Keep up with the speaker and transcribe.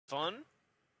fun.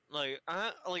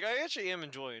 I actually am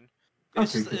enjoying.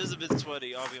 It's Okay, just it good. is a bit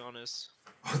sweaty. I'll be honest.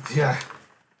 Yeah,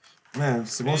 man,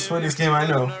 it's the most It sweatiest makes me game feel I like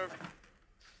I'm know. not.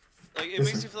 Like it makes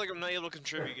Listen, me feel like I'm not able to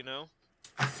contribute. You know.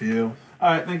 I feel.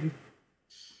 All right, thank you.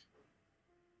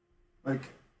 Like,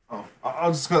 oh,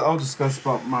 I'll discuss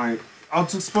about my. I'll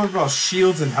discuss about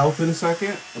shields and health in a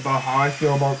second. About how I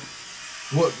feel about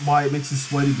why it makes you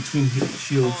sweaty between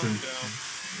shields and. Calm down.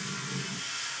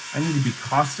 I need to be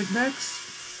caustic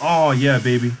next. Oh yeah,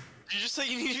 baby. Did you just say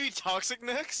you need to be toxic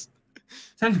next?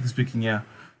 Technically speaking, yeah,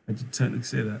 I did technically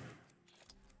say that.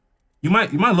 You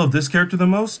might love this character the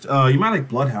most. You might like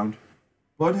Bloodhound.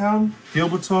 Bloodhound,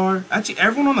 Gilbatar. Actually,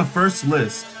 everyone on the first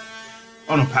list.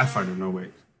 Oh no, Pathfinder. No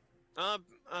wait.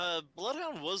 Uh,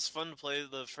 Bloodhound was fun to play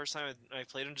the first time I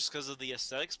played him just because of the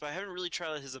aesthetics, but I haven't really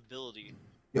tried out his ability.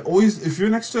 Yeah, always if you're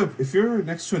next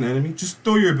to an enemy, just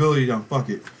throw your ability down. Fuck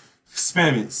it,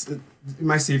 spam it. It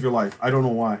might save your life. I don't know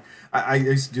why. I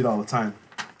used to do that all the time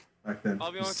back then.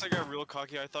 I'll be honest, I got real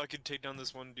cocky. I thought I could take down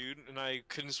this one dude, and I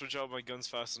couldn't switch out my guns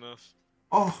fast enough.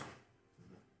 Oh,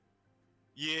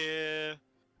 Yeah,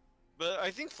 but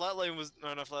I think Flatline was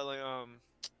no, not Flatline.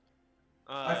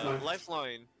 Lifeline.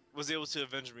 Lifeline was able to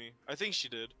avenge me. I think she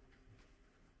did.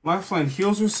 Lifeline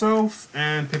heals herself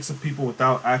and picks up people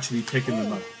without actually taking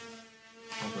them up.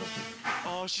 Okay.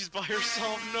 Oh, she's by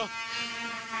herself. No.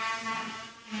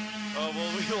 Oh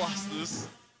well, we lost this.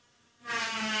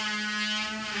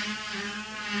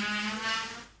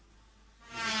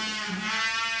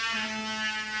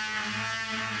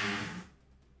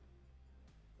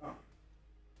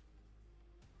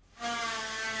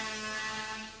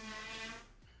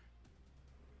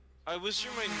 I wish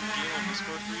you might game on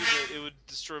Discord for you, but it would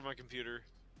destroy my computer.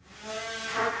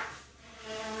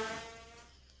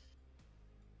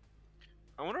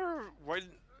 I wonder why.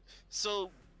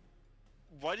 So,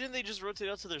 why didn't they just rotate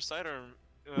out to their sidearm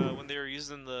when they were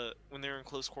when they were in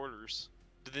close quarters?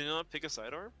 Did they not pick a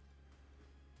sidearm?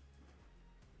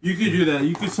 You could do that.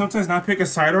 You could sometimes not pick a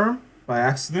sidearm by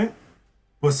accident,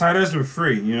 but sidearms are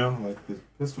free. You know, like the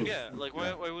pistols. Yeah, like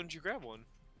why wouldn't you grab one?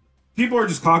 People are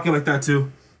just cocky like that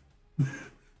too.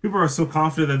 People are so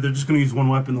confident that they're just gonna use one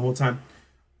weapon the whole time.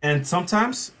 And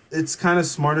sometimes it's kind of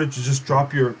smarter to just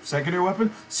drop your secondary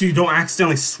weapon so you don't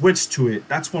accidentally switch to it.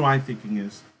 That's what my thinking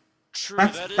is. True,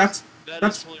 That's that that's is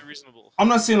that's. totally reasonable. I'm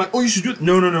not saying like, oh, you should do it.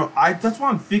 No, no, no. That's why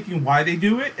I'm thinking why they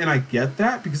do it, and I get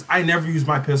that because I never use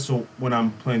my pistol when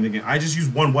I'm playing the game. I just use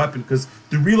one weapon because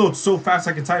the reload's so fast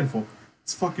like a Titanfall.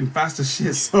 It's fucking fast as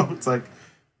shit. So it's like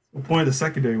the point of the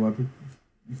secondary weapon.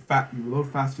 You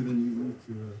reload faster than you need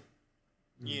to.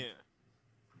 Yeah.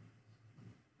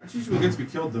 That's usually what gets me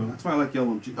killed though. That's why I like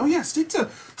LMG. Oh yeah,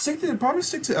 probably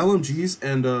stick to LMGs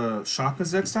and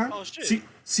shotguns next time. Oh shit.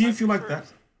 See if you like prefer- that.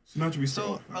 So not to be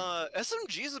So,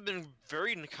 SMGs have been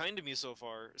very kind to me so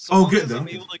far. So Oh, long good, as I'm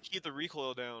though. able to keep the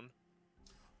recoil down.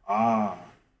 Ah.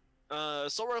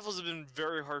 Assault rifles have been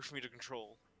very hard for me to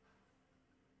control.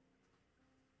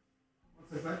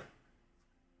 What's that?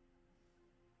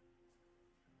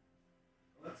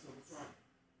 Alexa, what's wrong?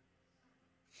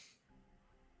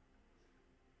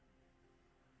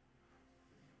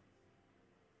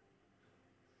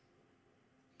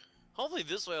 Hopefully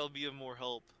this way I'll be of more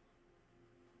help.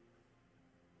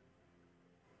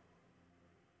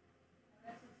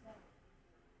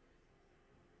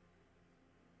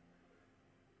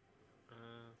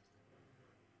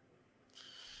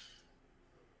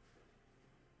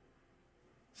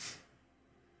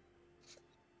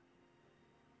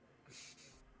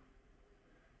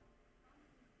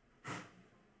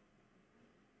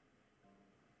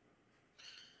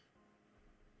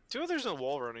 Too bad there's no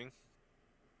wall running.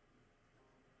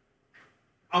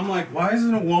 I'm like, why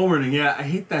isn't it wall running? Yeah, I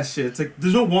hate that shit. It's like,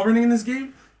 there's no wall running in this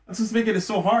game? That's what's making it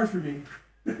so hard for me.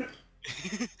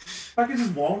 If I could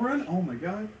just wall run, oh my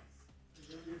god.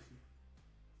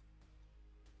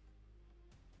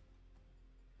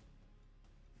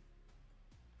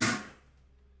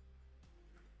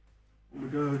 Oh my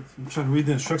god, I'm trying to read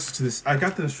the instructions to this. I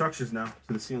got the instructions now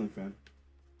to the ceiling fan.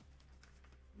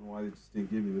 I don't know why they just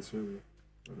didn't give me this earlier.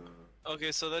 But,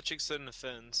 Okay, so that chick said an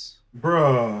offense.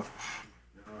 bruh. God,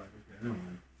 okay, never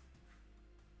mind.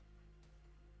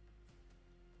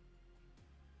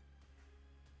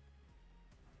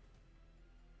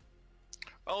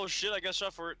 Oh shit, I got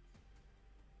shot for it.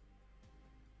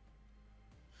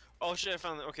 Oh shit, I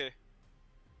found it. Okay.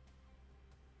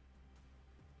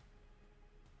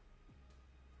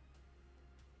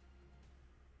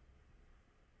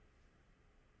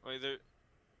 Wait, there.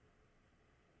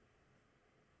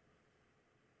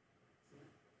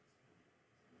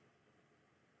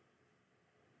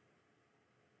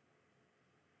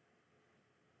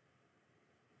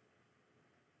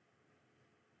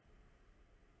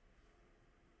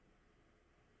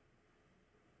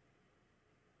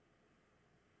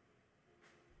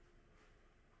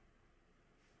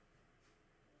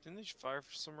 Didn't they fire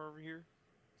for somewhere over here?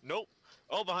 Nope.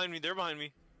 Oh, behind me. They're behind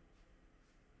me.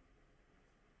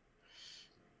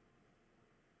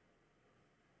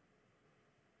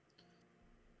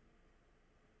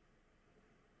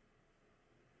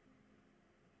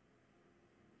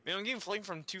 Man, I'm getting flanked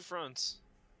from 2 fronts.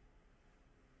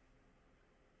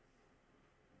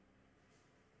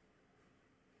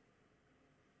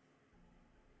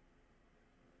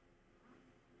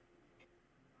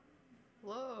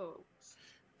 Whoa.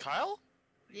 Kyle?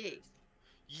 Yes.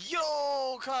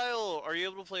 Yo, Kyle! Are you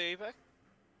able to play Apex?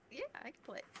 Yeah, I can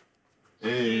play.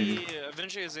 Hey. Yeah,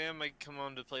 eventually Isaiah might come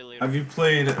on to play later. Have you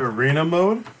played arena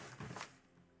mode?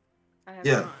 I have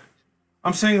Yeah. not.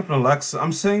 I'm setting up an Alexa.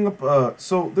 I'm setting up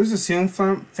so there's a ceiling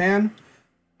fan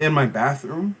in my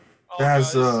bathroom Oh that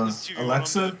has god, it's 2v1, I'm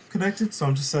Alexa dead. connected, so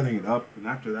I'm just setting it up, and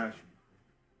after that.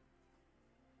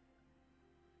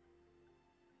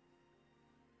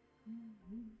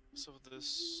 So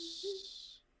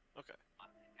this... Okay.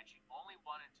 And she only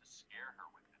wanted to scare her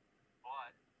with it,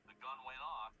 but the gun went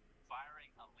off,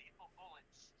 firing a lethal bullet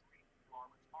straight through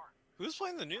Arlen's heart. Who's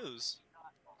playing the news?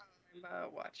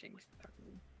 I'm watching stuff.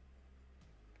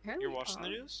 Apparently, You're watching the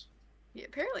news? Yeah,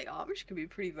 apparently Amish can be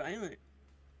pretty violent.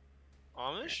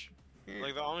 Amish? Yeah.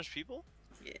 Like the Amish people?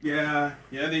 Yeah.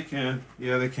 Yeah, they can.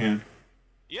 Yeah, they can.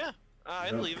 Yeah, I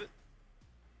Yep. believe it.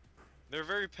 They're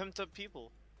very pimped up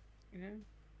people. Yeah.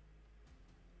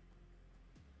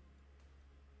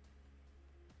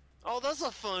 Oh, that's a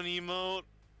fun emote.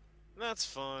 That's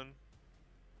fun.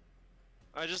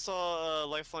 I just saw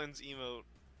Lifeline's emote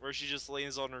where she just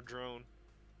lays on her drone.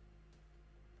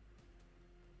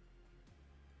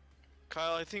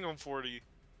 Kyle, I think I'm 40.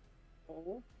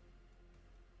 Oh.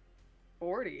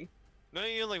 40. Not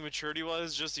even like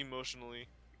maturity-wise, just emotionally.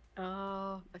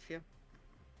 Oh, I feel.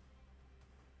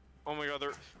 Oh my god,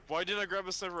 why did I grab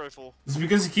a sniper rifle? It's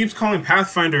because he keeps calling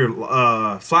Pathfinder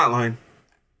flatline.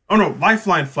 Oh no,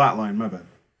 Lifeline flatline. My bad.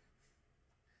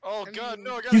 Oh god,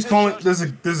 no, I got He's calling.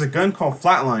 headshot. There's a gun called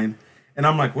Flatline, and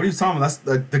I'm like, what are you talking about?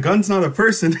 That's the gun's not a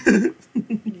person.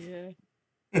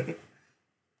 Yeah.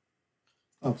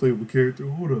 I'll play with character.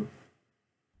 Hold up.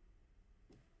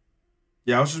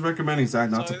 Yeah, I was just recommending Zach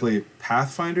not to play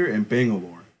Pathfinder and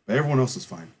Bangalore, but everyone else is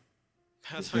fine.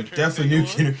 Pathfinder and Definitely new.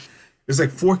 Bangalore? There's like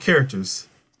 4 characters.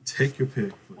 Take your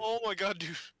pick. Oh my god,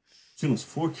 dude. Those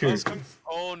 4 characters.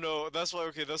 Oh no, that's why.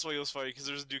 Okay, that's why he was fighting, because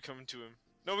there's a dude coming to him.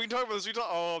 No, we can talk about this.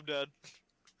 Oh, I'm dead.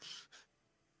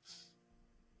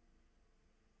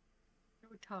 No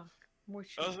talk. More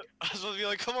I was shit. supposed to be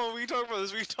like, come on, we can talk about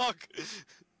this. We can talk.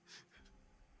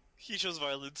 He chose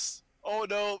violence. Oh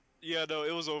no. Yeah, no,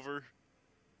 it was over.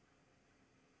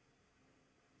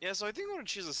 Yeah, so I think I'm gonna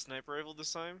choose a sniper rifle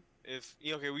this time.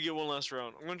 Okay, we get one last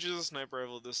round. I'm gonna choose a sniper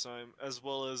rifle this time, as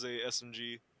well as a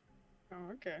SMG.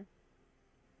 Oh, okay.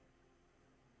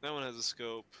 That one has a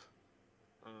scope.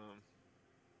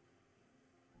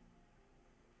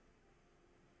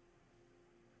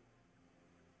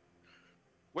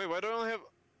 Wait, why do I only have...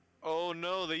 Oh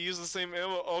no, they use the same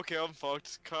ammo. Okay, I'm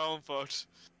fucked. Kyle, I'm fucked.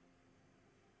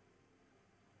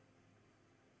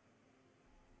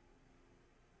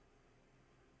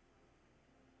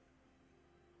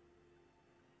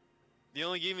 They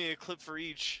only gave me a clip for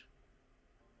each.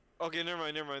 Okay, never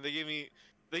mind. They gave me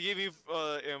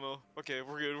ammo. Okay,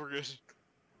 we're good.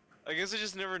 I guess I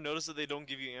just never noticed that they don't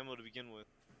give you ammo to begin with.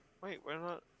 Wait, why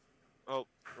not? Oh,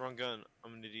 wrong gun.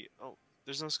 I'm an idiot. Oh,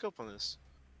 there's no scope on this.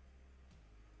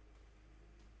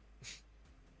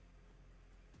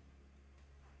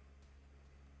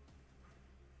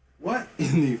 What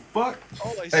in the fuck?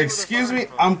 Oh, I see where Excuse they're me,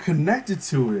 firing I'm connected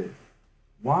to it.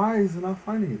 Why is it not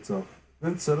finding itself?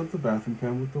 Then set up the bathroom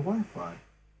cam with the Wi-Fi.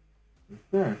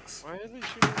 Next. Why are they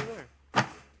shooting over there?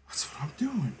 That's what I'm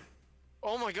doing.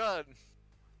 Oh my god.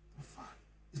 The fuck?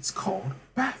 It's called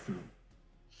bathroom.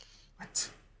 What?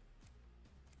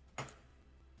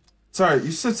 Sorry,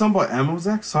 you said something about ammo,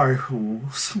 Zach? Sorry,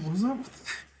 what's up?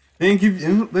 They didn't give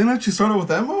you. They let you start out with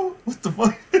ammo? What the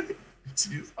fuck?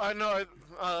 Jeez. I know.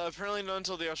 Apparently not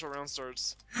until the actual round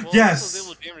starts. Well, Yes. Also, they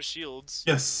will damage shields.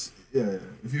 Yes. Yeah.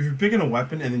 If you're picking a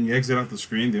weapon and then you exit off the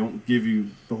screen, they don't give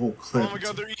you the whole clip. Oh my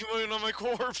god, they're emoting on my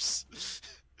corpse.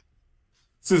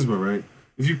 This is about right.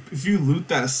 If you loot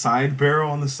that side barrel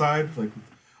on the side, like,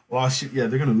 oh shit, yeah,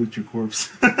 they're gonna loot your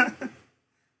corpse.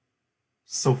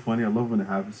 So funny. I love when it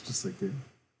happens. Just like that.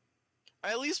 I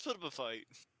at least put up a fight.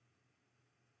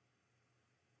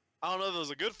 I don't know if it was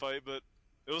a good fight, but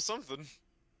it was something.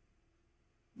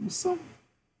 What's up?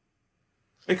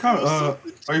 Hey, Kyle,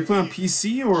 are you playing on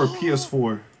PC or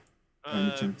PS4? By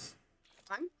any chance?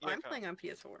 I'm Kyle. playing on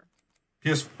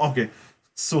PS4. Okay.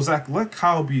 So Zach, let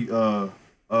Kyle be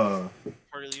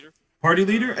Party leader. party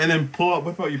leader, and then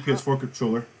whip out your PS4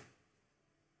 controller.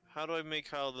 How do I make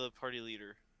Kyle the party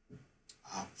leader?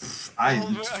 I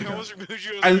almost removed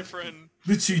you as I my friend.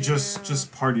 literally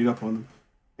just partied up on them.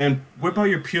 And whip out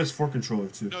your PS4 controller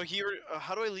too. No,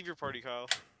 how do I leave your party, Kyle?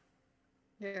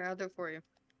 Yeah, I'll do it for you.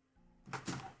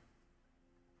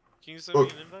 Can you send me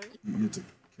an invite? You have to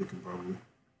kick him probably.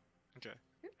 Okay.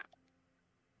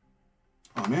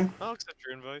 Oh man. I'll accept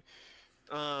your invite.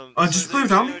 Just play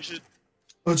without me.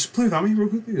 Just play without me real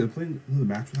quickly. Play another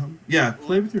match without me. Yeah,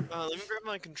 play with your. Let me grab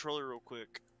my controller real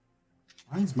quick.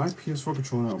 Why is my PS4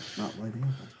 controller not lighting up?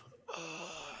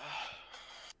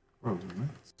 Bro, what?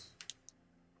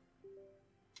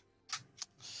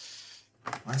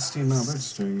 Why is Steam not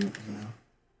registering it now?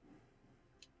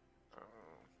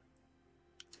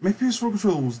 My PS4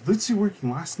 controller was literally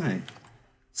working last night.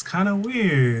 It's kind of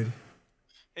weird.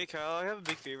 Hey Kyle, I have a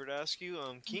big favor to ask you.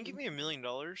 Can you give me $1 million?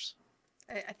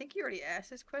 I think you already asked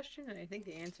this question, and I think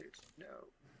the answer is no.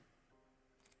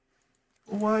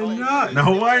 Why not?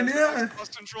 No, why not?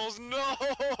 Xbox controls, no!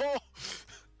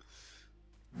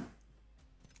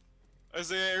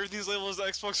 Isaiah, everything's labeled as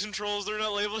Xbox controls. They're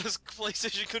not labeled as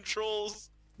PlayStation controls.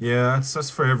 Yeah, that's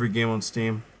for every game on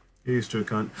Steam. You're used to it,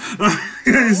 cunt.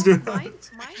 You're used to it. Mine,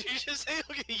 Did you just say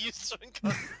okay? Used to it,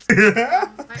 cunt.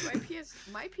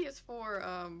 my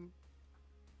PS4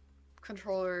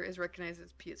 controller is recognized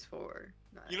as PS4.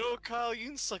 You know what, Kyle? You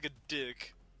can suck a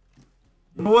dick.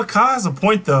 You know what? Kyle has a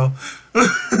point, though. I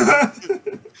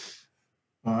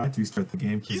have to restart the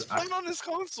game. He's playing on his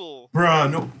console.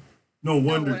 Bruh, no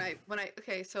wonder. No,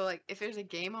 okay, so like if there's a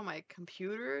game on my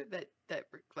computer that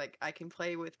like I can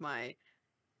play with my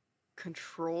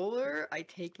controller, I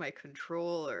take my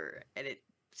controller and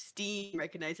Steam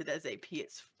recognizes it as a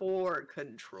PS4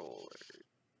 controller.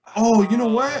 Oh, you know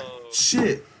what?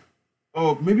 Shit.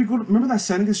 Oh, maybe remember that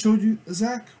setting I showed you,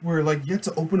 Zach? Where like you have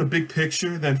to open a big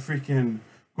picture, then freaking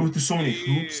go through so many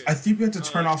hoops. I think we have to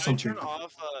turn off something.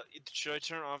 Should I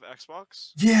turn off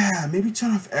Xbox? Yeah, maybe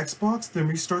turn off Xbox, then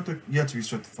restart the. You have to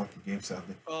restart the fucking game,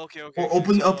 sadly. Oh, okay. Or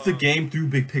open up the game through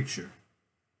big picture,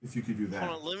 if you could do that.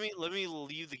 Hold on, let me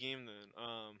leave the game then.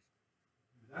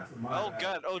 That's Oh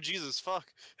god, oh Jesus,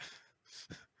 fuck.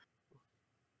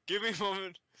 Give me a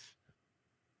moment.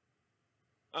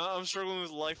 I'm struggling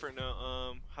with life right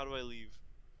now. How do I leave?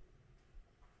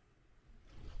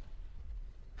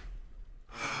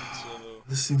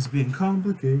 This thing's being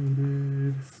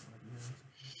complicated.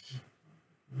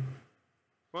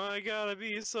 Why gotta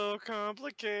be so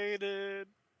complicated?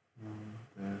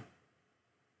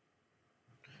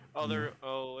 Oh,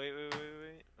 oh, wait.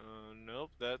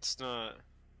 Nope, that's not.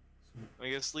 I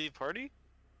guess leave party?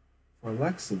 For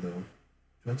Alexa, though, do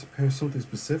you have to pair something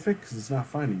specific? Because it's not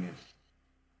finding it.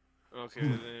 Okay,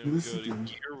 then we go to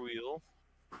gear wheel.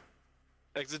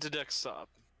 Exit to desktop.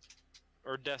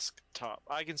 Or desktop.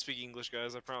 I can speak English,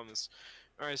 guys, I promise.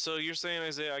 Alright, so you're saying,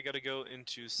 Isaiah, I gotta go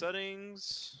into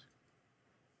settings.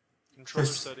 Controller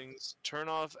settings. Turn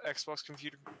off Xbox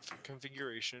computer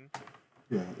configuration.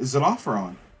 Yeah, is it off or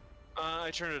on?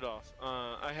 I turned it off.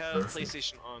 I have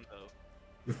PlayStation on, though.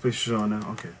 Your PlayStation on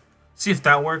now? Okay. See if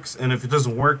that works, and if it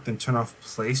doesn't work, then turn off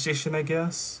PlayStation, I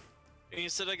guess. And you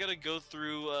said I gotta go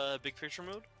through big picture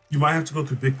mode? You might have to go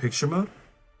through big picture mode.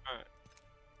 Alright.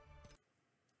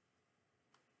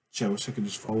 Gee, I wish I could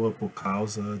just follow up what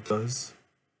Kyle's does.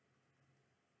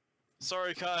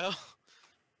 Sorry, Kyle.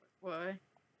 Why?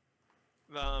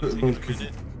 I'm taking a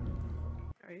minute.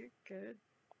 Are you good?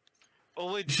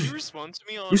 Oh wait, did you respond to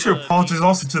me on? We should apologize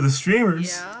also to the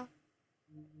streamers. Yeah.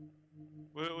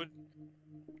 What?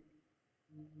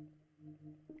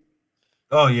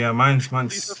 Oh yeah, mine's.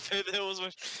 Please say that was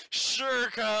my. Sure,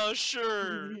 Kyle.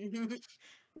 Sure.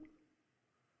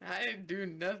 I didn't do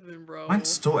nothing, bro. Mine's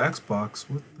still Xbox.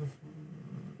 What the?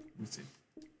 Let me see.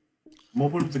 I'm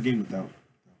open with the game without.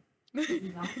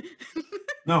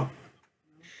 No.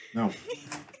 No.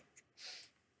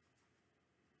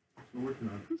 We're working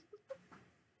on it.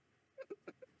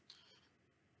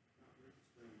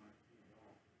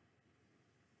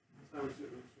 It's not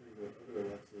registering the other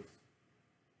Alexas.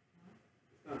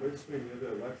 It's not registering the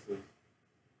other Alexas.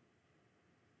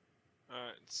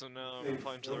 Alright, so now I'm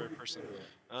replying to the right person.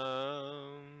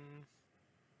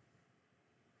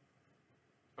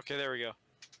 Okay, there we go.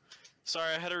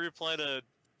 Sorry, I had to reply to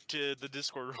the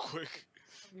Discord real quick.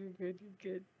 You're good, you're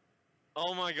good.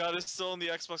 Oh my god, it's still in the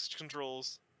Xbox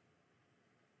controls.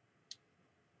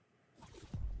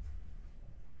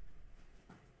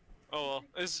 Oh well,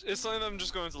 it's something I'm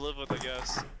just going to live with, I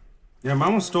guess. Yeah,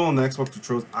 mine was still on the Xbox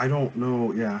controls. I don't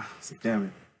know. Yeah, it's like, damn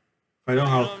it. I don't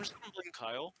know how. I'm just gonna blame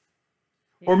Kyle.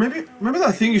 Or maybe remember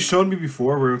that thing you showed me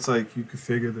before where it's like you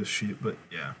configure this shit, but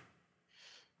yeah.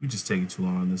 We just taking too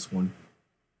long on this one.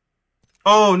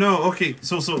 Oh no, okay.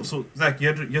 So Zach, you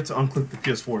have to unclick the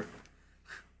PS4.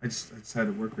 I just had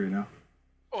it work right now.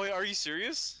 Oh, wait, are you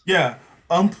serious? Yeah.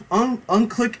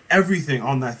 Unclick everything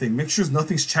on that thing. Make sure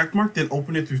nothing's checkmarked, then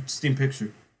open it through Steam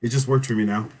Picture. It just worked for me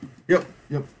now. Yep.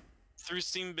 Through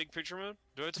Steam Big Picture mode?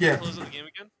 Do I have to Yeah. close out the game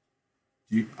again?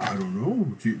 I don't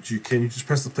know. Can you just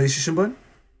press the PlayStation button?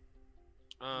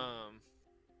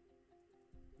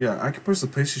 Yeah, I can press the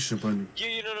PlayStation button.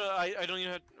 Yeah, no, I don't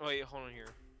even have. Wait, hold on here.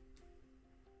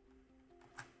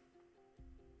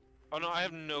 Oh no, I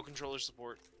have no controller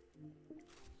support.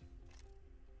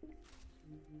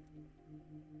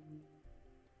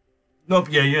 Nope.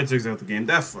 Yeah, you had to exit out the game.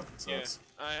 That fucking sucks.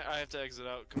 Yeah, I have to exit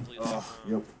out completely.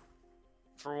 Yep.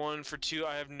 For one, for two,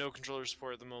 I have no controller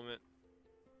support at the moment.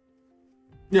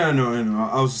 Yeah, I know.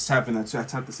 I was just tapping that too. I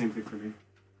tapped the same thing for me.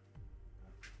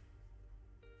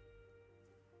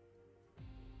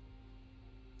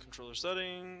 Controller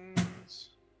settings.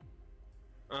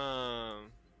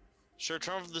 Sure,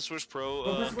 turn off the Switch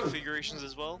Pro configurations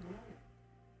as well.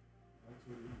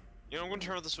 You know, I'm gonna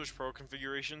turn off the Switch Pro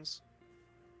configurations.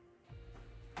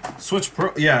 Switch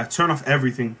Pro. Yeah, turn off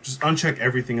everything. Just uncheck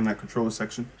everything in that controller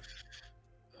section.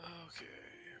 Okay.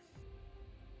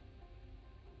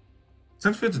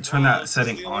 Sometimes we have to turn that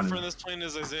setting the on. The only friend that's playing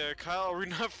is Isaiah. Kyle, are we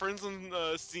not friends on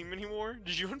Steam anymore?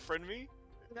 Did you unfriend me?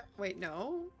 No, wait,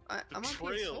 no. I'm on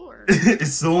PS4.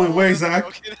 It's the only way, Zach.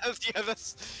 Okay,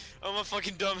 that's. I'm a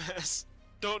fucking dumbass.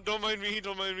 Don't mind me.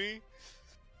 Don't mind me.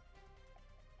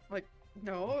 Like,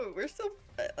 no, we're still.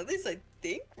 At least I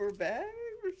think we're back.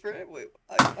 We're friends. Wait,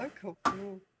 I'm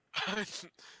confused.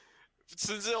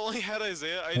 Since it only had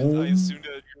Isaiah, I assumed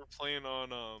that you were playing on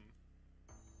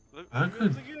the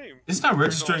game. It's not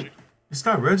registering. It's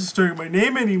not registering my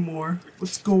name anymore.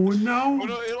 What's going on? Oh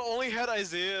no, it only had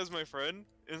Isaiah as my friend,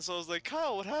 and so I was like,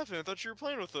 Kyle, what happened? I thought you were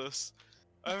playing with us.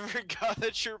 I forgot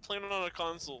that you were playing on a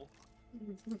console.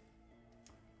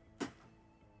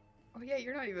 Oh yeah,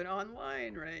 you're not even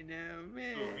online right now,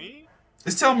 man. Who, me?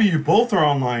 It's telling me you both are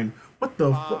online. What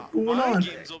the fuck going my on?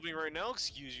 game's opening right now.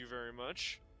 Excuse you very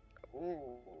much.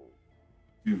 Oh.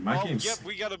 Dude, my game's. Yep,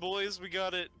 we got it, boys. We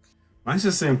got it. Mine's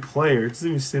just saying player. It doesn't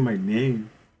even say my name.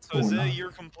 So Isaiah,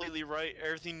 you're completely right.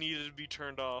 Everything needed to be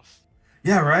turned off.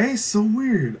 Yeah, right? So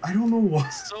weird. I don't know why.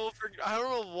 I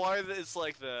don't know why it's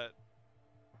like that.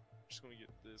 I'm just gonna get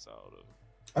this out of.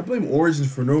 I blame Origin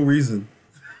for no reason.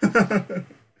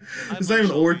 It's not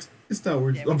even Origin. It's not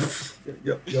Origin.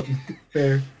 Yeah, yep.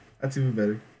 Fair. That's even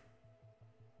better.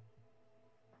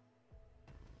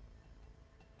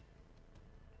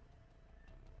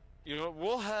 You know,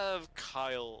 we'll have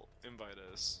Kyle invite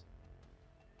us.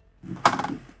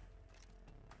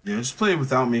 Yeah, just play it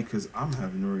without me because I'm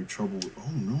having already trouble with.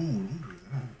 Oh no, don't do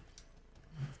that.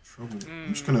 I have trouble.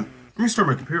 I'm just gonna. Let me start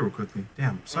my computer real quickly.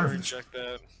 Damn, sorry for this. Reject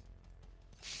that.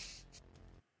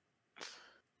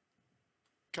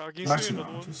 Kyle, can you say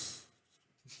another one?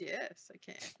 Yes, I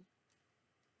can.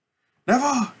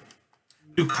 Never!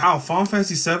 Dude, Kyle, Final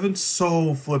Fantasy 7,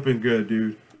 so flipping good,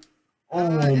 dude. Oh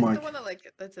my. It's the one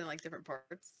that's in like different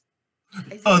parts.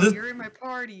 Isaiah, you're in my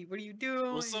party. What are you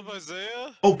doing? What's up,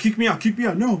 Isaiah? Oh, kick me out, kick me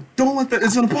out. No, don't let that.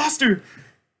 It's an imposter.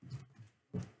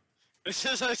 It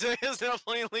says Isaiah's now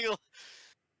playing legal.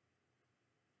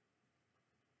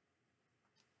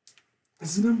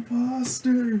 It's an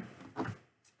imposter.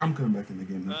 I'm coming back in the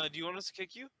game now. Do you want us to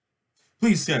kick you?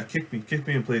 Please, yeah, kick me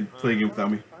and play a game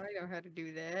without me. I know how to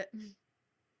do that.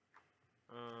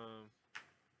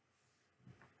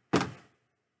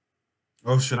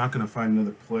 Oh shit, I'm not gonna find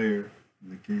another player in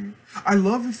the game. I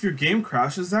love if your game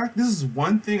crashes, Zach. This is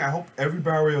one thing I hope every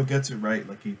battle royale gets it right,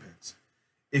 like Apex.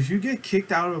 If you get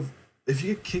kicked out of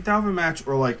a match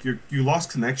or like you lost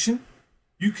connection,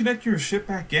 you connect your shit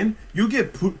back in, you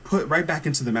get put right back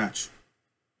into the match.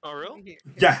 Oh really?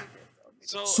 Yeah.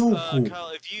 So cool.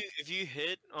 Kyle, if you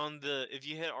hit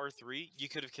R3, you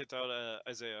could have kicked out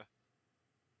Isaiah.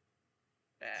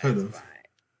 Could have.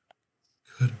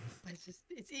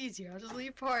 It's easier. I'll just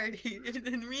leave party and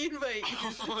then re-invite you.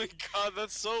 Oh my god,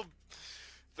 that's so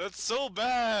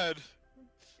bad.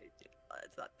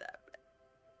 It's not that bad.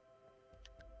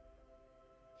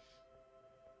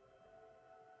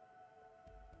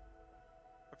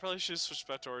 I probably should switch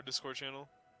back to our Discord channel.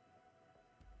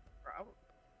 Probably.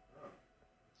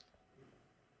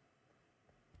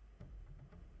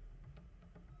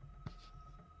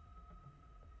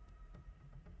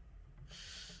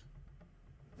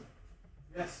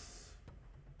 Yes.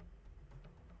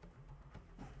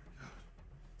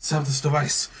 Set up this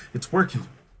device. It's working.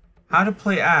 How to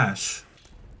play Ash.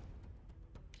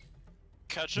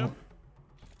 Catch him.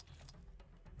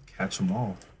 Catch them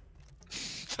all.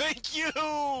 Thank you!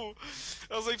 I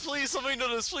was like, please somebody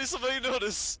notice, please somebody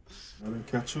notice. Gotta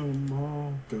catch them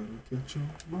all. Gotta catch them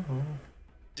all.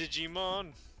 Digimon.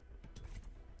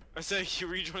 I said you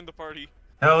rejoined the party.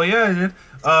 Hell yeah, I did.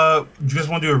 Do you guys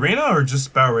want to do arena or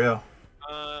just battle royale?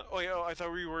 Oh yeah, I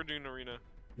thought we were doing arena.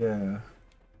 Yeah.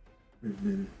 Wait a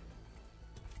minute.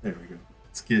 There we go.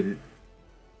 Let's get it.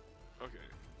 Okay.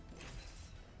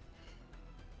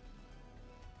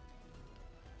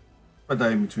 If I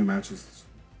die in between matches,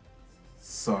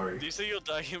 sorry. Do you say you'll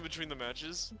die in between the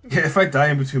matches? Yeah, if I die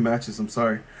in between matches, I'm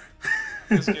sorry.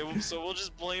 Okay, so we'll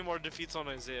just blame our defeats on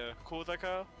Isaiah. Cool with that,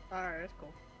 Kyle? Alright, that's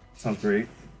cool. Sounds great.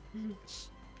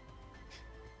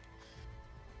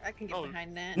 I can get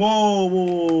behind that. Whoa, whoa,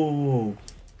 whoa,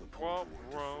 Whoa,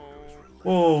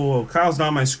 whoa, whoa! Kyle's not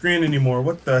on my screen anymore.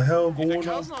 What the hell yeah, going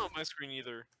Kyle's on? not on my screen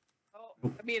either.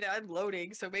 Oh, I mean, I'm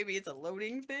loading, so maybe it's a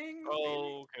loading thing?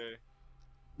 Oh, okay.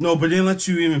 No, but it didn't let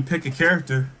you even pick a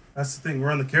character. That's the thing.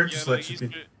 We're on the character Yeah, selection no, thing.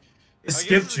 It I guess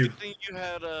skipped it's a you. good thing you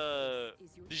had,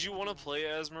 did you want to play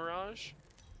as Mirage?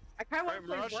 I kind of want Right, to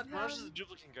play Mirage Bloodhound. is the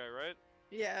duplicate guy, right?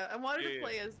 Yeah, I wanted Yeah, to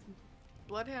play as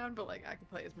Bloodhound, but like I can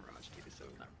play as Mirage too, so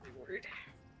I'm not really worried.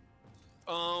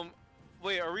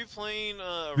 Wait, are we playing,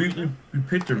 We arena?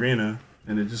 picked arena,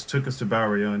 and it just took us to battle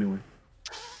royale anyway.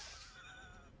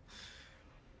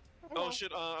 Oh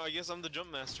shit, I guess I'm the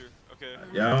jump master. Okay.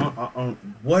 Yeah, I don't,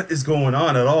 what is going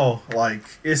on at all? Like,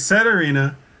 it said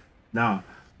arena. Nah.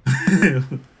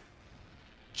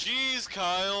 Jeez,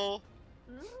 Kyle.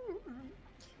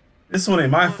 This one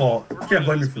ain't my fault. We're I going can't to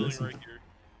blame you this for this building one. right here.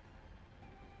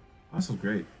 This was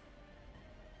great.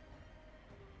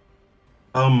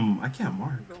 I can't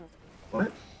mark.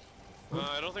 What?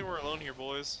 I don't think we're alone here,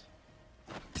 boys.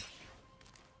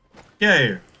 Get out of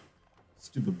here.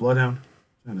 Stupid bloodhound.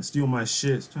 Trying to steal my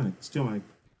shit. It's trying to steal my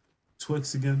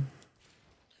Twix again.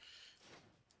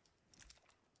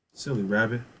 Silly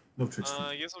rabbit. No tricks.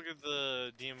 I guess I'll get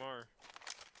the DMR.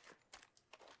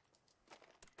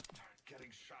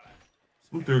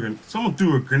 Someone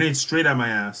threw a grenade straight at my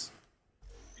ass.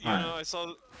 You know, I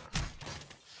saw.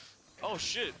 Oh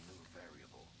shit!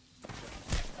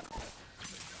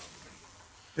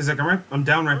 It's like I'm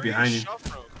down right Where are you behind you. shot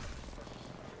from?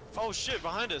 Oh shit!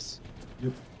 Behind us.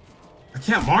 Yep. I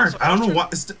can't mark. I don't know why.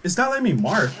 It's not letting me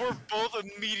mark. We're both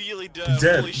immediately dead.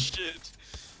 Dead. Holy shit!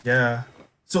 Yeah.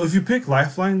 So if you pick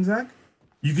lifeline, Zach,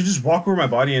 you could just walk over my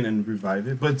body and revive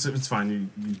it. But it's fine.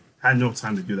 You had no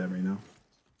time to do that right now.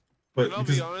 But And I'll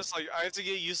because, be honest, like I have to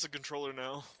get used to the controller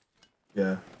now.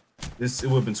 yeah, it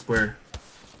would have been square.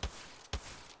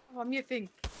 Oh, I'm yiffing.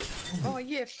 Oh, I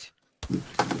yiffed.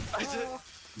 I did.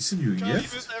 You said you God, you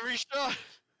yes? missed every shot.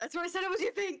 That's what I said. I was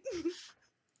yiffing.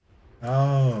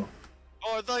 Oh.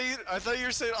 Oh, I thought you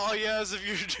were saying, oh yeah, as if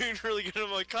you're doing really good.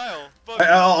 I'm like, Kyle.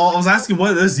 I was asking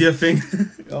what is yiffing.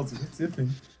 I was like, what's yiffing?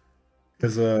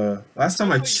 Because last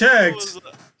time I checked,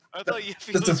 I thought you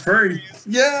that's a furry.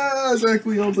 Yeah,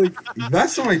 exactly. I was like,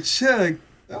 last time I checked,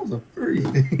 that was a furry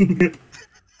thing.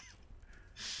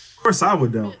 Of course, I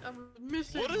would know. I'm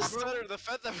missing. What is better, the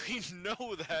fact that we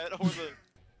know that, or the?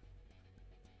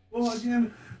 Well,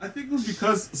 again, I think it was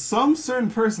because some certain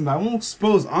person that I won't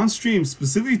expose on stream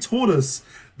specifically told us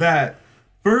that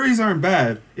furries aren't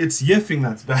bad. It's yiffing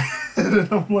that's bad.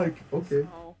 And I'm like, okay,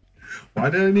 Oh. why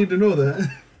did I need to know that?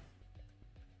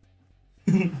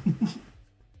 Alright,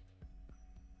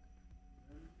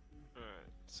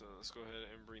 so let's go ahead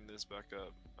and bring this back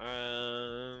up.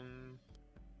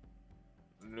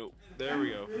 Nope. There we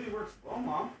go. Really works well,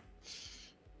 Mom.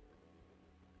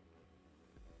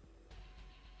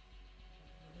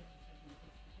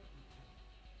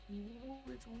 Oh,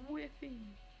 it's whiffing.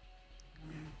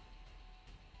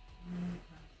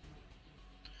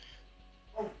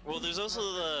 Well, there's also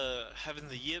the having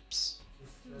the yips.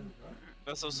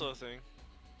 That's also a thing.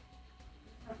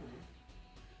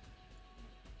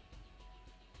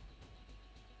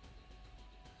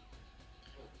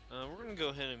 We're gonna go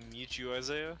ahead and mute you,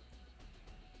 Isaiah,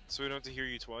 so we don't have to hear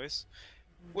you twice.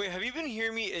 Wait, have you been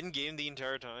hearing me in game the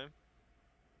entire time?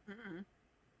 Mm-mm.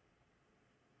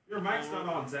 Your mic's not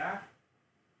on, Zach.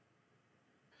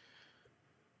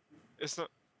 It's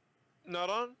not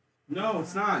on. No,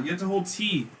 it's not. You have to hold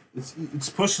T. It's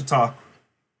push to talk.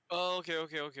 Oh, okay.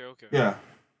 Yeah.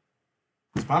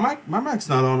 My mic's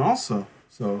not on also.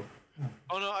 So.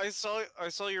 Oh no, I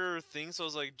saw your thing, so I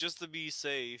was like, just to be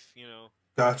safe, you know.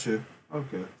 Gotcha.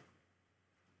 Okay.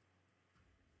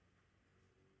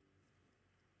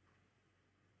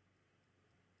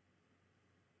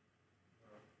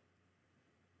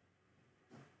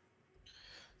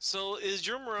 So is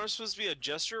your Mirage supposed to be a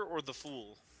jester or the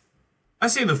fool? I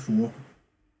say the fool.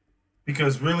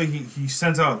 Because really, he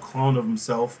sends out a clone of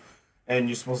himself, and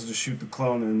you're supposed to just shoot the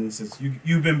clone, and he says,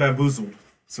 you've been bamboozled.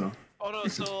 So. Oh no,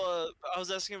 so I was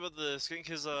asking about the skin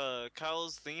because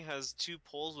Kyle's thing has 2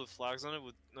 poles with flags on it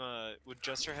with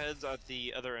jester heads at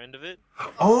the other end of it.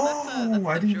 Oh, I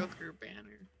that's the didn't. Joker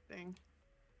banner thing.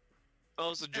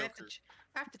 Oh, it's a I have, Joker.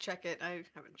 I have to check it. I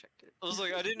haven't checked it. I was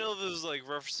like, I didn't know if it was like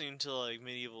referencing to like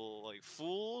medieval like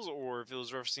fools, or if it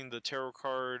was referencing the tarot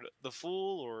card, the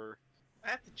fool, or. I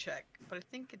have to check, but I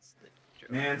think it's the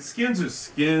Joker. Man, skins are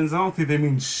skins. I don't think they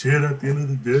mean shit at the end of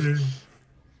the day.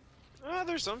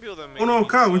 There's some people that make. Oh no,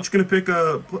 Kyle, stuff. what you gonna pick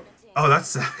Oh, that's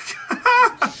Zach.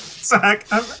 Zach.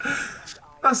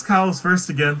 That's Kyle's first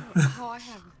again. Oh, I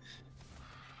have.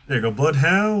 There you go,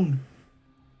 Bloodhound.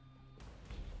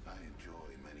 I enjoy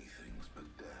many things but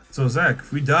death. So Zach,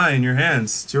 if we die in your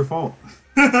hands, it's your fault.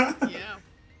 Yeah.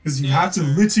 Because you Yeah, have to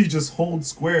literally just hold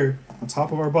square on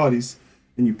top of our bodies,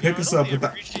 and you pick us I up don't with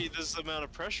that. appreciate this amount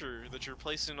of pressure that you're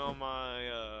placing on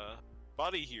my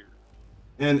body here.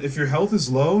 And if your health is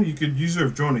low, you could use your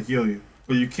drone to heal you.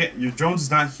 But you can't. Your drone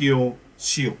does not heal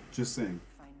shield. Just saying.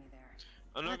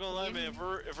 I'm not gonna lie, man.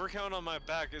 If we're counting on my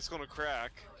back, it's gonna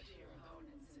crack.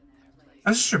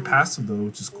 That's just your passive though,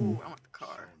 which is cool. Ooh, I want the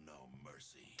car. No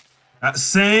mercy.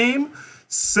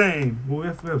 Same. Well, we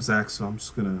have Zach, so I'm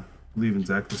just gonna believe in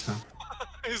Zach this time.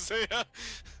 So, yeah.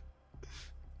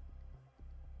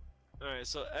 Alright,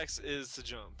 so X is to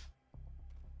jump.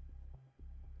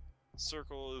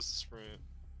 Circle is to sprint.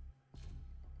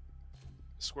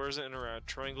 Squares to interact.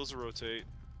 Triangles to rotate.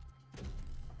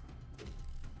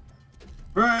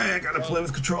 Right, I gotta play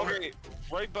with controller. Okay,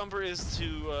 right bumper is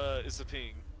to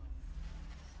ping.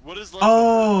 What is left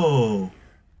Oh!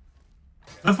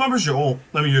 Left bumper's your ult.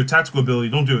 I mean, your tactical ability.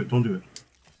 Don't do it. Don't do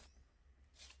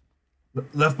it.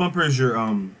 Left bumper is your,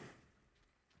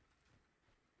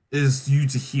 is you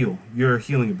to heal. Your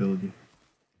healing ability.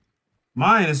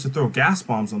 Mine is to throw gas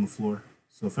bombs on the floor.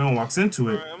 So if anyone walks into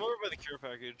it, Alright, I'm over by the care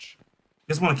package. you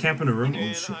just want to camp in a room? Oh,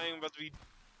 And shit. I'm about to be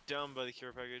down by the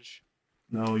care package.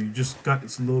 No, you just got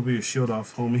it's a little bit of shield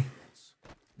off, homie.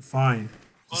 You're fine.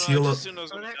 Just Oh no, heal I up. just assumed I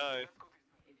was gonna die.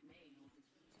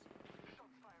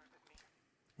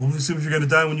 Only assume if you're gonna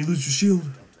die when you lose your shield.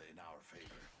 In our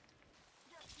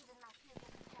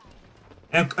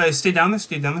favor. And stay down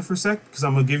there for a sec, because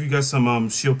I'm gonna give you guys some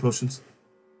shield potions.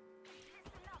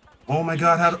 Oh my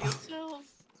god, how do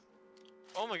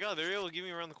Oh my god, they're able to get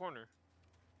me around the corner.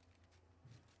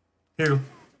 here you go.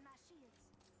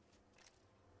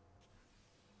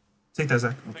 Take that,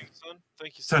 Zach. Okay. Thank you, son.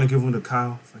 Thank you, Trying son. to give one to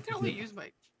Kyle. If I I can can only get- use my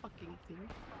fucking thing.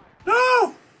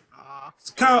 No! Ah. It's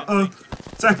Kyle,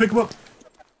 Zach, pick him up.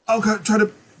 Oh god, try to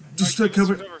just Alright, give us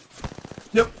cover. some cover.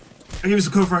 Yep. I give you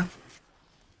some cover.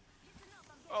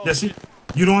 Oh, Yeah, see? shit.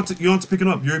 You don't want to pick him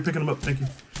up. You're picking him up. Thank you.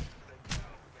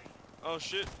 Oh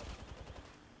shit.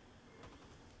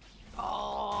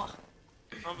 Oh.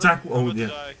 Zach, I'm oh, about to yeah.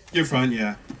 die. You're fine,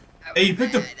 yeah. Hey, you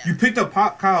picked up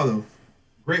Pop Kyle though.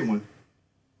 Great one.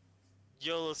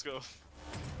 Yo, let's go.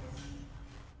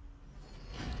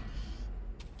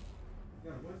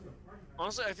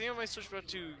 Honestly, I think I might switch back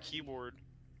to keyboard.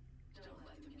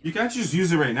 You can actually just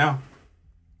use it right now.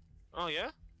 Oh yeah?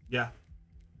 Yeah.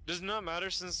 Does it not matter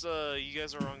since you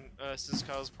guys are on since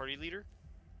Kyle's party leader?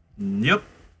 Yep.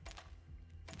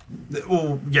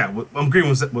 Well, yeah, I'm agreeing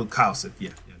with what Kyle said.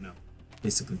 Yeah, no.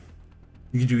 Basically.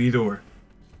 You can do either or.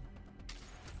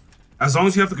 As long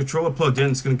as you have the controller plugged in,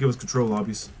 it's going to give us control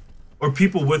lobbies. Or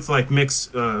people with, like,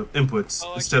 mixed inputs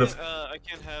Oh, instead of... I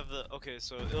can't have the... Okay,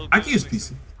 so it'll... I can use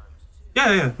PC.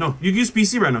 Yeah, no. You can use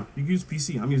PC right now. You can use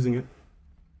PC. I'm using it.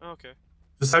 Oh, okay.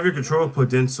 Just have your controller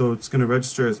plugged in so it's going to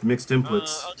register as mixed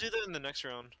inputs. I'll do that in the next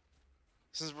round.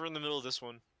 Since we're in the middle of this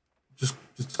one. Just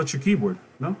touch your keyboard.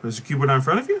 No? Is your keyboard not in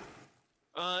front of you?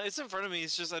 It's in front of me,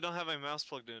 it's just I don't have my mouse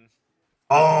plugged in.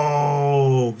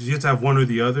 Oh, because you have to have one or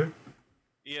the other?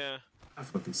 Yeah. That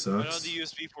fucking I don't have sucks. the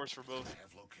USB ports for both. I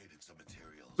have located some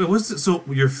materials. Wait, what's it? So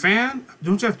your fan?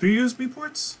 Don't you have 3 USB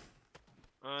ports?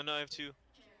 No, I have 2.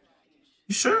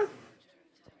 You sure?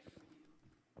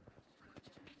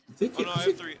 I think. Oh no, I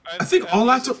have 3. I think all laptops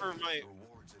laptop. for my...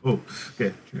 Oh,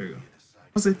 okay. There you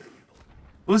go.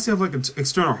 Unless you have like an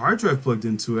external hard drive plugged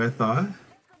into it, I thought.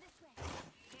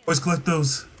 Always collect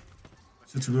those.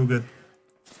 Shit's real good.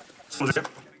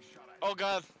 Oh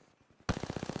god.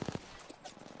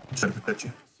 I'm trying to protect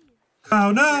you.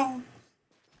 Oh no!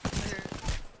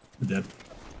 I'm dead.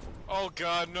 Oh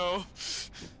god, no.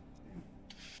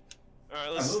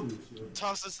 Alright, let's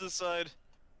toss this to the side.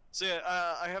 So yeah,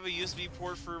 I have a USB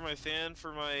port for my fan,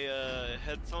 for my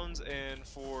headphones, and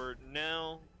for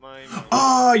now, my...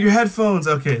 Oh, your headphones.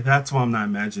 Okay, that's why I'm not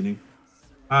imagining.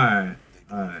 Alright,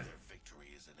 alright.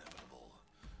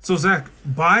 So Zach,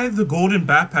 buy the golden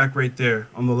backpack right there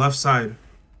on the left side.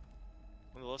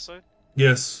 On the left side?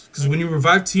 Yes, because when you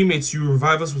revive teammates, you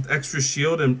revive us with extra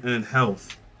shield and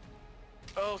health.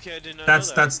 Oh, okay, I did not know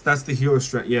that. That's the healer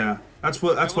strat. Yeah, that's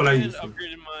what I went use. ahead and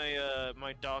upgraded my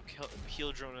my doc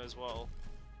heal drone as well.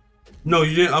 No,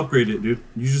 you didn't upgrade it, dude.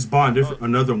 You just bought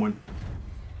another one.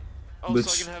 Oh, Which,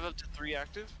 so I can have up to 3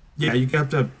 active? yeah, you have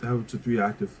to have up to 3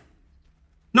 active.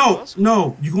 No, cool.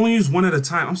 no, you can only use 1 at a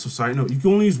time. I'm so sorry. No, you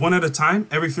can only use 1 at a time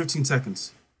every 15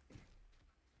 seconds.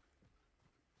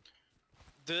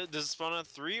 Does it spawn at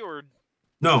 3 or?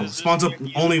 No, spawns up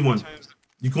only 1.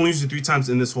 You can only use it 3 times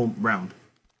in this whole round.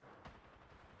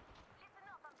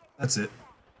 That's it.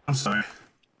 I'm sorry.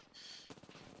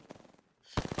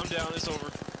 I'm down. It's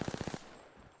over.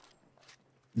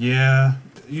 Yeah,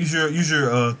 use your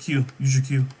Q. Use your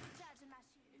Q.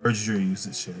 Urge you to use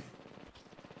this shit.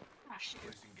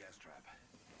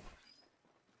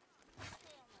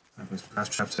 There's gas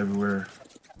traps everywhere.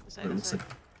 It looks like.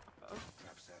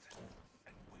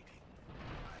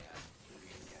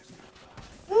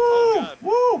 Woo! Oh, God.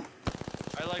 Woo!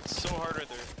 I lagged so hard right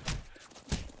there.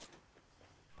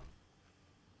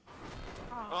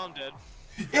 Oh, I'm dead.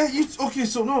 Yeah, okay?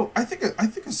 So no, I think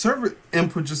a server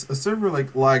input, just a server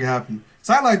like lag happened.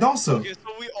 So I lagged also. Okay,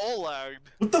 so we all lagged.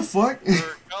 What the fuck?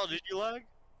 Or, Kyle, did you lag?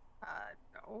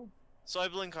 No. So I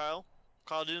blame Kyle.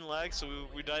 Kyle didn't lag, so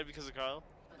we died because of Kyle.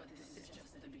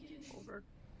 Over.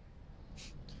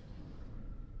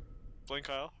 Blame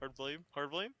Kyle. Hard blame.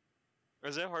 Hard blame.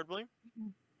 Is that hard blame?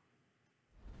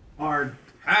 Hard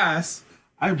pass.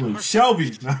 I blame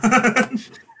Shelby.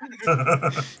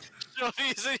 Shelby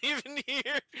isn't even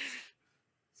here.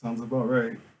 Sounds about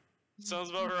right. Sounds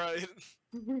about right.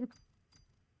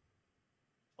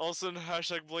 All of a sudden,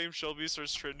 hashtag blame Shelby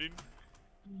starts trending.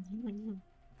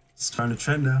 It's starting to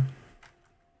trend now.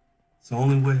 It's the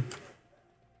only way.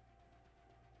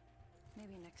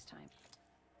 Maybe next time.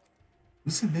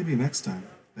 You said maybe next time.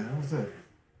 The hell was that?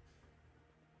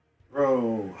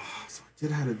 Bro, so I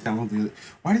did have to download the.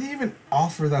 Why did they even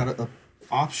offer that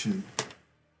option?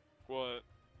 What?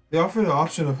 They offer the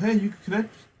option of, hey, you can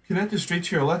connect it straight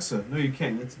to your Alexa. No, you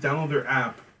can't. You have to download their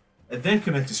app and then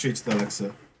connect it straight to the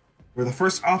Alexa. Where the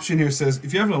first option here says,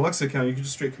 if you have an Alexa account, you can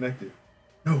just straight connect it.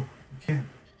 No, you can't.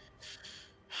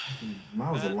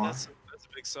 That was a lot. That's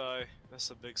a big sigh. That's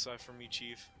a big sigh for me,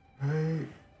 Chief. Right.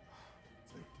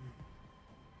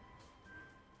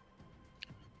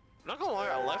 I'm not gonna lie,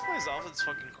 I like my outfit's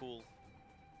fucking cool.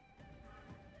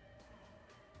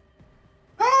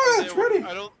 Oh, it's ready.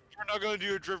 We're not gonna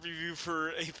do a drip review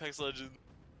for Apex Legends.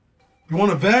 You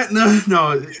want to bet? No,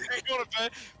 no. You wanna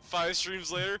bet? 5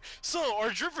 streams later. So, our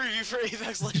drip review for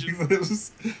Apex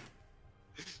Legends.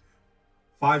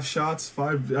 5 shots,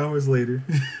 5 hours later.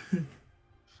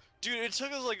 Dude, it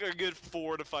took us like a good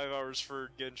 4 to 5 hours for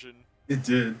Genshin. It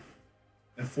did.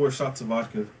 And 4 shots of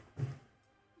vodka.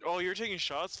 Oh, you're taking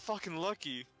shots? Fucking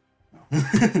lucky.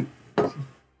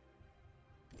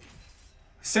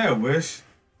 Say I wish.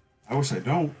 I wish I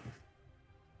don't.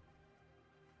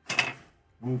 I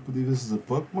don't believe this is a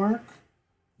bookmark.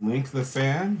 Link the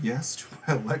fan. Yes, to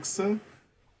my Alexa.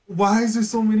 Why is there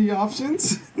so many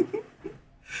options?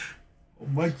 Oh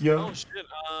my god. Oh shit,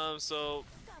 so...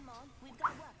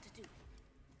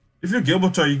 If you're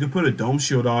Gibraltar, you can put a dome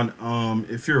shield on.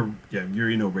 If you're,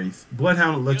 you know, Wraith.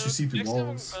 Bloodhound lets you see through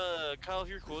walls. Time, Kyle, if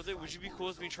you're cool with it, would you be cool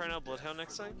with me trying out Bloodhound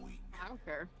next time? I don't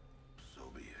care. So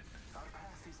be it.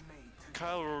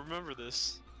 Kyle will remember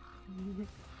this.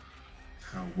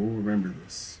 I will remember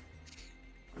this.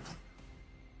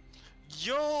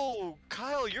 Yo,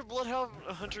 Kyle, your Bloodhound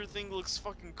Hunter thing looks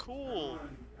fucking cool.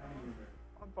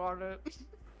 I bought it.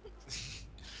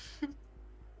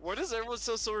 Why does everyone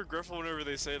sound so regretful whenever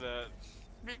they say that?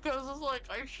 Because it's like,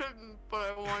 I shouldn't, but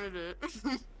I wanted it.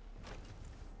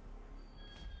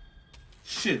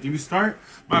 Shit, did we start?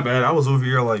 My bad, I was over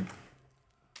here like...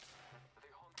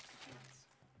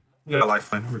 We got a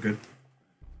lifeline, we're good.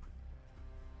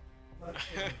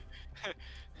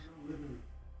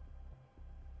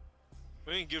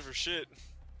 We ain't good for shit.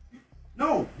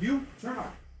 No, you turn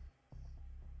on.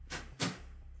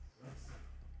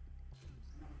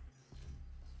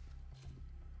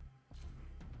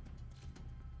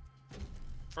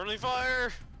 Friendly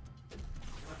fire!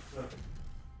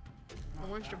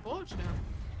 Where's your bullets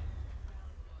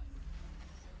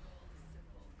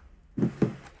now?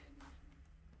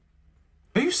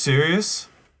 Are you serious?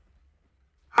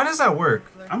 How does that work?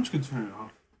 I'm just gonna turn it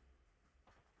off.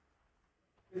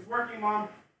 It's working, Mom.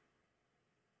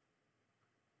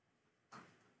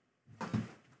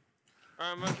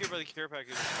 Alright, I'm up here by the care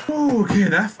package. Oh, okay,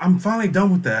 I'm finally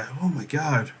done with that. Oh my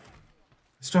god. I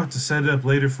still have to set it up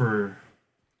later for.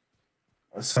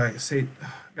 So I say I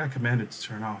got commanded to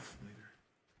turn off later.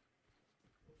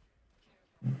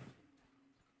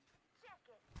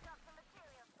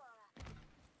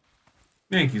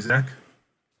 Thank you, Zach.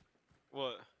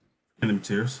 What? And the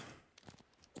materials.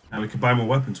 Now we can buy more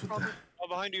weapons with that. Oh,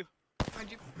 behind you.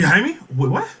 Behind you. Behind me? Wait,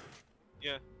 what?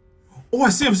 Yeah. Oh, I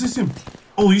see him. I see him.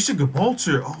 Oh, you should go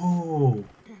Bolter. Oh.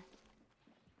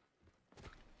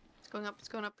 It's going up. It's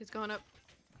going up. It's going up.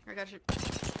 I got you.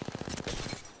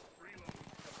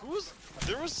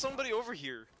 There was somebody over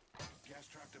here. Gas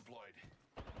trap deployed.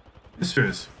 Yes, there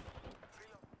is.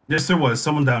 Yes, there was.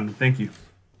 Someone down. Thank you.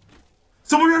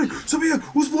 Someone behind you. Somebody behind you.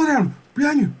 Who's blood down?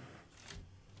 Behind you.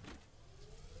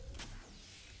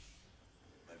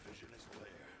 My vision is clear.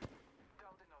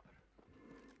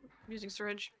 I'm using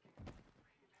syringe.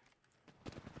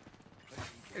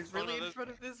 It's really in front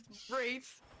of this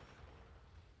wraith.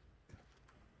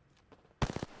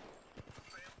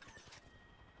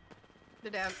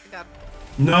 They're down. I got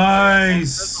him.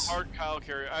 Nice. That's a hard Kyle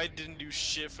carry. I didn't do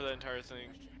shit for that entire thing.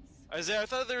 Isaiah, I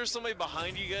thought there was somebody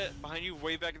behind you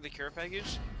way back in the care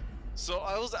package. So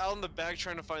I was out in the back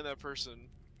trying to find that person.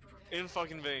 In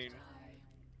fucking vain.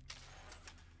 I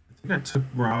think I took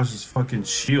Mirage's fucking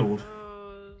shield.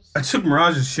 Those. I took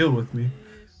Mirage's shield with me.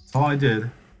 That's all I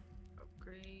did.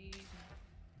 Upgrade.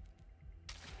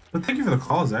 But thank you for the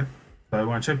call, Zach. But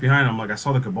when I checked behind, I'm like, I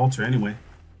saw the Cabolter anyway.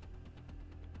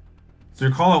 So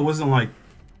your call out wasn't like.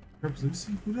 Let me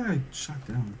see. Who did I shot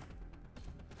down?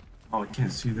 Oh, I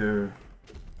can't see their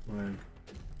flag.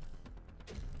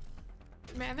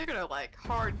 Man, they're gonna like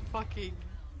hard fucking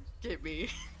get me.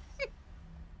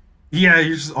 Yeah,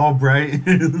 you're just all bright in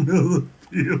the middle of the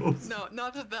field. No,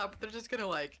 not just that, but they're just gonna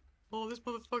like, oh, this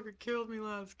motherfucker killed me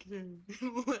last game,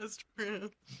 last round.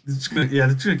 Yeah,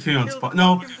 they're gonna kill you on spot.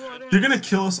 No, they're gonna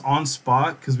kill us on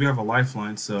spot because we have a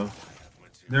lifeline. So,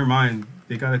 never mind.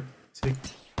 They gotta take.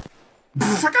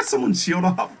 I got someone's shield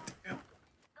off. Damn.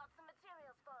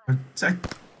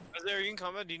 Protect. Isaiah, are you in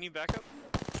combat? Do you need backup?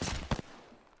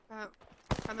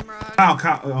 On the Mirage.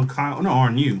 Kyle, on Kyle. No,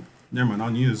 on you. Never mind.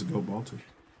 On you is a go Balter.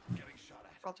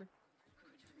 Walter.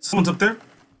 Someone's up there.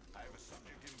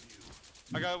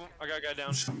 I got a guy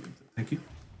down. Thank you.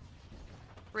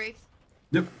 Wraith.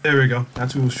 Yep, there we go.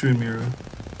 That's who was shooting me around.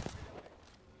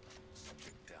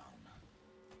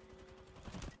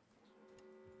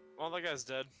 Well, that guy's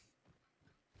dead.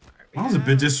 That was a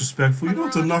bit disrespectful. You don't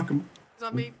have to knock him.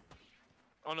 Zombie.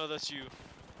 Oh no, that's you.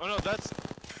 Oh no, that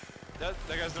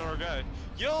guy's not our guy.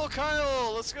 Yo,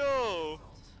 Kyle, let's go.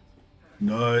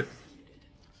 Nut.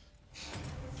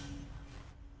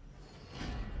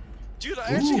 Dude,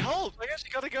 I actually helped. I actually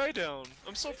got a guy down.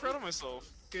 I'm so proud of myself.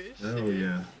 Good Hell shit.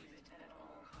 yeah.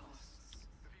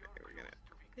 Okay, we're gonna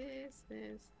this, that,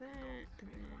 and then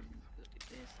we'll do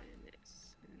this and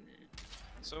this, and then.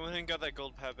 So I went and got that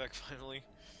gold pat back finally.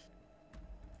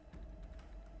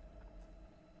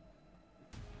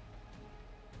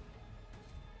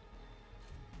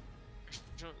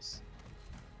 Jones.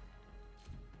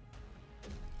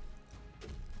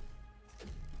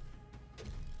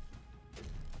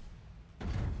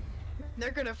 They're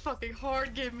gonna fucking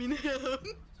hard give me now.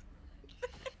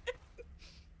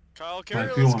 Kyle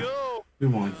Carey, Alright, let's go. We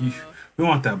want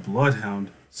that bloodhound.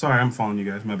 Sorry, I'm following you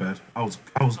guys. My bad. I was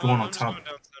going I'm on just top. going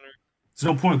down center. There's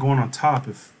no point going on top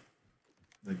if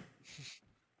like.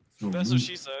 No That's room. what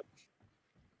she said.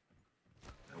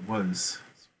 That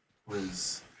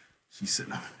was she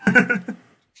sitting up.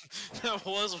 That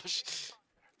was what she.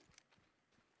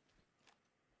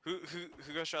 Who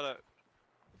got shot at?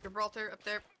 Gibraltar up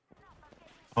there.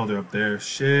 Oh, they're up there.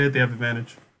 Shit, they have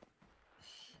advantage.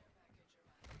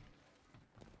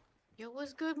 Yo,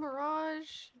 what's good,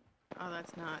 Mirage? Oh,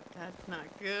 that's not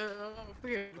good. Oh, we're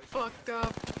getting fucked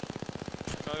up.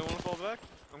 Kyle, you wanna fall back?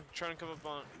 I'm trying to come up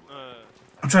on.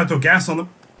 I'm trying to throw gas on them.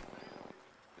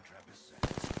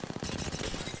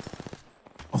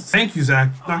 Oh, thank you, Zach.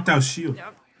 Knocked out shield.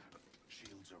 Yep.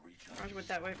 Mirage went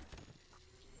that way.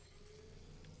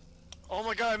 Oh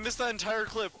my god, I missed that entire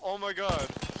clip. Oh my god.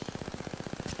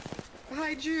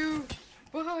 Behind you!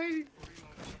 Behind!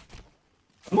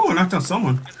 Oh, I knocked out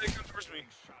someone. Isaiah, come towards me.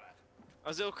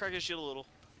 Isaiah will crack his shield a little.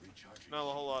 Not a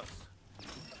whole lot.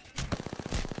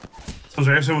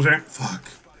 Someone's right. Fuck.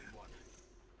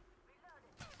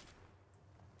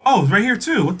 Oh, it's right here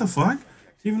too. What the fuck? Didn't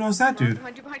even know it's that dude.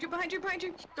 Behind you! Don't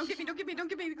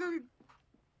get me! Go.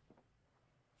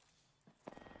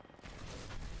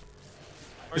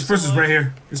 This person's right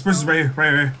here. Right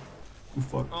here. Oh,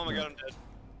 fuck. Oh my god, I'm dead.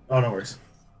 Oh, no worries.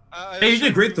 I Hey, you should've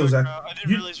did great though, moved Zach. back out. I didn't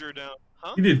You- realize you were down.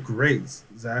 Huh? You did great,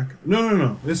 Zach.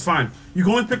 No. It's fine. You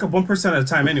can only pick up one person at a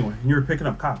time anyway, and you were picking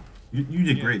up Kyle. You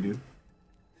did great, dude.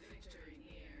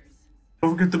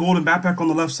 Don't forget the golden backpack on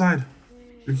the left side.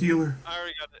 Your healer. I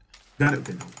already got it. Got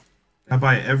it. Okay. I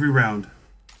buy it every round.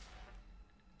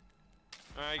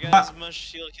 Alright, got as much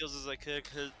shield kills as I could,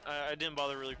 cause I didn't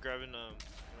bother really grabbing.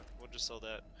 We'll just sell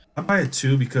that. I buy it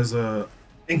too because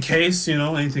in case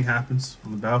anything happens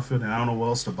on the battlefield, and I don't know what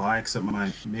else to buy except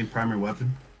my main primary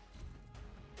weapon.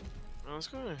 I was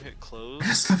gonna hit close. I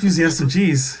gotta stop using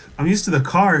SMGs. I'm used to the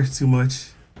car too much.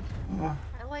 I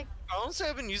like Honestly,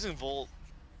 I've been using Volt.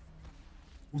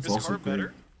 It's Is also car great.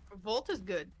 better? Volt is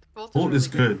good. Bolt really is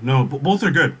good. No, both are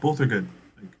good. Both are good.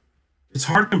 Like, it's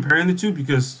hard comparing the two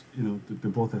because they're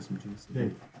both SMGs.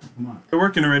 Okay, come on. They're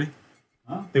working already.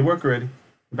 Huh? They work already.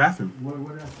 The bathroom. What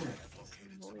did I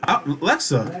say?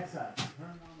 Alexa. Alexa, turn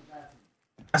on the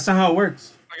bathroom. That's not how it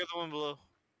works. I got the one below.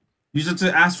 You just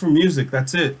have to ask for music.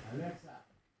 That's it. Alexa,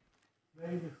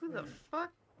 play the Who the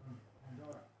fuck?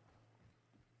 Pandora.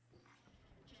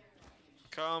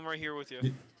 Kyle, I'm right here with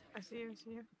you. I see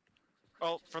you.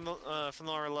 Oh, from the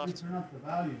lower left. Turn up the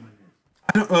volume on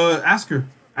this. I don't, ask her.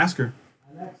 Ask her.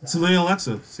 Alexa, It's Lily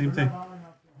Alexa. Same turn thing. the volume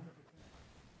up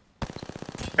to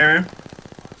 100%. Aaron.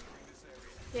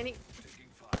 Danny,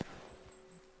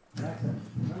 Alexa,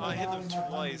 turn the I hit them volume up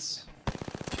twice.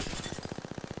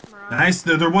 Mirage, Nice.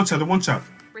 They're one shot. They're one shot.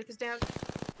 break this down.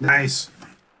 Nice.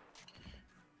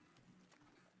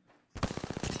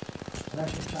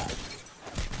 Alexa, stop.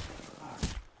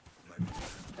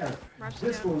 Yeah, Mirage is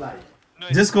disco down. light.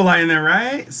 Nice. Disco light in there,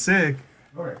 right? Sick.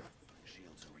 Alright.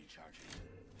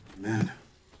 Man,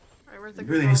 Alright, where's the I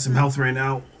really need some health right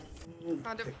now.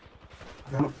 Found him.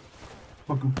 Got him.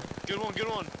 Fuck him. Good one. Good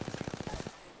one.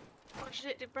 Oh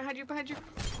shit, behind you.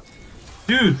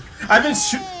 Dude,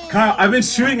 Kyle, I've been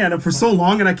shooting at him for so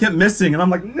long and I kept missing and I'm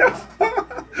like, no.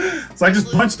 So I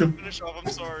just punched him. Finish off.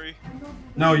 I'm sorry.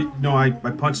 No, I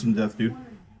punched him to death, dude.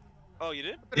 Oh, you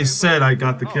did? It said I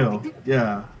got the kill.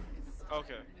 Yeah.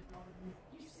 Okay.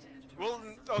 Well,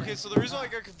 okay. So the reason why I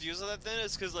got confused with that then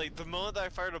is because like the moment that I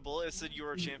fired a bullet, it said you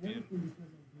were a champion.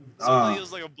 So I thought it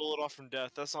was like a bullet off from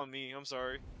death. That's on me. I'm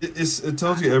sorry. It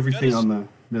tells you everything on the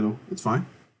middle. It's fine.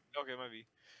 Okay, might be.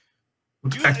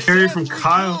 Look Dude, at that carry from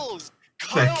Kyle. Kills.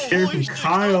 That carry holy from shit,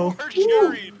 Kyle. hard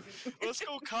carried. Let's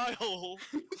go, Kyle.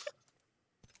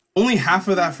 Only half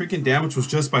of that freaking damage was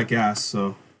just by gas,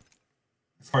 so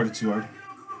I farted too hard.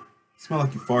 Smell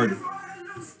like you farted.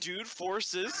 Dude,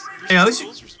 forces. Hey, at least you-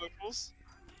 Respectables.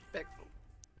 Respectful.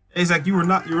 Hey Zach, you were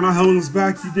not holding us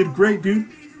back. You did great, dude.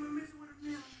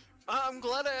 I'm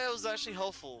glad I was actually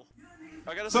helpful.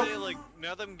 I gotta So- say, like,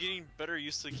 now that I'm getting better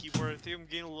used to the keyboard, I think I'm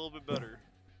getting a little bit better.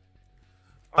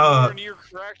 I'm nowhere near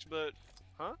cracked, but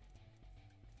huh?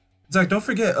 Zach, don't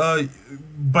forget,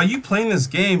 by you playing this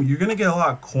game, you're gonna get a lot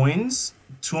of coins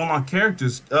to unlock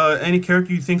characters. Any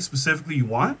character you think specifically you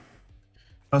want?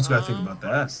 I also gotta think about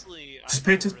that. Honestly, Just I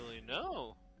pay don't attention. really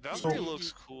know. Valkyrie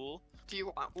looks cool. Do you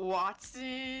want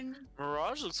Watson?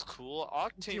 Mirage looks cool.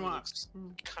 Do you Octane want looks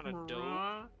kind of dope.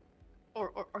 Mirage?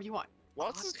 Or you want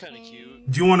Watson's kind of cute.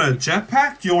 Do you want a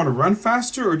jetpack? Do you want to run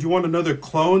faster, or do you want another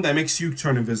clone that makes you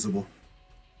turn invisible?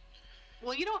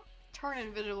 Well, you don't turn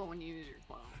invisible when you use your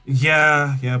clone.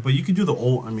 Yeah, but you can do the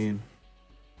ult. I mean,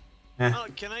 Am I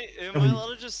allowed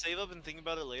to just save up and think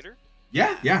about it later?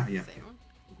 yeah. Same.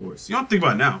 Of course. You don't think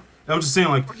about it now. I'm just saying,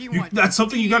 like, Or do you want that's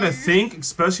something you gotta spears? think,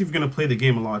 especially if you're gonna play the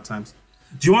game a lot of times.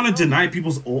 Do you want to deny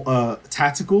people's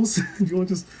tacticals? Do you want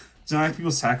to just deny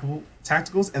people's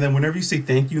tacticals, and then whenever you say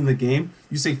thank you in the game,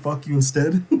 you say fuck you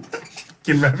instead?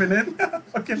 Fucking Revenant.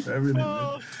 Fucking Revenant.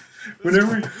 Oh,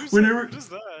 Man. Whenever What is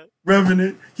that?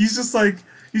 Revenant, he's just like,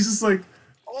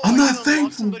 Oh, I'm I not can unlock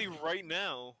thankful. somebody right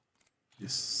now.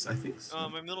 yes, I think so.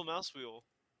 My middle mouse wheel,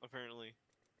 apparently.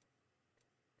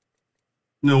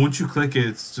 No, once you click it,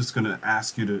 it's just gonna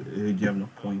ask you to. You have no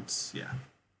points. Yeah.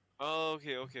 Oh,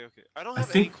 okay. I don't I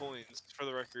have any think- coins, for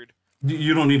the record.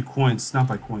 You don't need coins. It's not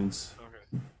by coins.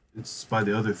 Okay. It's by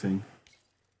the other thing.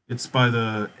 It's by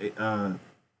the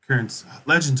currents,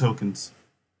 legend tokens.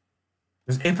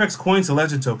 There's Apex coins and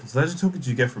legend tokens. Legend tokens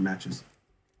you get for matches.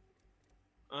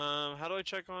 How do I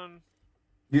check on?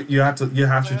 You have to I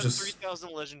have just.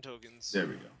 3,000 legend tokens. There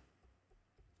we go.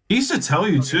 He used to tell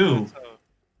you Okay, too. that's how-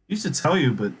 He used to tell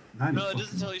you, but not No, it anymore.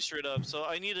 doesn't tell you straight up. So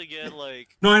I need to get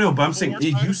like. No, I know, but I'm saying Four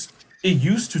it times?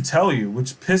 used to tell you,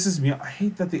 which pisses me off. I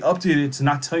hate that they updated it to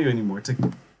not tell you anymore. It's like,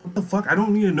 what the fuck? I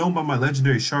don't need to know about my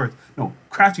legendary shards. No,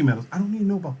 crafting metals. I don't need to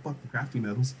know about fucking crafting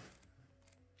metals.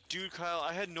 Dude, Kyle,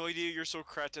 I had no idea you're so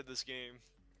cracked at this game.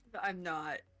 I'm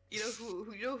not. You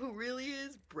know who really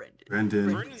is? Brendan. Brendan.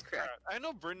 Brendan's cracked. I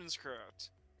know Brendan's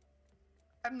cracked.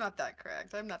 I'm not that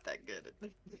cracked. I'm not that good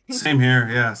at Same here.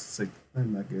 Yeah, it's like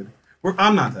I'm not good.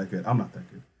 I'm not that good. I'm not that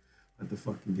good at the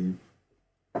fucking game.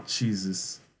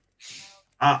 Jesus.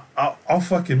 I'll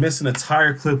fucking miss an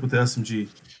entire clip with the SMG.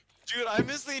 Dude, I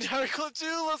missed the entire clip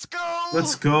too. Let's go.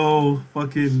 Let's go.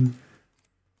 Fucking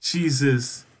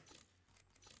Jesus.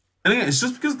 And again, it's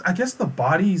just because I guess the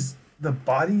bodies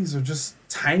are just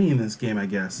tiny in this game, I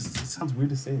guess. It sounds weird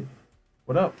to say it.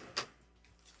 What up?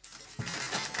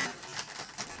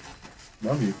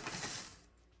 Love you.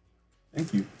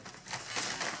 Thank you.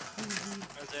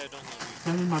 Isaiah, don't love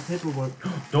Send me my paperwork.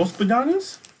 Dos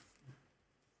bananas?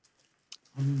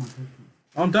 Send me my paperwork.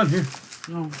 Oh, I'm done here.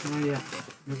 No, not yet.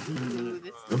 Ooh,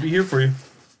 this I'll be here for you. you.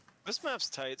 This map's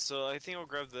tight, so I think I'll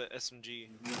grab the SMG.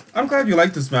 I'm glad you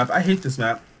like this map. I hate this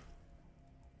map.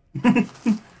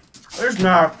 There's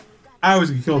not. I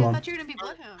always get killed I on. thought you were gonna be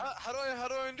Bloodhound. How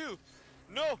do I undo?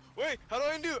 No, wait, how do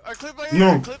I undo? I click by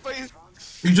No. I click by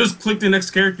You just click the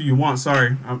next character you want.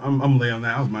 Sorry, I'm late on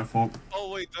that. That was my fault.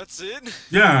 Oh wait, that's it?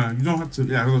 Yeah, you don't have to.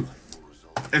 Yeah, look.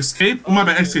 Escape. Oh my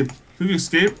bad. Escape. Click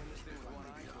escape.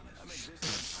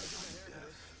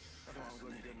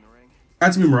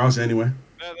 That's me, Mirage. Anyway.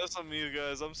 Yeah, that's on me,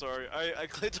 guys. I'm sorry. I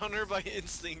clicked on her by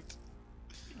instinct.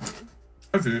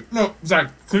 That's it. No,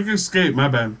 Zach. Click escape. My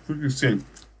bad. Click escape.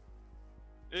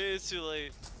 It's too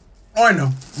late. Oh, I know.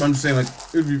 But I'm just saying, like,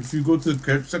 if you go to the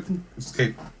character section,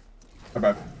 escape. My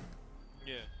bad.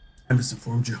 Yeah. I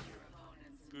misinformed you.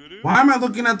 Voodoo? Why am I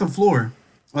looking at the floor?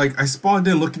 Like, I spawned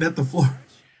in looking at the floor.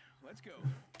 Let's go.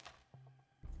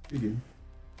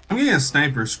 I'm getting a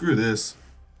sniper. Screw this.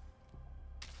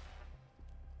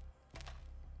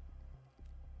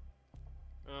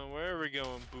 Where are we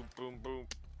going? Boom, boom, boom.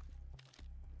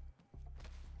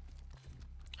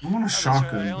 I want a Oh, that's right,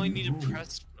 shotgun. I only need to Ooh.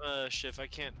 press shift. I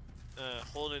can't.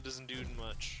 Holding it doesn't do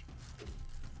much.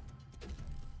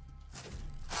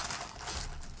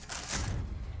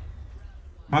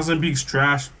 Mozambique's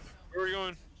trash. Where are we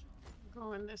going?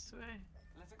 Going this way.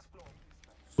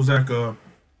 So Zach,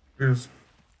 there's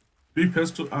 3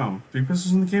 pistols. Oh, 3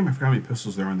 pistols in the game. I forgot how many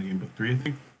pistols there are in the game, but 3, I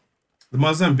think. The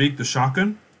Mozambique, the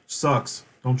shotgun, sucks.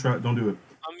 Don't do it.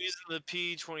 I'm using the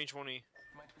P2020.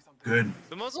 Good.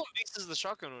 The Mozambique is the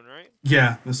shotgun one, right?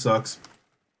 Yeah, this sucks.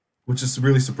 Which is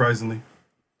really surprisingly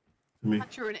to me. I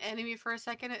thought you were an enemy for a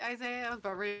second, Isaiah. I was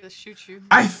about ready to shoot you.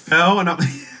 I fell and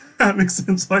that makes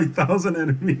sense. Like 1,000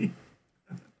 enemy.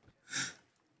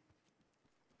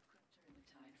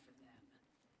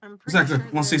 I'm pretty Zach, sure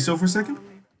wanna stay still for a second?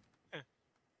 they're-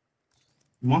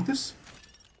 You want this?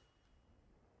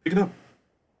 Pick it up.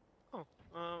 Oh,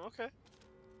 okay.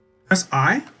 Press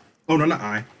I. Oh no, not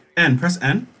I. N. Press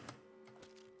N.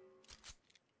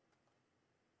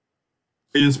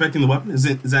 Are you inspecting the weapon? Is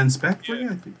that inspect for Yeah. you?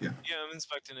 I think, yeah. Yeah, I'm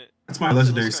inspecting it. That's my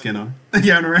legendary looks skin kinda on.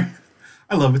 Yeah, I know, right?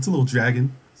 I love it. It's a little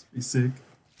dragon. It's pretty sick.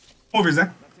 Come over, Zach.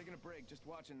 Not taking a break, just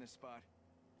watching this spot.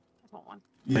 I want one.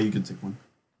 Yeah, you can take one.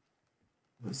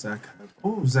 Let Zach.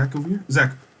 Oh, Zach over here.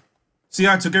 Zach. See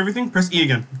how I took everything? Press E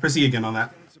again. Press E again on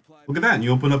that. Look at that, and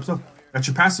you open up stuff. That's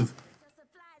your passive.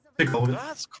 Take all of it.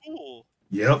 That's cool.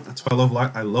 Yep, that's why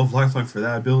I love Lifeline for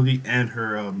that ability and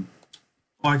her oh,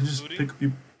 I can just Looting? pick up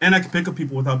people, and I can pick up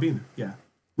people without being there. Yeah,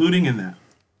 looting and that.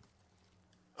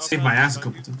 Okay, Saved my I'll ass a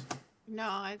find couple you. times. No,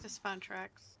 I just found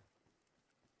tracks.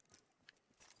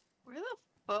 Where the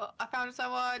fuck? I found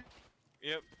someone.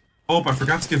 Yep. Oh, I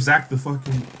forgot to give Zach the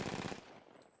fucking.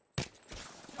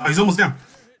 Oh, he's almost down.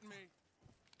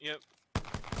 Yep.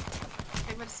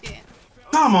 Hey, but scan.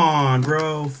 Come on,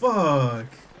 bro. Fuck.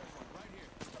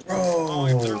 Bro, Oh,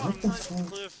 I threw him what the off the fuck?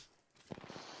 cliff.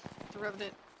 The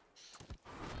Revenant.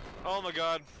 Oh my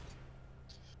god.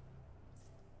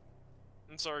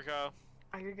 I'm sorry, Kyle.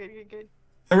 Oh, you're good. You're good.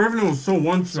 That Revenant was so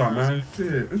one shot, man.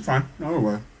 Shit, it's fine. No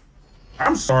way.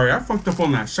 I'm sorry, I fucked up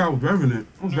on that shot with Revenant.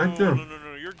 I was No, right there. no, no,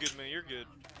 no, you're good, man. You're good.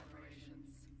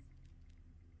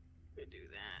 Could do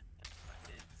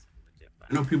that.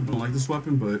 I know people don't like this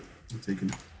weapon, but I'm taking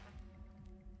it.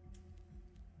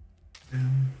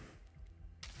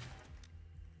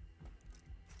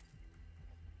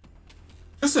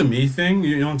 Just a me thing,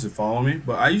 you don't have to follow me,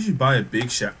 but I usually buy a big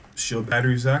shield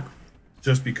battery, Zach,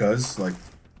 just because, like.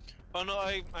 Oh no,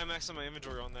 I maxed out my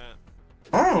inventory on that.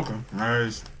 Oh, okay.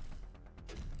 Nice.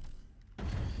 Yeah,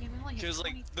 we only have Because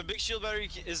like 20. the big shield battery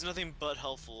is nothing but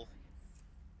helpful.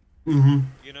 Mm-hmm.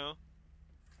 You know.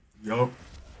 Yup.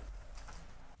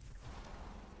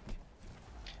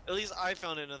 At least I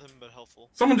found it nothing but helpful.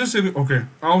 Someone just said, okay.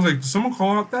 I was like, did someone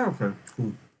call out that? Okay,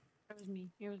 cool. It was me.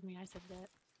 It was me. I said that.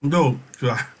 No,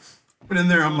 I put in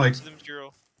there, I'm like, To the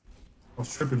material. I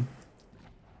was tripping.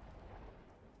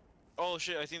 Oh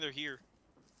shit, I think they're here.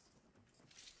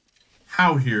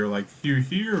 How here? Like here?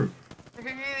 Here.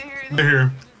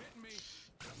 There.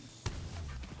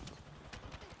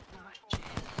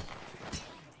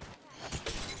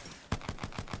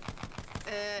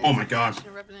 Oh my God.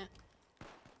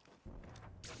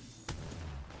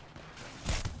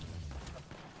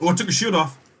 Oh, I took a shield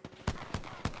off.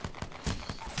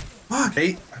 Fuck,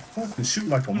 I fucking shoot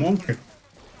like a monkey.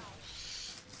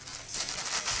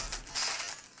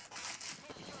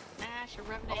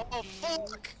 Oh,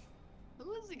 fuck!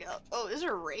 Who is it? Oh, is it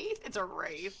a Wraith? It's a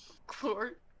Wraith. Of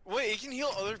course. Wait, it can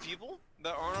heal other people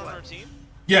that aren't on our team?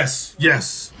 Yes,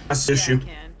 yes. That's the issue. Yeah, I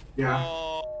can. Yeah.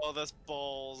 Oh, that's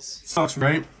balls. Sucks,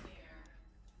 right?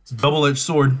 It's a double-edged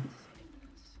sword.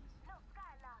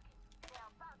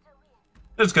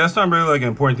 That's not really like an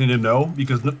important thing to know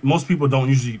because most people don't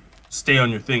usually stay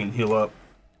on your thing and heal up.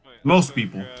 Wait, Most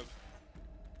people.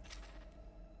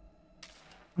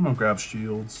 I'm gonna grab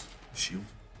shields. Shield.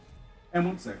 And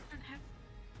 1 sec.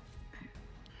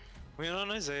 Wait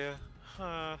on Isaiah.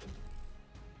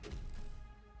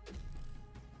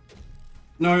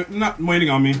 No, you're not waiting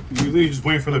on me. You're literally just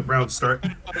waiting for the round to start.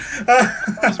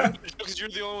 Because you're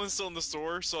the only one still in the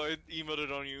store, so I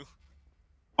emoted on you.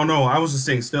 Oh no, I was just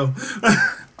staying still.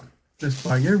 Just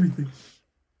buying everything.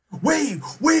 Wait,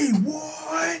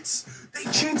 what?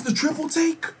 They changed the triple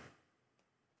take?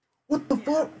 What the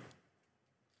fuck?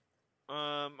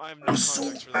 I have no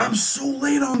context for that. I'm so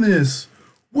late on this.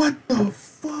 What the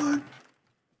fuck?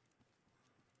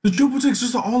 The triple take's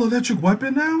just an all-electric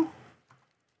weapon now?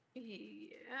 Yeah.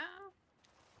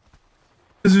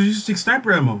 Because they're using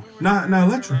sniper ammo, not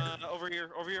electric. Over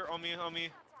here, on me.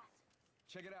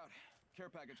 Check it out. Care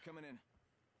package coming in.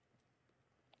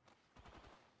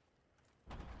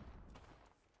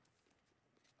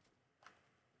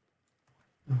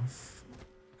 Oh,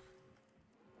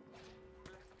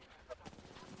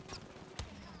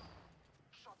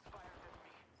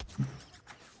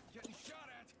 Getting shot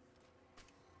at.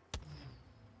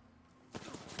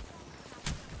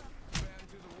 Ran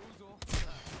through the woozle.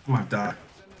 I might die.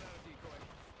 Sending out a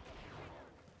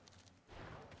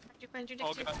decoy.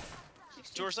 Oh god.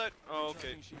 Door side? Oh,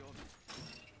 okay. Shield.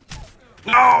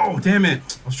 No, damn it!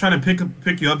 I was trying to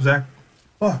pick you up, Zach.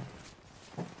 Fuck.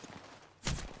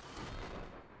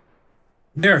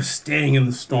 They're staying in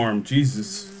the storm.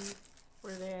 Jesus.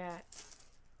 Where they at?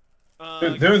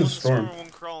 They're in the storm. One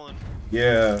crawling.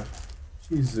 Yeah.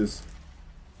 Jesus.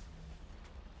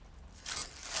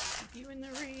 You in the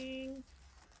ring?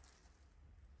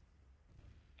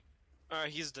 Alright,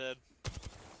 he's dead.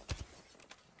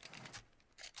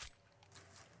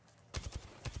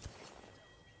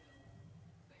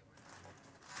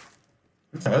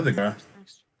 What's the other guy?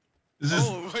 Is this...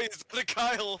 Oh, wait, is that a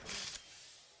Kyle?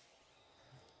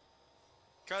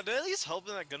 God, did I at least help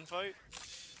in that gunfight?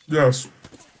 Yes.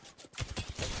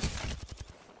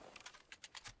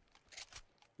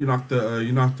 You knocked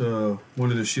the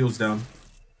one of the shields down.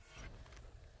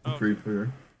 Oh. Pretty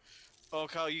clear. Oh,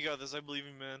 Kyle, you got this. I believe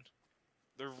you, man.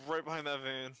 They're right behind that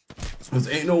van. Because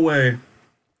ain't no way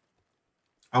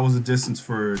I was a distance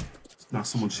for not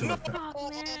someone shit like that.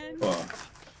 Oh man. Fuck.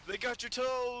 They got your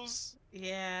toes.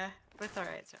 Yeah, but it's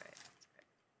alright. It's alright.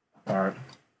 Alright.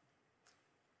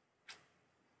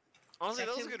 Honestly,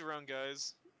 that was a good round,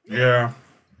 guys. Yeah.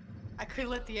 I couldn't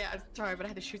let the ash. Sorry, but I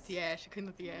had to shoot the ash. I couldn't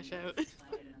let the ash out.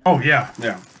 Oh yeah,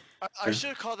 yeah. I should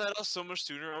have called that out so much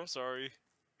sooner. I'm sorry.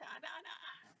 Nah.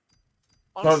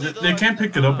 No, Honestly, they can't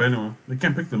pick it up anyway. They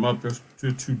can't pick them up. There's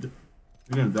two. They're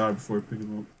gonna die before they pick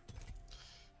them up.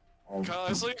 Oh. Kyle,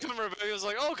 I saw you come right back. I was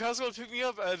like, "Oh, Kyle's gonna pick me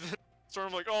up," and then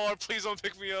Storm like, "Oh, please don't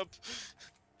pick me up."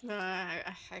 No,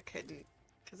 I couldn't.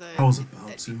 Cause I was about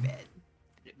that'd to. be bad.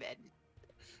 That'd be bad.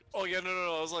 Oh yeah,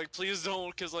 no. I was like, "Please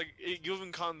don't," because like you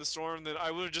haven't caught in the storm, then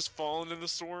I would have just fallen in the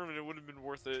storm, and it would have been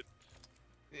worth it.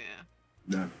 Yeah.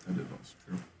 Yeah, that is also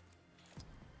true.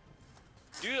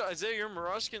 Dude, Isaiah, your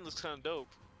Mirage skin looks kind of dope.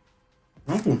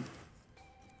 Oh.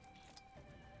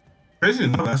 Crazy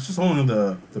enough, that's just only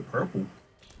the purple.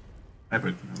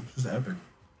 Epic, you know, it's just epic.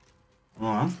 Oh,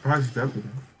 I'm surprised it's epic.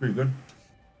 Pretty good.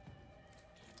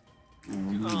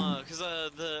 Cause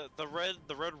the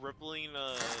red rippling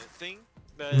thing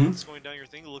that's going down your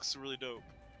thing looks really dope.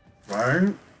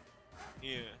 Right?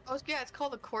 Yeah. Oh yeah, it's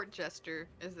called a court jester.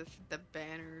 Is the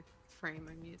banner frame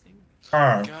I'm using?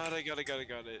 Ah, Got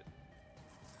it.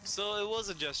 So it was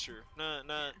a gesture, not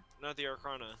the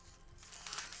Arcana.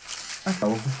 I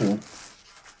thought it was cool.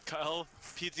 Kyle,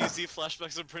 PTC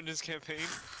flashbacks of Brendan's campaign.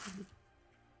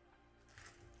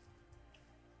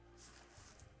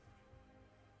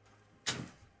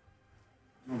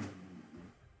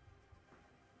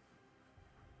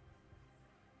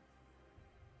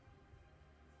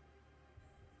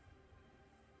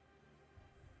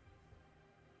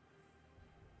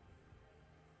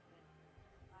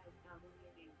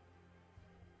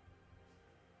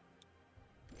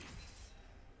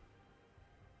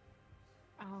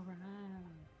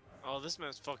 this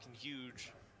map's fucking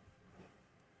huge.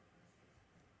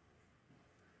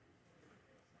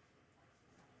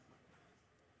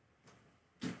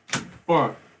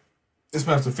 Fuck. This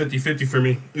map's a 50-50 for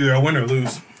me. Either I win or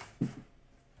lose.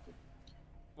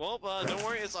 Well, don't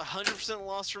worry, it's 100%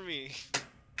 loss for me.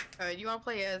 Alright, you want to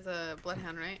play as a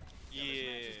Bloodhound, right?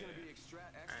 Yeah.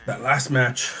 That last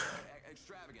match,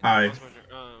 I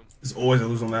is always a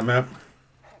lose on that map.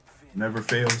 Never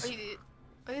fails.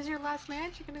 Oh, this is your last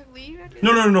match? You're gonna leave after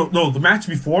No. The match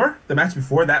before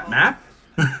that map,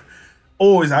 I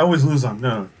always lose on.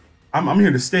 No, I'm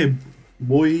here to stay,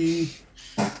 boy.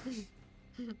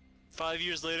 5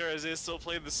 years later, Isaiah's still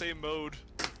playing the same mode.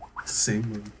 Same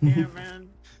mode. Yeah, man.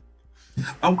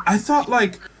 I thought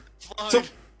like, so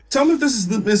tell me if this is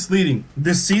misleading.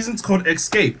 This season's called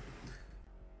Escape.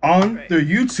 On their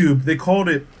YouTube, they called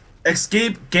it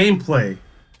Escape Gameplay.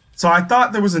 So I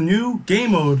thought there was a new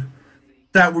game mode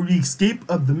that would be escape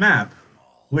of the map,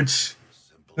 which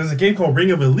there's a game called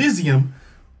Ring of Elysium,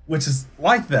 which is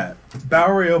like that. It's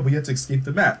battle royale, but you have to escape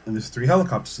the map, and there's 3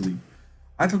 helicopters to leave.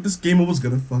 I thought this game was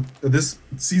gonna this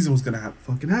season was gonna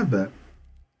fucking have that.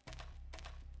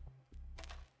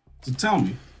 So tell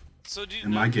me. So do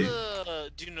none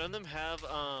of them have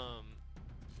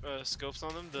scopes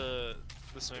on them? The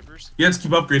snipers? You have to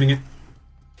keep upgrading it.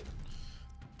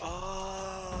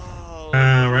 Oh.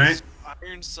 Right.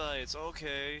 Iron sights.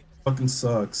 Okay. Fucking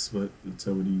sucks, but that's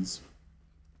how it is.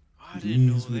 I didn't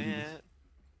know It is what it is. that.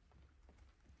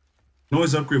 You can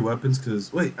always upgrade weapons,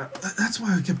 because wait, that's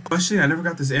why I kept questioning. I never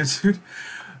got this answered.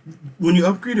 When you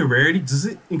upgrade a rarity, does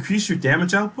it increase your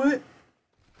damage output?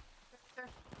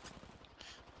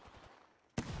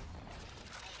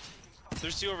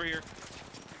 There's 2 over here.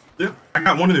 Yep. I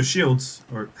got one of their shields,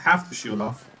 or half the shield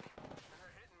off.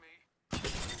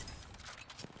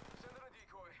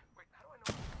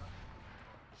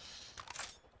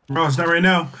 Bro, it's not right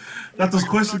now. Not those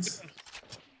questions.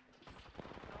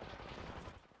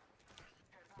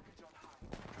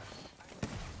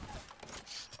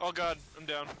 Oh god, I'm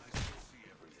down.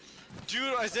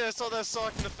 Dude, Isaiah, I saw that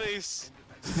sock in the face.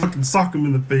 Fucking sock him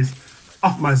in the face.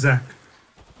 Off my Zach.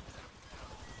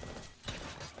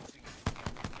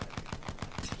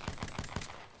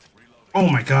 Oh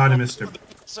my god, I missed him.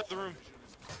 Inside the room.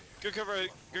 Good cover,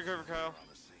 Kyle.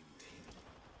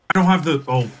 I don't have the...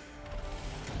 Oh,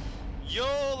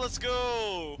 Yo, let's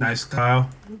go! nice, Kyle.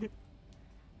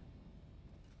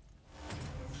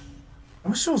 I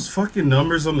wish there was fucking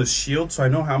numbers on the shield so I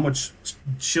know how much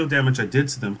shield damage I did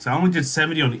to them. Cause I only did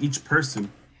 70 on each person.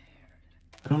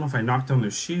 I don't know if I knocked down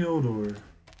their shield or...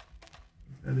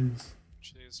 That is...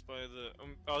 Just buy the,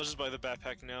 I'll just buy the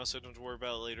backpack now so I don't have to worry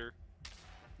about it later.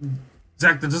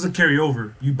 Zach, that doesn't carry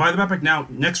over. You buy the backpack now,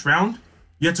 next round,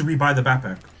 you have to rebuy the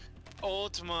backpack. Oh,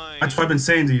 to my... That's what I've been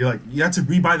saying to you, like, you have to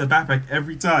rebuy the backpack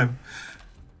every time.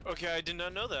 Okay, I did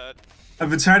not know that.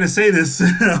 I've been trying to say this.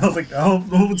 I was like, I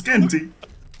hope it's getting to you.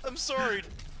 I'm sorry.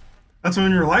 That's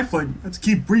when your lifeline. You have to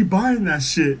keep rebuying that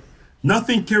shit.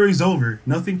 Nothing carries over.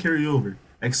 Nothing carries over.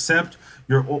 Except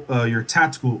your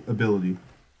tactical ability.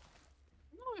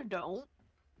 No, I don't.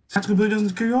 Tactical ability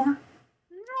doesn't carry over?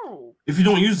 No. If you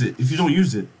don't use it. If you don't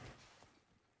use it.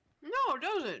 No, it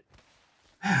doesn't.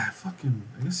 Yeah, fucking...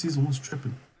 I guess season 1's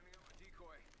tripping.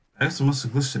 I guess I must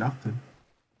have glitched it out then.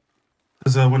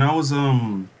 Because when I was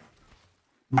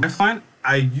lifeline,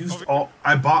 I used all...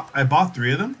 I bought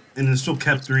 3 of them, and it still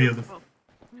kept 3 of them.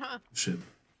 Huh. Shit.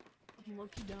 I'm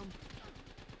low-key dumb.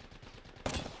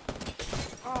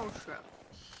 Oh, shit.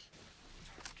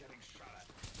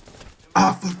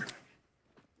 Ah, fuck.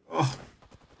 Oh.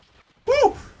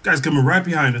 Woo! Guy's coming right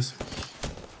behind us.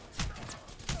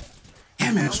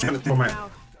 Damn it, I was trying to throw my...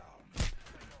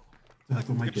 I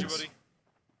throw my Get you, guess. buddy.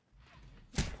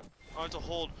 I have to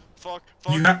hold. Fuck.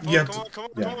 You have Come to... on, come on,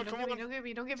 yeah. come on, come on. Don't get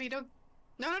me, don't get me, don't.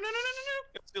 No, no, no, no, no,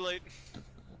 no, It's too late.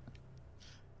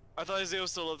 I thought Isaiah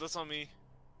was still up. That's on me.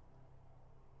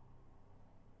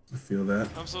 I feel that.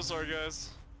 I'm so sorry,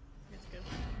 guys. no. It's good.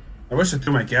 I wish I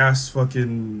threw my gas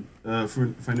fucking...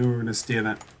 if I knew we were gonna stay in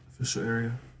that official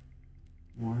area.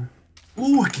 More.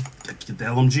 Ooh, I could get the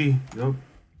LMG. Yup.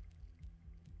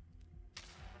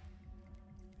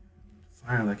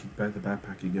 Finally, I could back the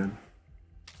backpack again.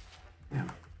 Damn.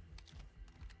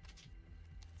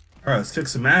 Alright, let's kick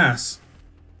some ass.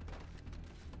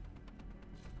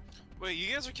 Wait,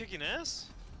 you guys are kicking ass?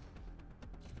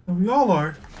 We all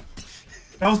are.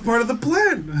 That was part of the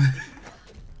plan.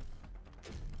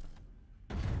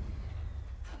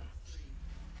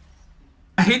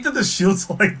 I hate that the shields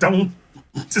like don't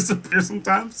disappear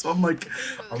sometimes. So I'm like,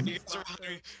 You guys are behind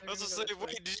me. I was just saying,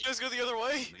 wait, did you guys go the other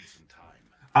way?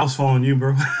 I was following you,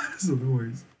 bro. So no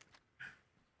worries.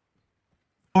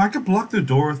 Oh, I could block the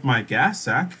door with my gas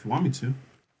sack if you want me to.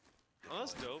 Oh,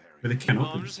 that's dope. But it can't Oh,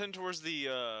 open. I'm just heading towards the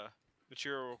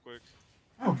material real quick.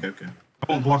 Oh, okay, okay.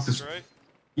 I won't block this. Right?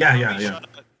 Yeah, How yeah, many yeah. shot-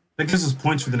 That gives us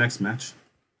points for the next match.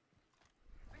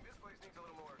 I think this place needs a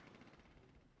little more.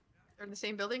 They're in the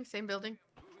same building. Same building.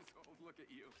 Oh, look at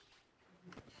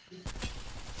you.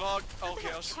 Fuck. Okay,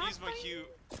 I'll just use my Q.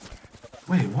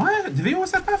 Wait, what? Did they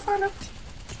always have Pathfinder?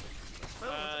 Yeah.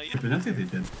 I don't think they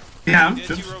did. Yeah, I'm They had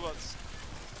just... 2 robots.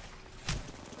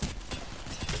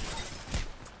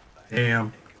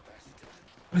 Damn.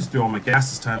 I just threw all my gas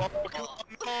this time. Oh, come on,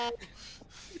 no.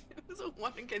 It was a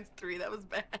 1 against 3. That was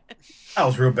bad. That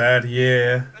was real bad,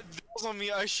 yeah. That was on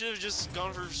me. I should have just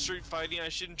gone for straight fighting. I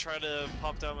shouldn't try to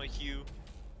pop down my Q.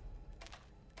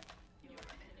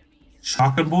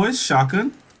 Shotgun, boys,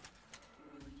 shotgun.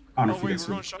 I don't know Oh if you wait, guys we're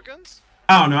feel going it. shotguns?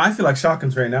 I don't know, I feel like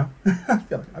shotguns right now. I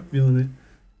feel like I'm feeling it.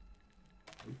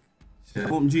 Shit.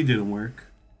 OMG didn't work.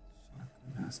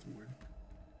 Shotgun has to work.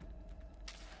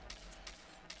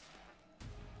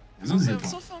 I'm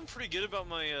still feeling pretty good about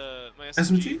my my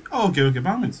SMG. SMG? Oh, okay, okay,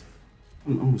 by all means.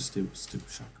 I'm gonna steal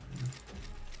shotgun.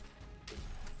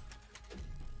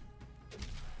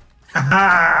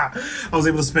 Haha! I was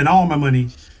able to spend all my money.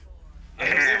 I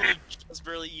was able to just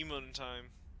barely emote in time.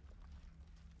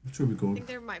 Which way we I going? think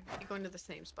they might be going to the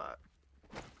same spot.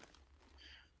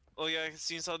 Oh yeah, I can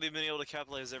see how they've been able to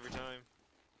capitalize every time.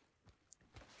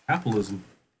 Capitalism.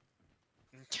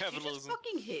 You just Capitalism,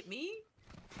 fucking hit me.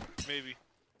 maybe.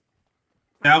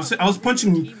 Yeah, I was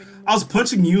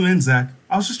punching you in, Zach.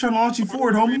 I was just trying to launch you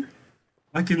forward, homie.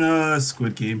 Like in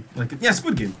Squid Game. Yeah,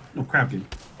 Squid Game. No, Crab Game.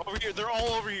 Over here, they're all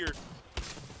over here.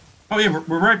 Oh yeah,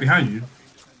 we're right behind you.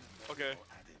 Okay.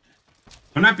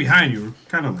 We're not behind you. We're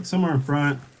kind of like somewhere in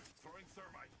front.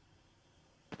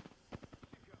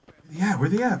 Yeah, where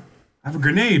they at? I have a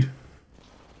grenade.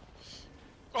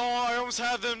 Oh, I almost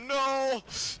had them. No.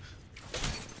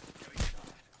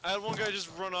 I had one guy just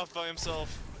run off by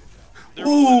himself. They're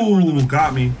all in Ooh,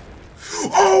 got me.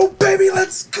 Oh, baby,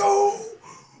 let's go!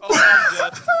 Oh,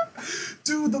 I'm dead.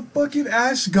 Dude, the fucking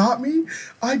Ash got me.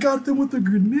 I got them with a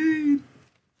grenade.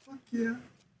 Fuck yeah.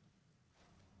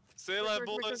 Stay alive,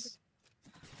 boys.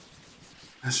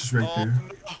 Ash is right Oh, there.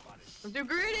 no. I'm too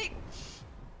greedy.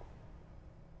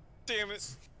 Damn it.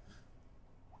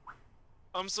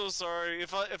 I'm so sorry.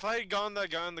 If I had gone that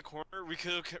guy in the corner, we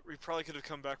probably could have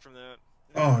come back from that.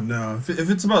 Oh no, if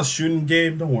it's about shooting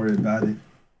game, don't worry about it.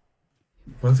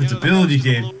 But if it's Yeah, no, that ability was just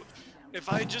a game, little- If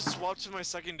I just swapped to my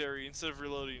secondary instead of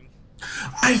reloading.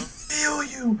 I feel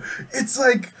you. It's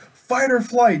like fight or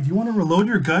flight. Do you want to reload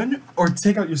your gun or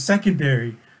take out your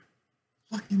secondary?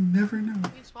 Fucking never know.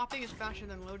 I mean, swapping is faster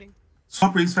than loading.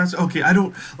 Swap rates faster. Okay, I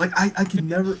don't like. I can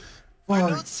never. I know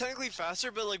Fuck. it's technically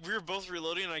faster, but like we were both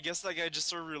reloading, and I guess that guy just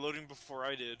started reloading before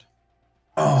I did.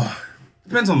 Oh,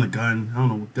 depends on the gun. I don't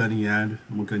know what gun he had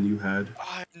and what gun you had.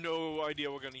 I have no idea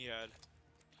what gun he had.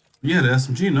 You had an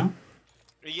SMG, no?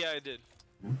 Yeah, I did.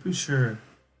 I'm pretty sure.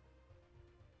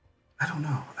 I don't know.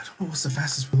 I don't know what's the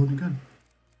fastest reloading gun.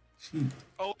 Gee.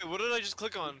 Oh wait, what did I just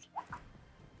click on?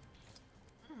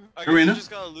 I Arena? guess I just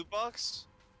got a loot box.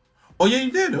 Oh yeah,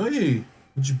 you did. Oh yeah.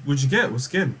 What'd you get? What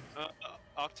skin?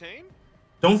 Octane?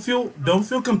 Don't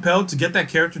feel compelled to get that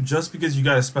character just because you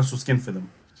got a special skin for them.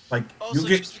 Like Oh, you so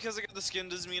get just because I got the skin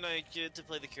doesn't mean I get to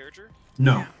play the character?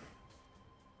 no.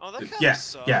 Oh, that kind of Yeah,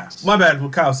 sucks. yeah. My bad.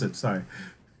 What Kyle said. Sorry.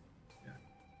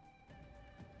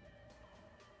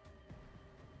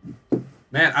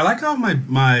 Man, I like how my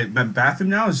bathroom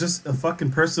now is just a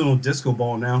fucking personal disco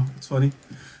ball now. It's funny.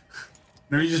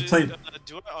 Never you just play.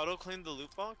 Do I auto claim the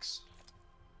loot box?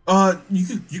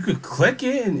 You could click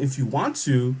it and if you want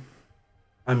to.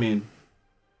 I mean,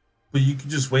 but you could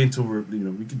just wait until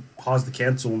we could pause the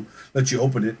cancel and let you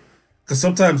open it. Because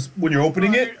sometimes when you're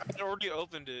opening it. I already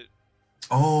opened it.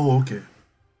 Oh, okay.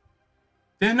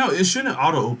 Yeah, no, it shouldn't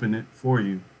auto open it for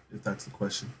you if that's the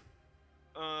question.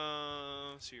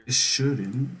 Let's see here. It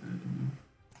shouldn't. I don't know.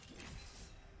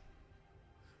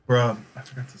 Bruh, I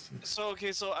forgot to see.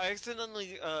 So I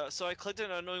accidentally, so I clicked it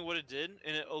not knowing what it did,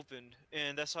 and it opened,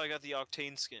 and that's how I got the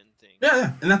Octane skin thing.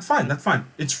 Yeah, and that's fine. That's fine.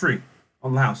 It's free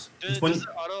on the house. Does it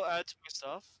auto add to my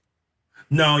stuff?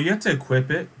 No, you have to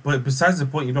equip it, but besides the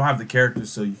point, you don't have the character,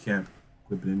 so you can't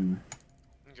equip it anyway.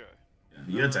 Okay. Yeah,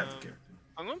 you have to have the character.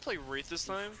 I'm gonna play Wraith this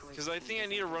time, because I think I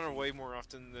need to run away more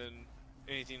often than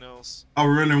anything else. Oh,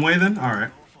 we're running away then?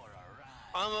 Alright.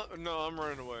 No, I'm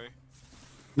running away.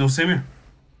 No, same here.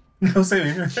 No,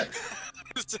 same here.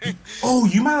 Oh,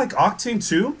 you might like Octane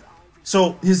too?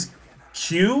 So his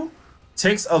Q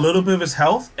takes a little bit of his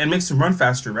health and makes him run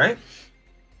faster, right?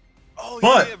 Oh,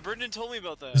 But- yeah, Brendan told me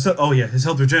about that. So, oh yeah, his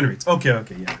health regenerates. Okay,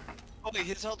 yeah. Oh wait,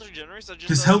 his health regenerates. I just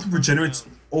His thought it was health regenerates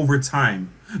permanent. over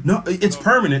time. No, it's Oh.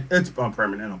 permanent. It's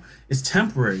permanent. No, it's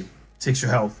temporary. Takes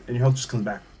your health, and your health just comes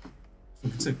back. So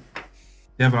it's sick.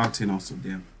 They have an octane also.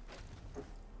 Damn.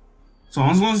 So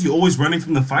as long as you're always running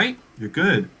from the fight, you're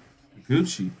good. You're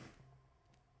Gucci.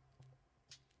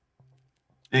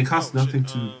 And it costs Oh, nothing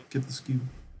shit, to get the skew.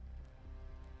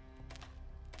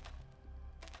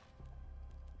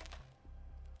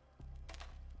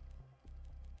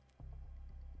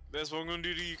 That's what I'm gonna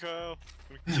do to you, Kyle.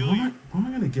 I'm Man, gonna kill you. what am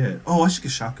I gonna get? Oh, I should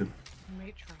get shotgun. You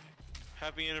may try.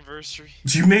 Happy anniversary.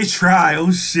 You may try.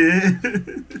 Oh shit.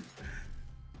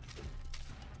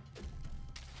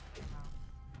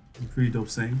 Pretty dope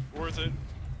saying. Worth it.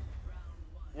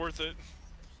 Worth it.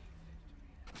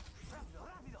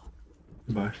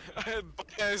 Goodbye. Bye,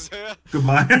 Isaiah.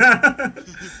 Goodbye.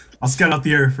 I'll scout out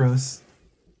the area for us.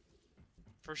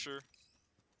 For sure.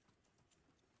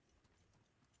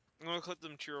 I'm gonna collect the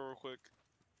material real quick.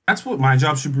 That's what my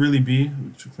job should really be,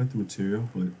 to collect the material,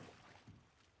 but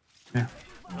yeah.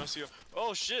 I see you.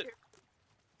 Oh shit.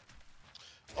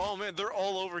 Oh man, they're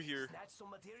all over here.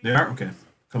 They are? Okay.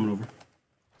 Coming over.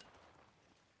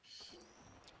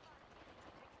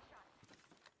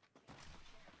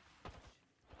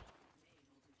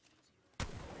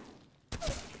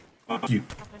 Fuck you.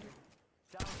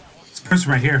 This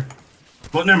person right here.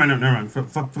 Well, never mind.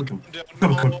 Fuck him.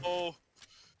 Come on. Oh,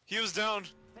 he was down.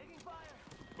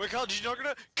 Wait, Kyle, did you knock it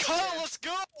out? Kyle, let's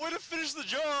go! Way to finish the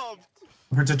job!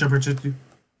 Protect you.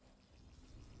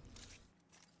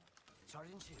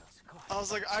 I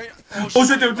was like, Oh,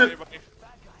 shit, dude. buddy.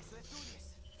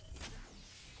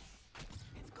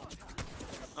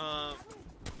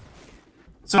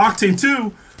 It's Octane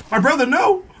too. My brother,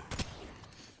 no.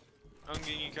 I'm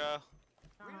getting you, Kyle.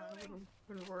 I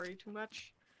wouldn't worry too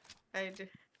much. I'd...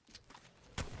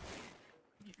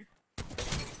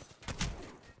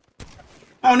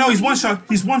 Oh no, he's one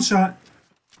shot.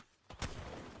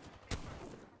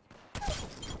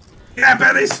 Yeah,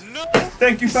 baddies. No!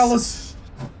 Thank you, fellas.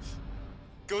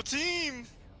 Go team!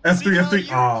 F3, See, Kyle, F3.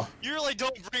 Ah. You're like,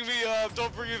 don't bring me up,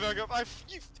 don't bring me back up.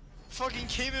 You fucking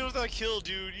came in with that kill,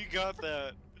 dude. You got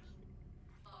that.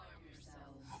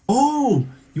 Oh,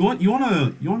 you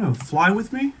wanna fly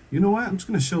with me? You know what? I'm just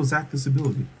gonna show Zach this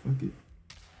ability. Fuck it.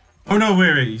 Oh no,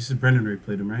 wait. You said Brendan already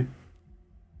played him, right?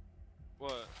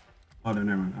 What? Oh no,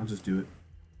 never mind. I'll just do it.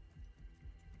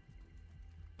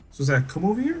 So Zach, come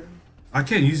over here. I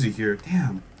can't use it here.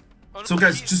 Damn. Oh, no, So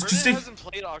guys, just Brendan stay. hasn't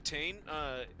played Octane.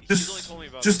 He's only told me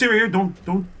about Just stay right here. Don't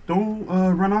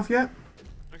run off yet.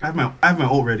 Okay. I have my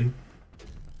ult ready.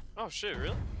 Oh shit,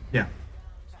 really? Yeah.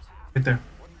 Right there.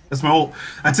 That's my ult.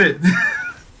 That's it.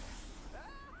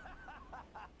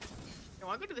 I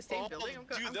want to go to the same building.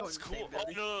 I'm Dude, I'm that's going cool. to the Oh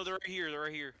same building. no, they're right here. They're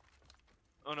right here.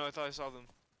 Oh no, I thought I saw them.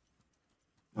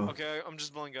 Oh. Okay, I'm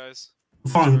just blowing guys.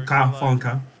 Following Sorry, Kyle. my bad. Following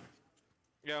Kyle.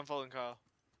 Yeah, I'm following Kyle.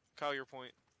 Kyle, your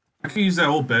point. I can use that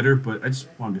ult better, but I just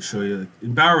wanted to show you. Like,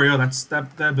 in Battle Royale, that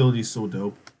ability is so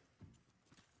dope.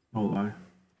 No lie.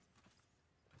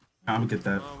 I'm gonna get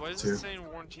that. Why is too. it saying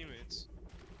warn teammates?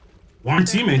 Warn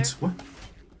teammates. What?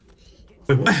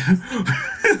 Wait, what?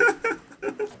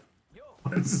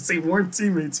 Why does it say warn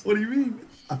teammates? What do you mean?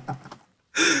 I'm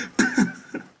just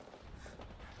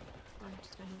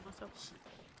gonna heal myself.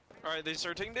 Alright, they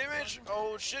start taking damage.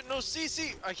 Oh shit, no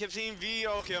CC. I kept seeing V.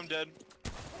 Oh, okay, I'm dead.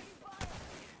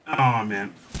 Oh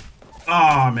man.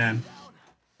 Oh man.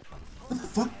 What the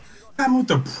fuck? I'm with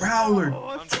the Prowler. Oh,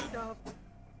 I'm dead.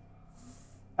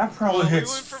 That Prowler We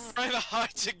hits. went from right high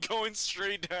to going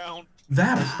straight down.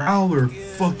 That Prowler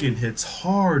fucking hits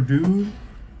hard, dude.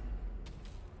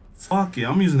 Fuck yeah,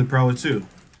 I'm using the Prowler too.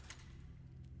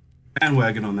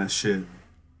 Bandwagon on that shit.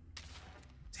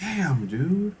 Damn,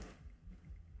 dude.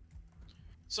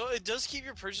 So it does keep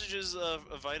your percentages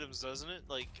of items, doesn't it?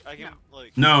 Like, I can,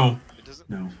 like... No. It doesn't?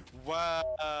 No.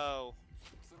 Wow.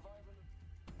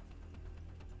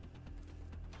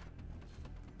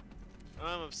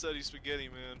 I'm upset he's spaghetti,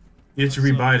 man. You have to That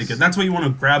rebuy it sucks. again. That's why you want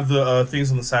to grab the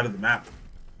things on the side of the map.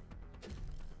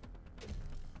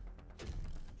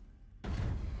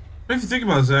 But if you think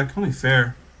about it, Zach, only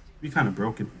fair. Be kind of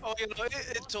broken. Oh, you know,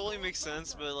 it totally makes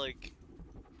sense, but like...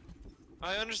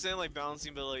 I understand, like,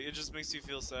 balancing, but like, it just makes you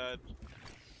feel sad.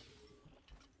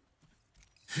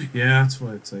 Yeah, that's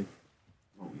why it's like...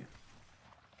 Oh, yeah.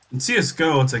 In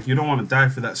CSGO, it's like you don't want to die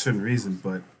for that certain reason,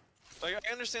 but... Like,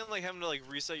 I understand, like, having to, like,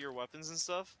 reset your weapons and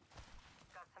stuff.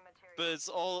 But it's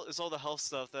all the health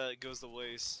stuff that goes to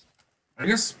waste. I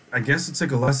guess it's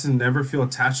like a lesson, never feel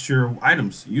attached to your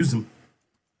items. Use them.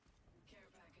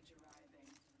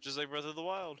 Just like Breath of the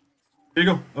Wild. Here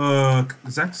you go.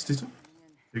 Zach, stay still.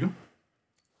 Here you go.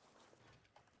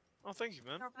 Oh, thank you,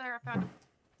 man. Over there, I found him.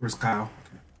 Where's Kyle?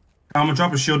 Okay. Kyle, I'm gonna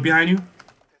drop a shield behind you.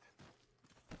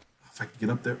 If I can get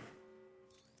up there.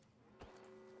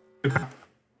 Okay.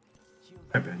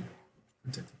 Right behind you.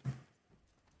 Protect you.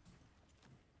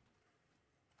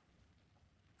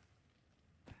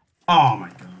 Oh my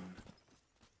god.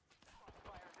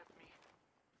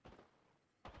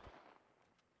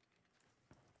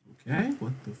 Okay,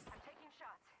 what the f—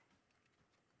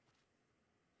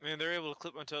 Man, they're able to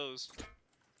clip my toes.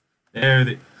 There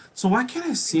they— So why can't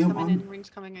I see Rings him coming on in, rings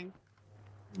coming in.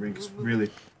 rings? Really?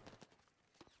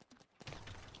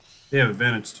 They have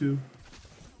advantage too.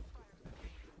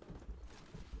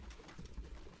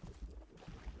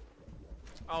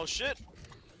 Oh shit!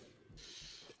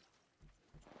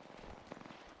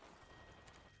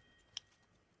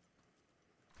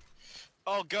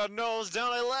 Oh god, no! It's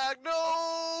down. I lag.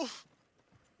 No!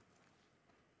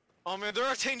 Oh man, their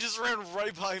Octane just ran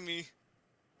right by me.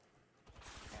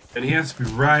 And he has to be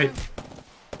right.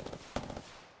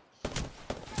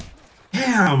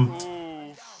 Damn!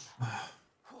 Ooh.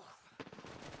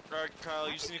 Alright, Kyle,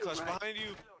 you see me clutch behind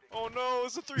you. Oh no,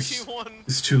 it's a 3v1.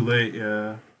 It's too late,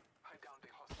 yeah.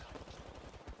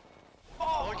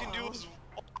 All I can do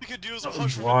is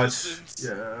punch from a Watch. distance.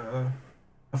 Yeah.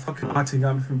 A fucking Octane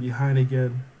got me from behind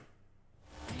again.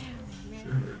 Man,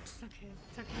 Sure hurts. it's okay,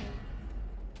 it's okay.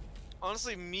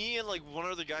 Honestly, me and like one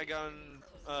other guy got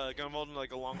involved in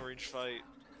like a long range fight.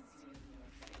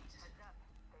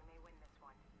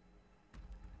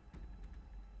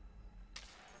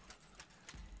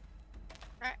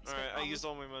 Alright, I used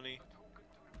all my money.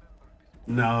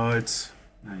 No, it's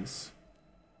nice.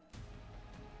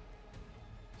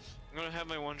 I'm gonna have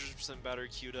my 100% battery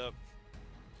queued up.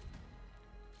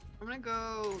 I'm gonna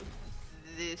go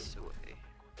this way.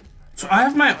 So I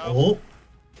have my ult.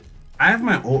 I have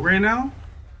my ult right now.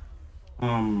 I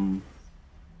I'm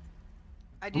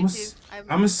do gonna, too.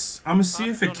 I'm gonna see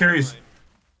if it carries.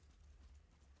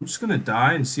 I'm just gonna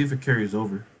die and see if it carries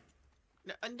over.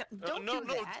 No, don't no, do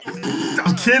no. that.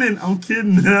 I'm kidding. I'm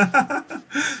kidding. They're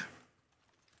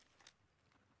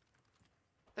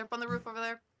up on the roof over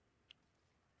there.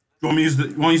 You want me to use the?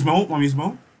 You want to use my ult? Want me to use my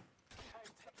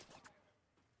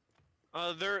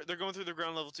ult? They're going through the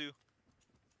ground level too.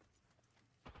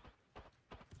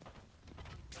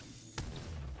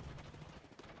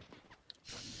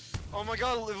 Oh my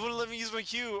god, it wouldn't let me use my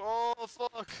Q. Oh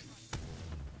fuck.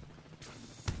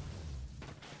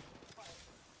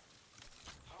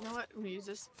 You know what? I'm gonna use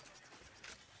this.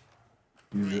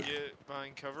 Get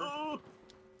behind cover.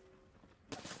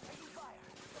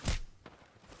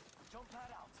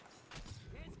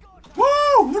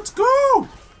 Woo! Let's go!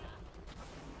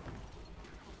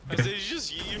 Did you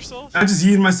just yeet yourself? I just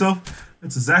yeeted myself.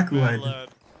 That's exactly what I Bad did. lad.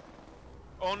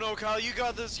 Oh no, Kyle, you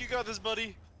got this. You got this,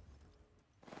 buddy.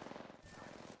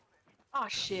 Oh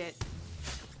shit.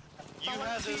 You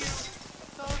had this.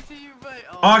 To you, but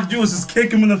All I can do is just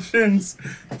kick him in the shins.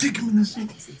 Kick him in the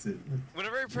shins. That's it.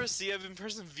 Whenever I press C, I've been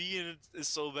pressing V and it's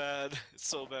so bad. It's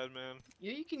so bad, man.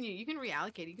 you can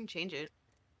reallocate. You can change it.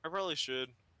 I probably should.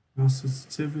 No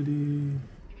sensitivity.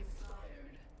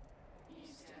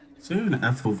 Is there an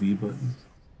FOV button?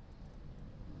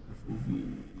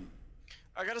 FOV.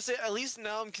 I gotta say, at least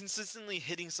now I'm consistently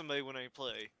hitting somebody when I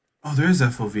play. Oh, there is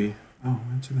FOV. Oh,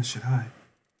 I'm turn that shit high.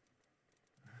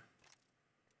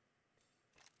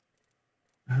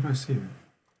 How do I save it?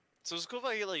 So it's cool if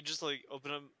I get like just like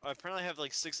open up. I apparently have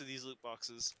like 6 of these loot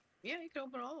boxes. Yeah, you can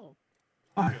open all.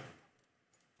 Why?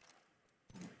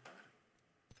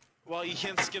 Well, you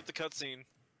can't skip the cutscene.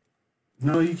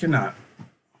 No, you cannot.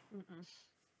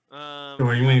 I So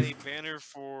what do you got mean? a banner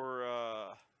for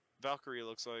Valkyrie. It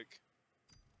looks like.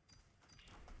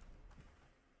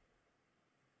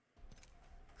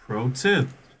 Pro tip.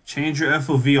 Change your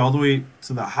FOV all the way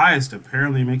to the highest.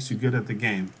 Apparently makes you good at the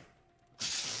game.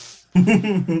 that's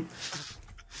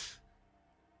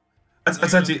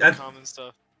actually common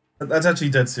stuff. that's actually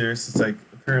dead serious. It's like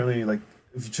apparently like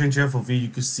if you change your FOV, you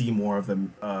can see more of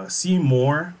them. See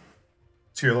more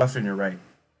to your left and your right.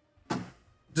 It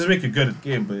doesn't make you good at the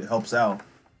game, but it helps out.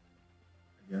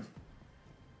 I guess.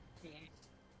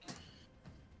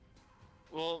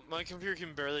 Well, my computer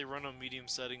can barely run on medium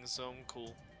settings, so I'm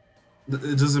cool.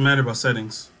 It doesn't matter about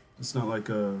settings. It's not like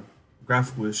a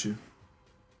graphical issue.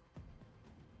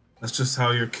 That's just how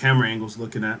your camera angle's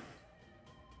looking at.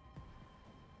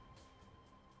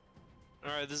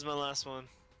 Alright, this is my last one.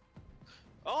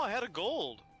 Oh, I had a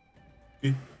gold!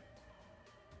 Okay.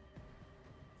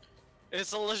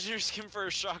 It's a legendary skin for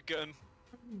a shotgun.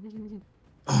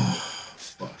 Oh,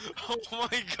 fuck. Oh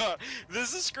my god,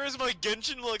 this describes my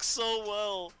Genshin look so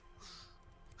well.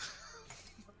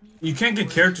 You can't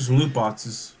get characters from loot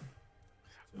boxes.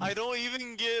 I don't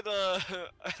even get I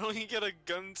don't even get a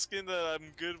gun skin that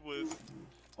I'm good with.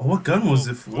 Oh, what gun was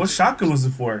Oh, it for? what What is shotgun yours?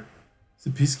 was it for? Is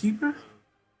it Peacekeeper?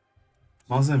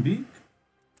 Mozambique?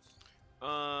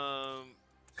 Um,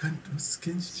 Gun, what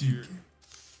skins it's did you here. get?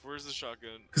 Where's the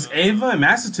shotgun? Because Ava and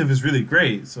Mastiff is really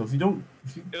great, so if you don't...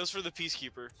 If you... It was for the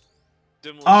Peacekeeper.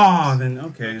 Demolitionist. Oh, then The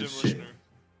okay, shit. Demolitioner.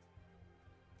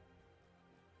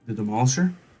 The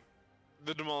Demolisher?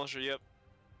 The Demolisher, yep.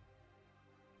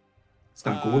 It's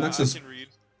not gold, that's I just... can read.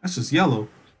 That's just yellow.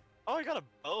 Oh, I got a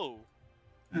bow.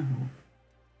 Yeah.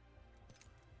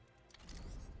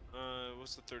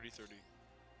 What's the 30-30?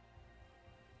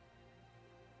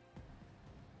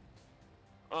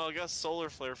 Oh, I got solar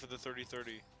flare for the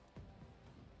 30-30.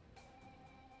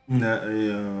 Is Got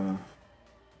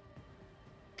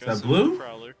that some blue?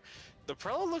 Prowler. The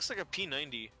Prowler looks like a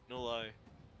P90, no lie.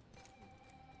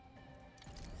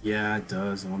 Yeah, it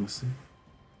does, honestly.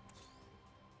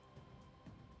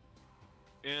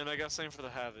 And I got something for the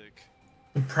Havoc.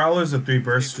 The Prowler's a 3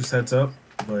 burst, just heads up,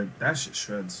 but that shit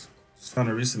shreds. Just found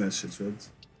a reason that shit shreds.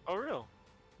 Oh, real?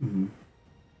 Mm-hmm.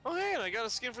 Oh, hey, and I got a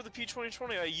skin for the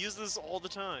P2020. I use this all the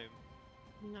time.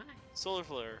 Nice. Solar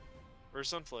flare. Or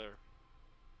sun flare.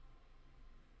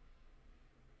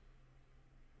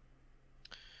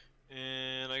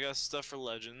 And I got stuff for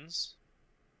Legends.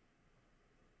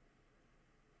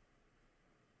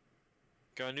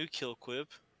 Got a new kill quip.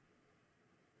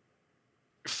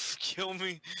 Kill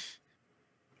me.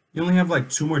 You only have like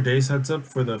 2 more days heads up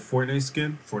for the Fortnite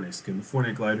skin. The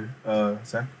Fortnite glider.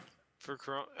 Zach? For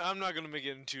I'm not gonna make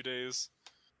it in 2 days.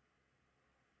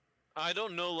 I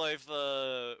don't know life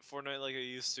Fortnite like I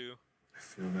used to. I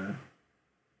feel that.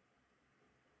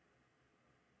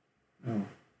 Oh,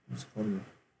 what's Claudio?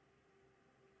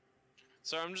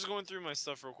 Sorry, I'm just going through my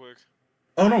stuff real quick.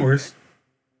 Oh, no worries.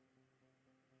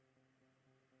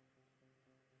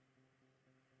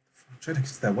 I'm trying to get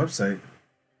to that website.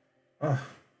 Oh,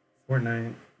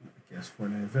 Fortnite. I guess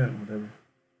Fortnite event, whatever.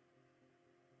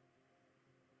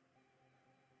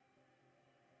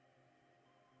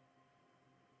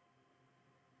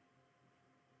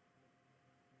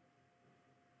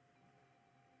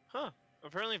 Huh.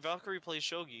 Apparently Valkyrie plays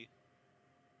Shogi.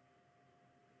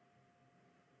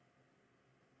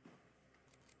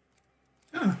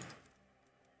 Yeah.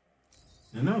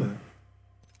 I know that.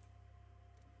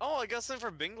 Oh, I got something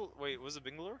for Bingle. Wait, was it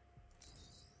Bingalore?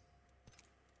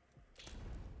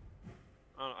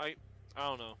 I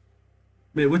don't know.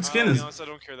 Wait, what skin I'll be is? honest, I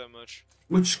don't care that much.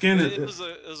 Which skin It is?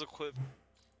 was a quip.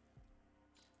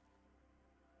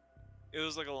 It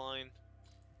was like a line.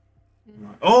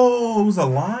 Oh, it was a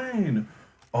line.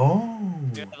 Oh.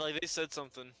 Yeah, like they said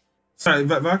something. Sorry,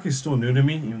 Valkyrie's still new to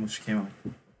me, even though she came out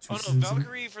like 2 Oh no, seasons ago.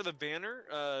 Valkyrie for the banner.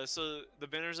 So the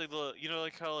banner's like the, you know,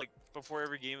 like how like before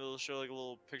every game it'll show like a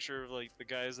little picture of like the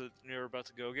guys that you're about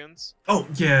to go against. Oh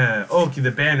yeah. Oh, okay,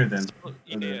 the banner then. So,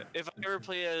 yeah, if I ever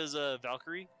play as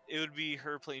Valkyrie, it would be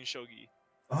her playing Shogi.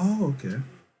 Oh, okay.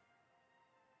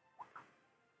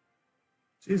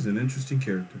 She's an interesting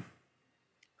character.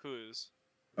 Who is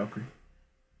Valkyrie.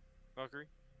 Valkyrie?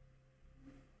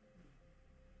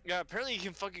 Yeah, apparently you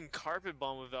can fucking carpet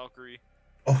bomb with Valkyrie.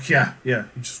 Oh yeah, yeah.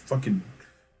 You just fucking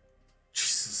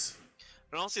Jesus.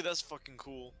 And honestly, that's fucking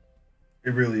cool.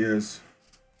 It really is.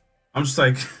 I'm just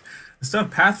like, instead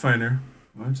of Pathfinder,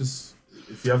 why don't just,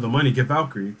 if you have the money, get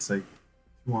Valkyrie. It's like,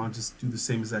 you want to just do the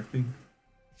same exact thing.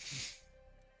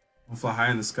 Want to fly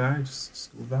high in the sky?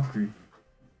 Just go with Valkyrie.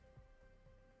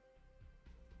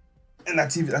 And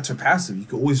that's her passive. You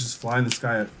can always just fly in the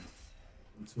sky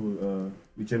until it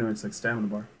regenerates like stamina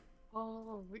bar.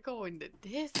 Oh, we're going to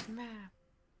this map.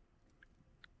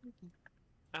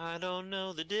 I don't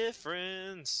know the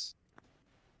difference.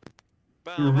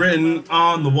 Written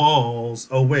on the walls.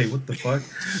 Oh wait, what the fuck?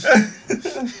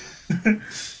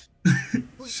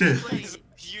 Shit.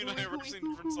 You and I were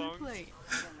singing different songs.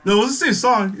 No, it was the same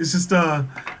song. It's just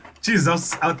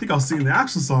Jesus, I think I was singing the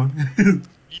actual song. You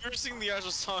were singing the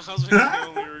actual song. I was making my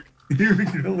own lyric. Here we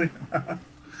go.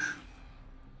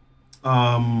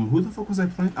 Who the fuck was I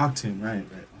playing? Octane, right,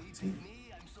 Octane.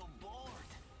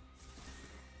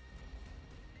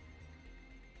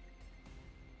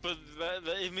 But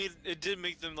it did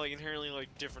make them like inherently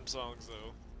like different songs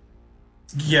though.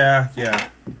 Yeah, yeah.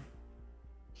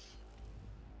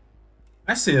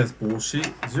 I say that's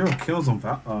bullshit. 0 kills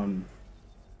on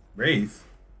Wraith.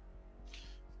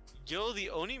 Yo,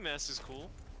 the Oni mask is cool.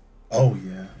 Oh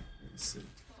yeah.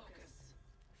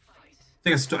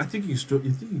 I think you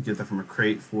can get that from a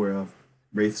crate for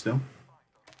Wraith still.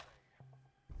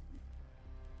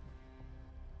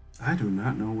 I do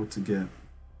not know what to get.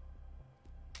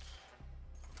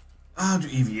 I'll do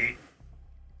EV8.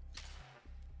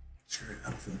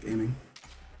 feel like aiming.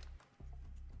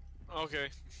 Okay.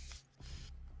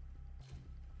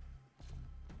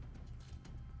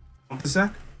 Want the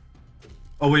sack?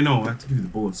 Oh wait, no, I have to give you the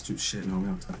bullets too. Shit, no, we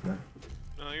don't have that.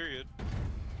 No, you're good.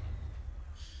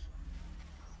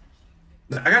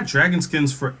 I got dragon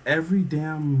skins for every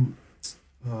damn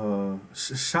Oh,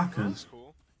 shotgun. that's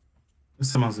cool. There's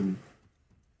some else in me.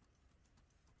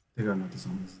 They got another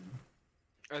zombies.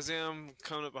 Isaiah, I'm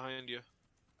coming up behind you.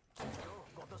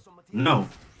 No.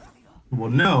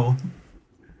 Well, no.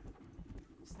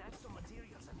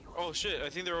 Oh shit, I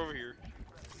think they're over here.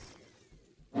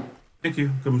 Thank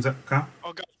you. Come on, Kyle.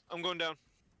 Oh god, I'm going down.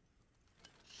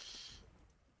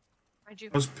 Why'd you?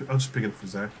 I'll just pick it up for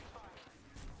Zach.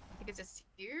 I think it's just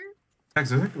here.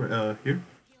 Zach, here.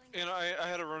 And I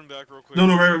had to run back real quick. No,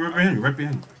 right behind you, right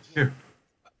behind you. Here.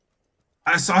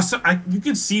 I saw. You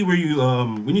can see where you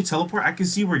when you teleport. I can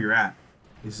see where you're at.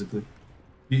 Basically,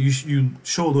 you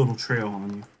show a little trail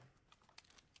on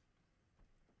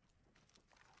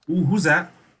you. Ooh, who's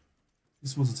that?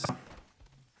 This one's a top.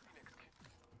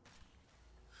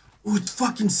 Ooh, it's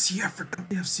fucking Seer. I forgot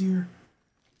they have Seer.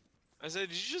 I said,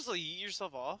 did you just like eat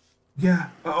yourself off? Yeah.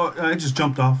 Oh, I just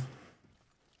jumped off.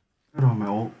 I don't have my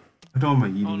ult. I don't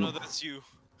have my eating. Oh no, ult. that's you.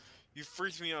 You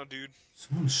freaked me out, dude.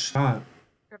 Someone shot.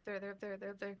 They're up there. They're up there. They're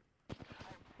up there.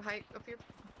 Hi, up here.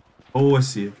 Oh, I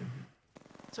see. Okay.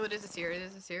 So it is a seer. It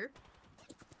is a seer.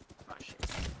 Oh shit.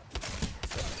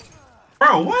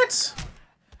 Bro, what?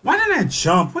 Why didn't I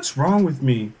jump? What's wrong with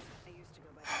me?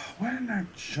 Why didn't I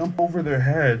jump over their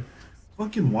head?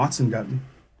 Fucking Watson got me.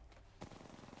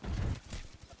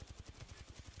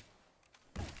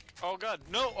 Oh god,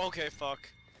 no. Okay, fuck.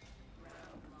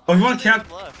 Oh, you How want to many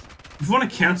cancel? left? If you want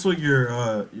to cancel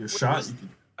your shot, you can...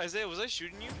 Isaiah, was I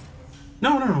shooting you?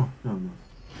 No.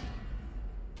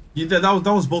 You, that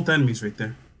was both enemies right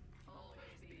there.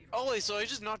 Oh wait, so I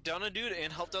just knocked down a dude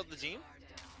and helped out the team?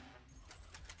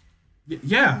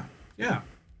 Yeah. I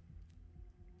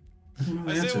don't know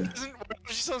the Isaiah, answer. why don't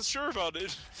you sound sure about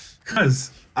it?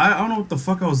 Cause I don't know what the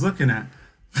fuck I was looking at.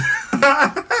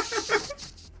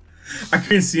 I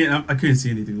couldn't see it. I couldn't see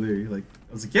anything clearly. Like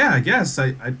I was like, yeah, I guess.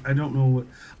 I don't know what.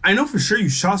 I know for sure you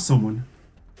shot someone.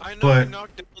 I know But I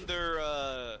knocked down their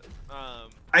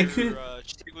I couldn't.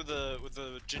 chick with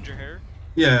the ginger hair.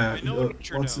 Yeah. I know what it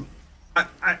turned Watson. out.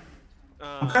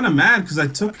 I'm kind of mad because I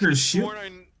took her shield.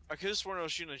 I could have sworn I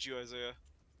was shooting at you, Isaiah.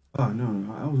 Oh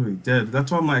no, I was already dead.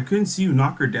 That's why I'm like I couldn't see you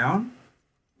knock her down.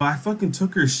 But I fucking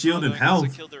took her shield and I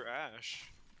health. killed their Ash.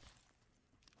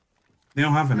 They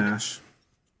don't have an Ash.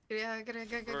 Yeah, go.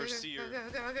 Or seer.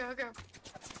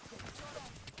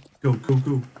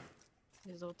 Go.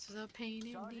 Results is a pain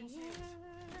in the ass.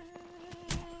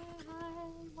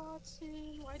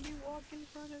 Watson, why do you walk in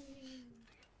front of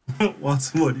me?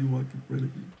 Watson, why do you walk in front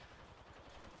of me?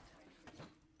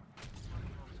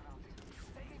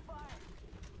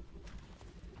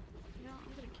 No,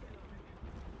 I'm gonna kill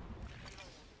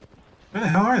Where the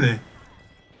hell are they?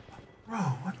 Bro,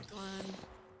 what? one.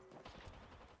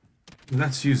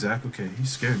 That's you, Zach. Okay, he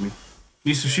scared me.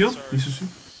 Need some Yeah, shield? sorry. Need some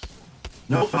shield?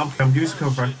 Nope, I'm giving you some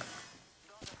cover fire.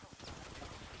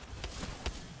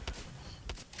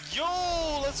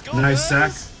 Yo, let's go. Nice,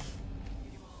 guys. Zach.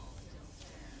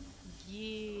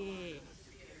 Yeah.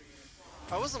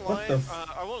 I wasn't What lying. the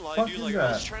I won't lie, fuck dude. is Like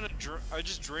I was that? trying to, I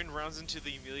just drained rounds into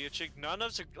the Amelia chick, not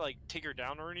enough to like take her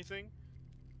down or anything.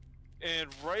 And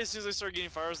right as soon as I started getting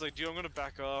fire, I was like, dude, I'm gonna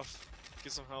back off,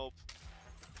 get some help.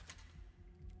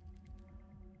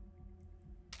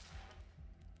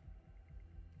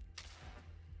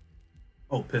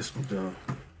 Oh, pistol, duh.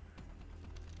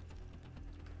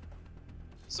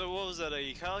 So what was that?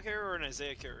 A Kyle carry or an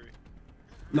Isaiah carry?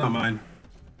 Not mine.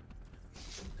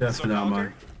 Definitely not Kyle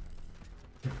mine.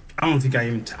 I don't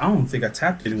think I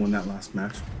tapped anyone that last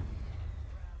match.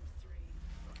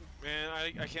 Man,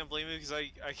 I can't blame you because I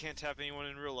can't tap anyone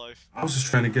in real life. I was just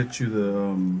trying to get you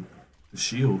the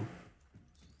shield.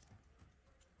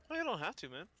 I don't have to,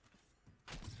 man.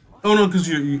 Oh no, because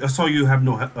I saw you have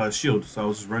no shield, so I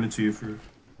was just running to you for.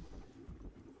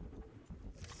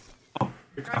 Oh, here,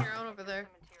 You're on Kyle. your own over there.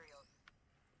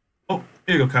 Oh,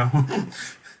 here you go, Kyle.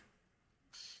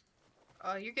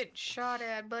 Oh, you're getting shot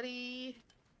at, buddy.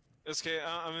 It's okay,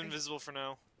 I'm invisible for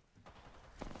now.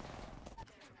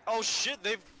 Oh shit,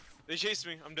 they chased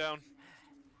me. I'm down.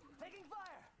 Taking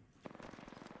fire.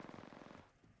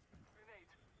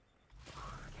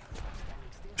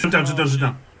 Jump down.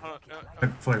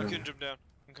 Fly I down. couldn't jump down.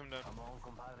 I'm coming down.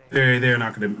 They're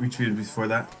not gonna reach me before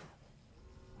that.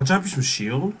 I'll drop you some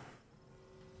shield.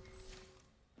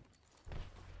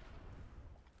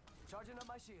 Charging up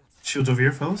my shields. Shields over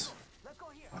here, fellas. Let's go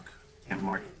here. Fuck. Can't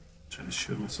mark. Trying to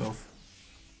shoot myself.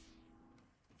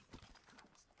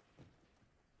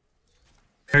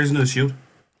 here's another shield.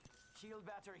 Shield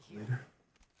battery here. Later.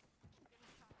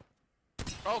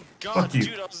 Oh god, Fuck you.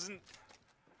 dude, I was in.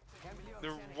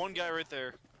 There's one guy right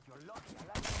there. You're lucky.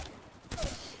 I like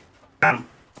that. Got him.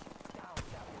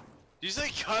 Did you say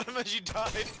got him as you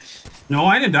died? No,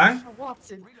 I didn't die. Oh,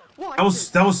 Watson.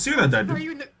 Watson. That was Sue that died. Are Dude.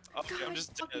 you? Okay, I'm God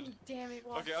just dead. fucking damn it,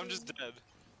 Watson. Okay, I'm just dead.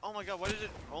 Oh my god, why did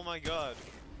it? Oh my god.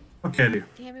 Okay, dude.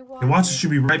 Damn it, The Watson. Watson should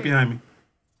be right behind me.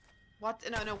 What?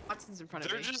 No, Watson's in front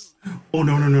of They're me. just Oh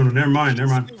no. Never mind.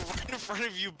 right in front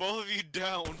of you, both of you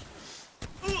down.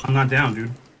 I'm not down,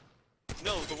 dude.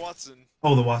 No, the Watson.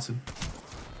 Oh, the Watson.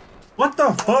 What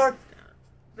the fuck?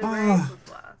 The race was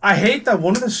last. I hate that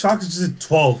one of the shocks just did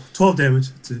 12 damage.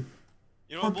 That's it.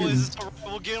 You know what, Fucking- boys? It's alright.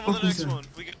 We'll get him on the fucking next sad. one.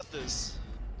 We got this.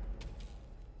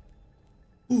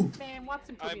 Ooh. Man,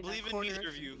 Watson put I me in believe that in corner. neither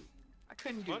of you. I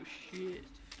couldn't do What? shit.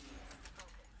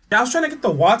 Yeah, I was trying to get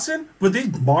the Watson, but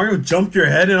then Mario jumped your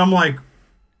head, and I'm like,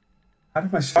 how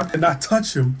did my shotgun not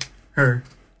touch him? Her.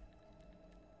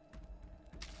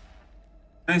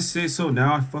 I say so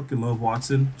now. I fucking love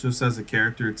Watson just as a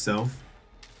character itself.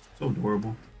 So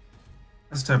adorable.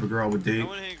 That's the type of girl I would I date.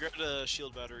 went ahead and grabbed a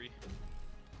shield battery.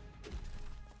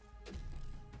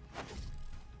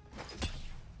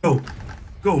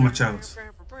 Go, my child.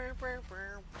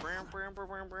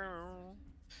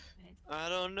 I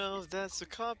don't know if that's a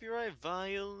copyright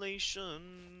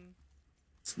violation.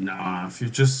 Nah, if you're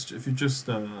just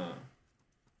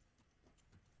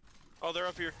Oh, they're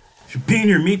up here. if you're beating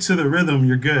your meat to the rhythm,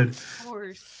 you're good. Of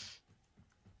course.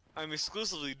 I'm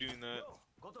exclusively doing that.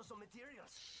 Go to some materials.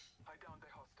 I downed the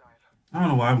hostile. I don't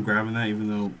know why I'm grabbing that, even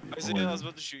though. Isaiah, I was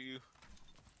about to shoot you.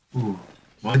 Ooh,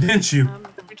 why didn't you?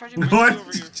 Recharging my What?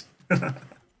 over here.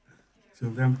 So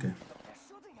damn okay. They're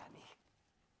shooting at me.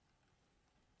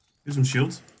 Here's some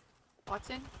shields.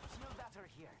 Watson. Shield battery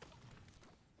here.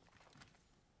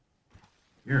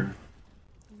 Here.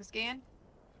 The scan.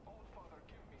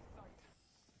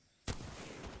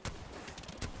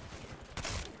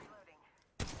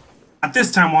 Not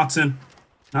this time, Watson.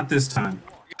 Not this time.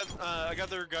 I got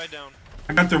their guy down.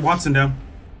 I got their Watson down.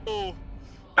 Oh.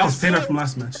 That was paid off from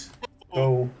last match.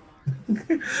 Oh.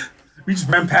 We just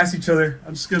ran past each other.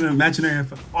 I'm just gonna imaginary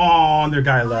if. Oh, and their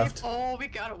guy left. Oh, we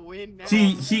gotta win now.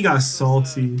 He got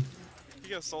salty. He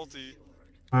got salty.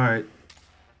 All right.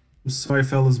 I'm sorry,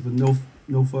 fellas, but no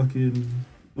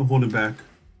holding back.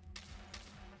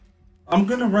 I'm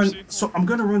gonna run. So I'm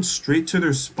gonna run straight to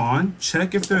their spawn.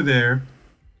 Check if they're there.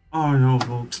 Oh no!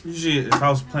 Well, usually if I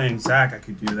was playing Zach, I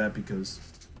could do that because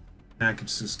then I could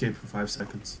just escape for 5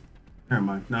 seconds. Never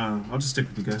mind. No, I'll just stick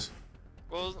with you guys.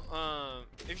 Well,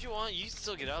 if you want, you can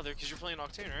still get out of there because you're playing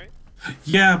Octane, right?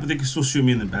 Yeah, but they can still shoot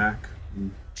me in the back.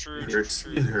 True. It hurts.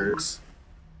 True. It hurts.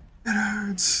 It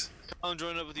hurts. I'll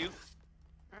join up with you.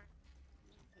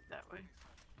 That way.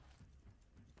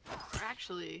 Or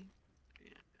actually,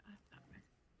 yeah, that way.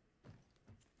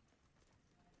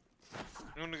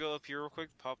 I'm gonna go up here real quick.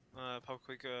 Pop a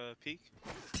quick peek.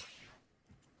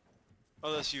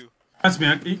 Oh, that's you. That's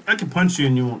me. I can punch you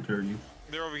and you won't hurt you.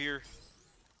 They're over here.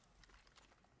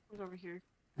 Who's over here?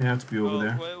 It has to be over Oh,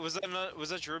 there. wait, was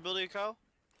that your ability, Kyle?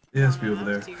 It has to be No, over no,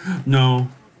 there. that's you. No.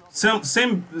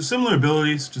 Similar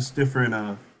abilities, just different.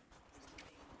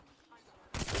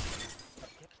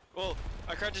 Oh,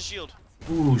 I cracked his shield.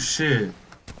 Ooh, shit.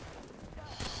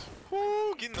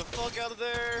 Woo, getting the fuck out of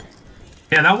there.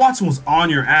 Yeah, that Watson was on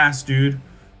your ass, dude.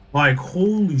 Like,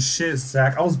 holy shit,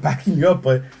 Zach. I was backing you up,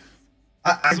 but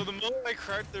So the moment I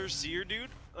cracked their seer, dude,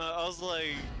 I was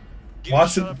like, getting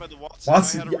Watson- shot up by the Watson.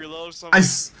 Watson, I had to yeah, reload, so I I'm,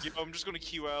 s- like, yo, I'm just gonna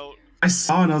queue out. I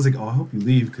saw it and I was like, oh, I hope you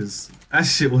leave, because that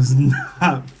shit was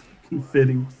not fucking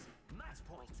fitting. Match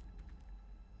point.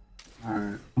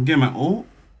 Alright, I'm getting my ult.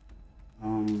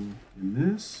 In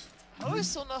this. How do I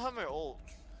still not have my ult?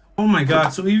 Oh my god,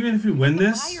 so even if we win Buy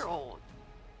this, your ult.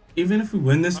 even if we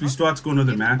win this, we still have to go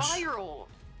another You have to match. buy your ult.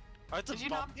 I have to Did you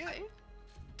buy not buy it?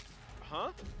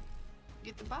 Huh?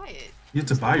 You have to buy it. You have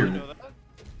to buy I your know ult. that.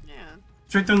 Yeah.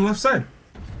 It's right there on the left side.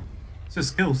 It says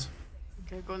skills.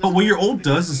 Okay, go in Oh, this what way. your ult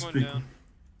does I'm is going pretty down.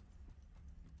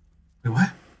 cool. Wait, what?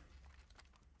 I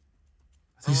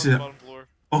I'm think on you the said, bottom floor.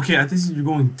 okay, I think you said you're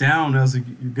going down. I was like,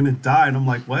 you're gonna die, and I'm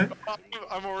like, what?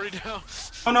 I'm already down.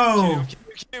 Oh no! I'm kidding,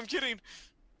 I'm kidding.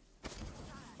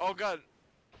 Oh god.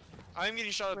 I'm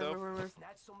getting shot at though. Where?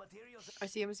 Snatch some materials. I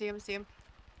see him, I see him, I see him.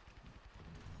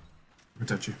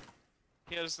 Protect you.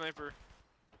 He had a sniper.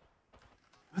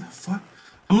 What the fuck?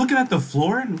 I'm looking at the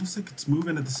floor, and it looks like it's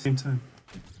moving at the same time.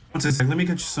 One second, let me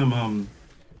get you some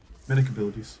medic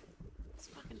abilities. It's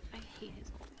fucking, I hate his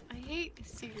ult. I hate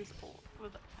Seer's ult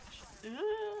with a passion.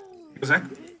 Zach?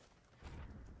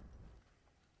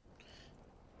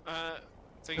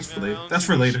 Thank That's you, for man. I later. don't That's see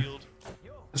for my later. shield.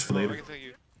 That's for Oh, later. okay, thank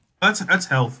you. That's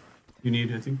health. You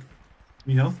need, I think.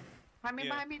 Need health? Behind me, Yeah.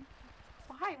 behind me.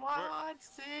 Why,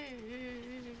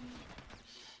 Watson?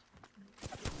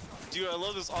 Dude, I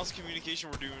love this awesome communication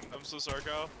we're doing. I'm so sorry,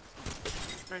 Kyle.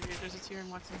 Right here, there's a Tyrion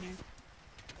Watson here.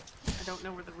 I don't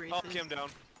know where the wraith Oh, is. okay, I'm down.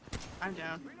 I'm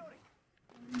down.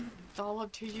 It's all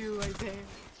up to you, Isaiah.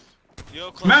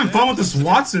 Yo, I'm having fun with this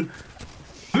Watson.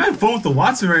 I'm having fun with the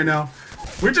Watson right now.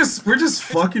 We're just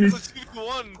fucking. It's a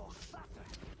 2v1.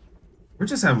 We're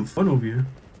just having fun over here.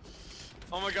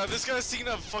 Oh my god, this guy's seeking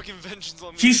out fucking vengeance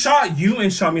on me. He shot you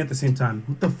and shot me at the same time.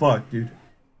 What the fuck, dude?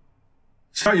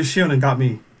 Shot your shield and got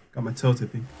me. Got my tail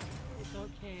tipping. It's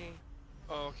okay.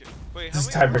 Oh, okay. Wait, This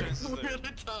is how many tiebreaker. times is We're there?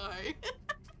 gonna die.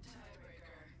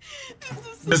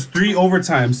 There's 3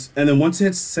 overtimes, and then once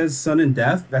it says sudden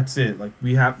death, that's it. Like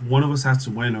we have one of us has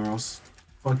to win, or else,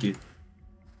 fuck it.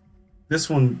 This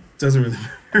one doesn't really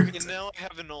matter. And now I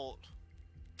have an ult.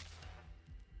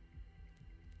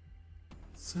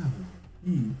 7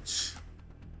 each.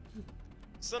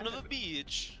 Son of a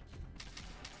bitch.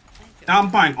 Now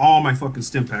I'm buying all my fucking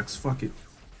stim packs. Fuck it.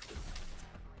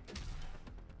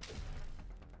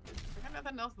 I got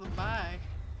nothing else to buy.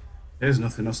 There's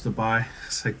nothing else to buy.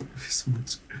 It's like there's so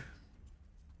much.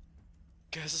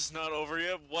 Guess it's not over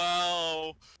yet.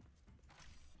 Wow.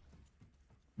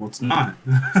 Well, it's not.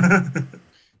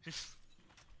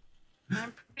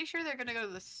 I'm pretty sure they're gonna go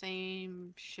to the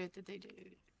same shit that they did.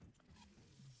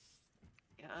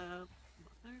 Yeah.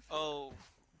 Oh.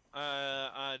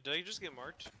 Did I just get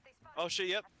marked? Oh shit,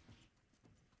 yep.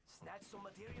 Snatch some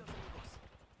materials, amigos.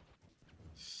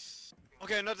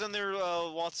 Okay, I'm not done there,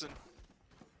 Watson.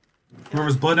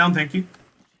 Whoever's blood down, thank you.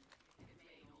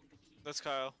 That's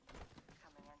Kyle.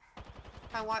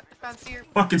 I want fancy your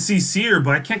Fucking see Seer,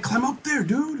 but I can't climb up there,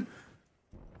 dude.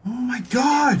 Oh my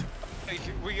god. Hey,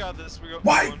 we got this. We got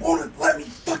Why one. won't it let me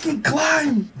fucking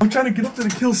climb? I'm trying to get up there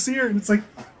to kill Seer, and it's like,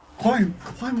 climb,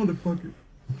 motherfucker.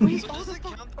 Wait, So oh, does the it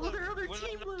count oh, the- their other when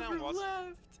team I'm knocked down, member Watson?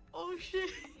 left. Oh shit.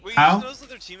 Wait, How? you noticed that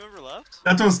their team member left?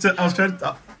 That's what I was trying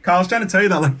to. Kyle, I was trying to tell you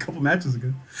that like a couple matches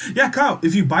ago. Yeah, Kyle,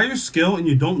 if you buy your skill and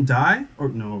you don't die, or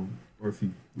no, or if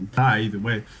you die, either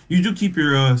way, you do keep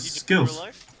your You do in skills. real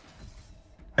life?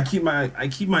 I keep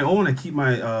my own. I keep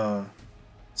my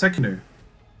secondary,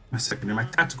 my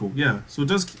tactical. Yeah, so it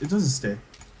doesn't stay.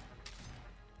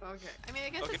 Okay. I mean, I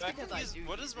guess Okay, it's I because can I use, do.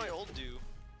 what does my ult do?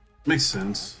 Makes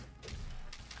sense.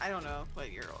 I don't know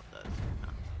what your ult does.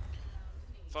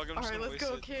 Fuck, I'm just Alright, gonna let's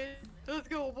waste go, it. kid. Let's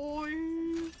go, boy.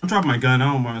 I'm dropping my gun.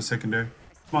 I don't want a secondary.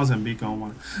 Mozambique, I don't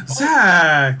want it.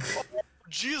 Zach,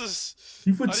 Jesus!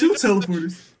 you put I 2 didn't know that-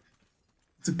 teleporters.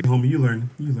 It's okay, homie. You learn.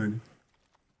 You learn.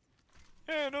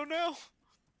 Hey, I know now.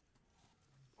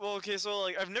 Well, okay, so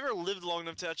like I've never lived long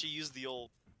enough to actually use the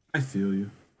ult. I feel you.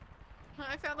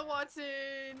 I found the Watson.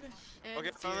 And Okay,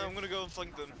 it's found that. here. I'm gonna go and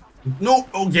flank them. No.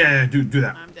 Oh yeah, do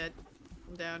that. I'm dead.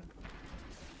 I'm down.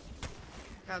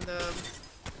 Found them.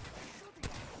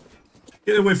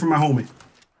 Get away from my homie.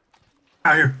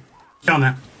 Out here. Count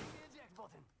that. Eject button.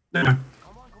 Never mind.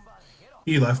 Come on, compadre. Get off.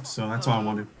 He left, so that's all I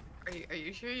wanted. Are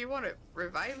you sure you want to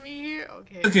revive me here?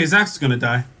 Okay. Okay, Zach's gonna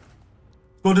die.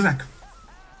 Go to Zach.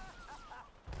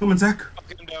 Come on, Zach.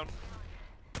 Okay, I'm down.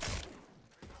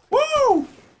 Woo!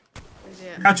 Where's he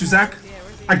at? Got you, Zach. Where's he at?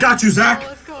 Where's he I at? got you, Oh, Zach.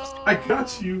 let's go. I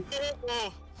got you.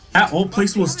 Oh, That ult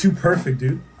placement was too perfect,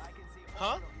 dude.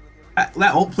 huh?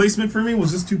 That ult placement for me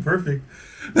was just too perfect.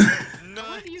 I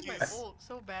want to use my Nice. ult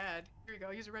so bad. Here we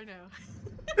go. Use it right now.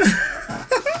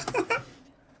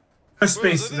 Press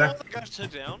Wait, space, was I the Zach. one that got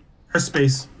shut down? Press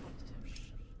space.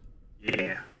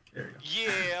 Yeah. There you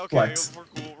go. Yeah. Okay. Flex. We're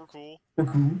cool. We're cool. We're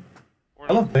cool. We're I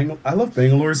not love Bangalore. I love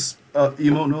Bangalore's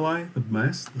emote. No lie, the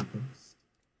best. The best.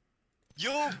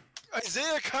 Yo,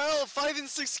 Isaiah, Kyle, 5 and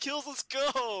 6 kills. Let's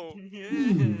go.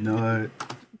 Nut.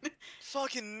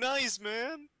 Fucking nice,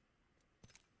 man.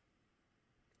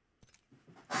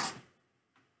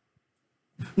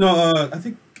 No, I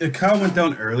think Kyle went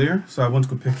down earlier, so I went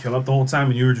to go pick him up the whole time,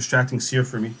 and you were distracting Seer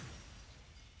for me.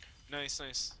 Nice,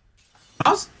 nice.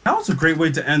 That was a great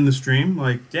way to end the stream.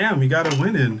 Like, damn, we got a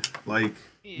win in. Like,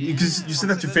 you said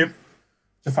that's your favorite,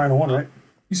 your final one, right?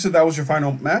 You said that was your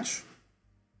final match.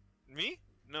 Me?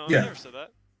 No, Yeah. I never said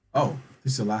that. Oh,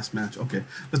 this is the last match. Okay,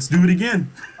 let's do it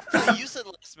again. Oh, you said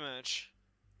last match.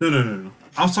 No.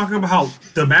 I was talking about how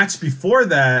the match before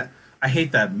that, I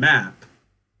hate that map.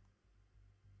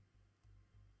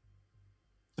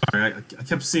 Sorry, I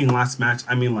kept seeing last match.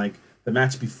 I mean, like, the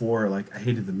match before, like, I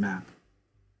hated the map.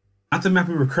 Not the map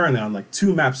we were currently on, like,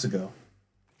 2 maps ago.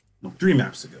 No, 3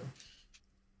 maps ago.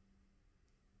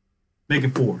 Make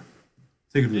it 4.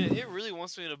 Take it. It really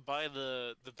wants me to buy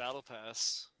the battle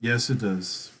pass. Yes, it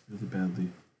does. Really badly.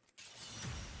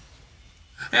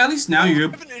 Hey, at least now I you're.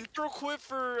 have an intro quit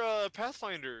for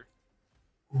Pathfinder.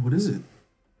 What is it?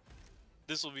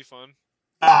 This will be fun.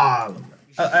 Ah,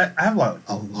 I have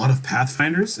a lot of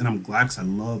Pathfinders, and I'm glad because I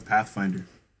love Pathfinder.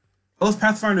 I love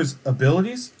Pathfinder's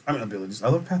abilities. I mean, abilities. I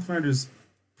love Pathfinder's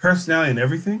personality and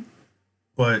everything,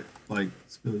 but like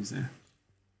his abilities, yeah.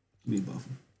 Me buff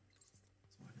him.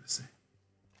 That's all I gotta say.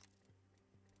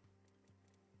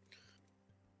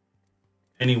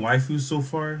 Any waifus so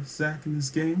far, Zach, in this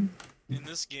game? In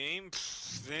this game,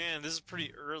 pff, man, this is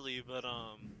pretty early, but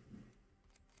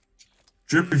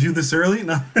Drip review this early?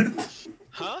 No.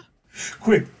 huh?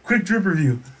 quick drip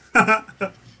review.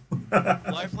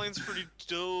 Lifeline's pretty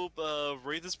dope.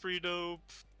 Wraith is pretty dope.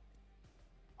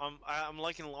 I'm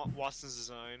liking Watson's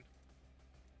design.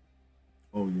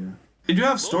 Oh yeah. They do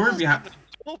have story Lola's behind. kinda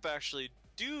dope, actually,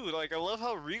 dude. Like, I love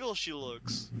how regal she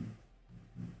looks.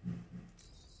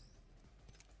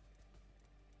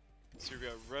 So we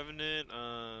got Revenant.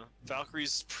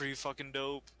 Valkyrie's pretty fucking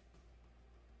dope.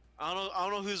 I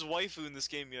don't know who's waifu in this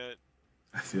game yet.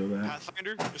 I feel that.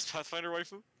 Pathfinder? Is Pathfinder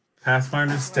waifu?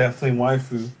 Pathfinder's definitely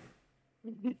waifu.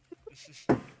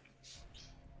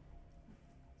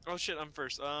 Oh shit, I'm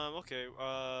first. Okay.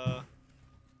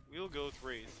 We'll go with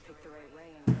Wraith. Pick the right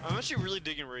way. I'm actually really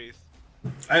digging Wraith.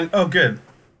 And oh, good.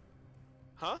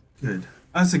 Huh? Good.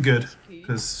 I said good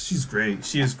because she's great.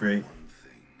 She is great.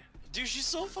 Dude, she's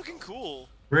so fucking cool.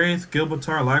 Wraith,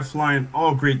 Gilbatar, Lifeline,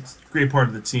 all great part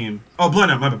of the team. Oh,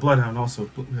 Bloodhound, my bad. Bloodhound also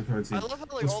part of the team. I love how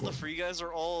like all the free guys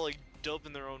are all like dope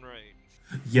in their own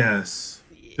right. Yes.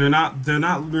 They're not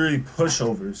really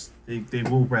pushovers. They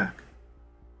will wreck.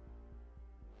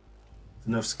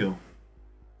 Enough skill.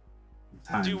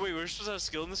 Time. Dude, wait, we're supposed to have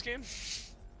skill in this game?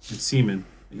 It's semen.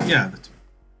 Yeah.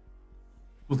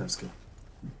 We'll have skill.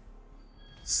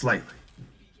 Slightly.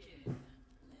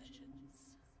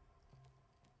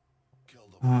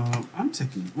 I'm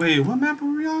taking. Wait, what map are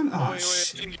we on? Oh, wait,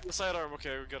 shit. you can get the sidearm.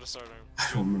 Okay, we got a sidearm. I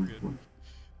don't remember. Good.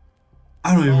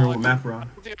 I don't even remember I what map we're on.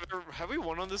 don't think I've ever, have we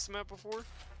won on this map before?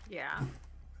 Yeah.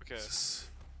 Okay.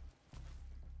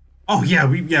 Oh yeah,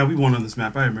 we won on this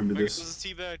map. I remember Okay, this. this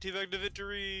is teabag to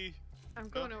victory. I'm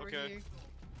going over okay. here.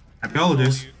 Happy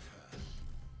holidays.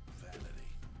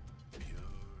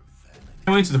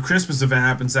 Can't wait till the Christmas event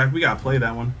happens, Zach. We gotta play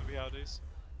that one. Happy holidays.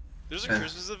 There's a Yeah.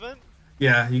 Christmas event?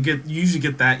 Yeah, you usually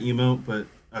get that emote, but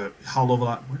hollow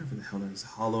lot, whatever the hell that is,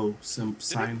 hollow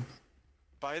sign.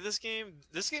 Buy this game?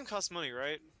 This game costs money,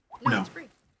 right? No, No. it's free.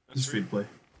 It's free to play.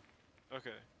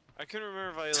 Okay. I couldn't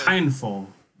remember if I like... Titanfall.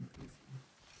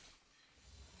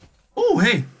 Oh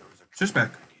hey, just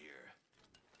back.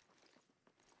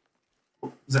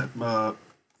 Is that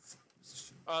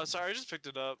sorry, I just picked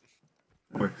it up.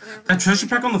 where? That treasure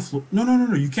pack on the floor? No.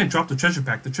 You can't drop the treasure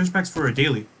pack. The treasure pack's for a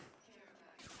daily.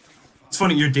 It's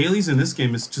funny. Your dailies in this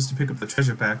game is just to pick up the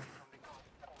treasure pack.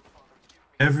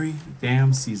 Every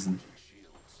damn season.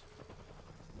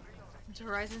 It's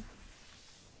Horizon.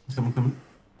 Someone coming.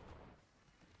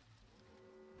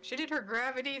 She did her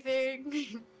gravity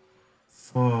thing.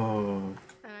 Fuck. And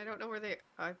I don't know where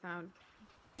I found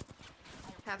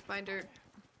Pathfinder.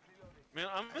 Man,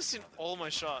 I'm missing all my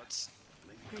shots.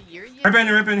 You're Right behind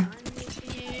you, right behind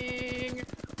you.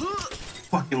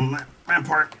 Fucking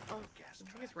rampart. Oh, I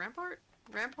think it's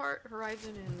Rampart,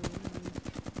 Horizon, and...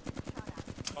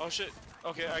 Oh shit.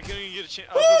 Okay, I can't even get a chance.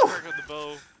 I was supposed to crack out the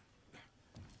bow.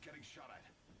 Getting shot at.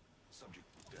 Subject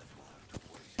death will have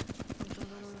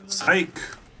to wait. Psych.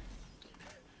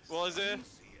 Well, Isaiah,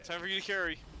 time for you to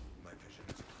carry. My vision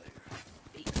is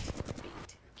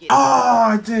clear. Oh,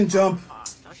 I didn't jump.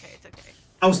 Okay, it's okay.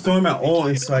 I was throwing my ult,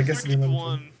 and so I guess I didn't let me jump.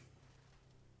 one.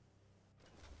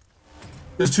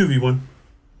 There's 2v1.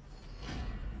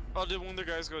 Oh, did one of the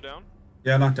guys go down?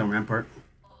 Yeah, I knocked down Rampart.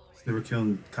 They were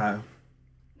killing Kyle.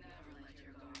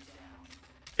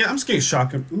 Yeah, I'm just getting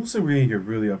shocked. It looks like we're gonna get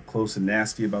really up close and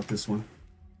nasty about this one.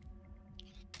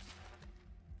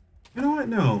 You know what?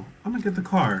 No. I'm gonna get the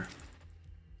car.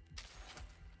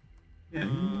 Yeah.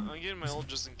 I'm getting my ult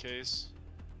just in case.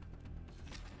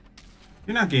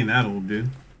 You're not getting that old, dude.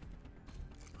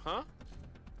 Huh?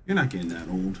 You're not getting that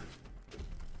old.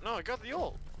 No, I got the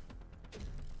ult.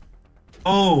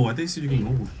 Oh, I think you said you're getting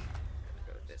old.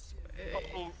 Go this way.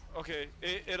 Oh, okay.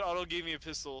 It auto gave me a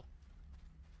pistol.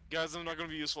 Guys, I'm not gonna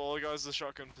be useful. All I got is the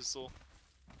shotgun pistol.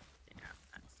 Yeah,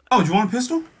 that's... Oh, do you want a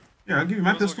pistol? Yeah, I'll give you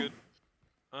my That's all pistol. good.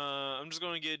 I'm just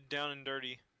gonna get down and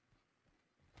dirty.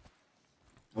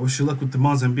 I wish you luck with the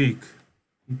Mozambique.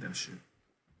 Hate that shit.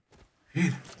 Hate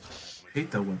it.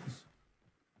 Hate that weapon.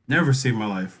 Never saved my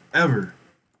life. Ever.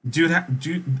 Dude,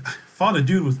 fought a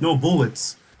dude with no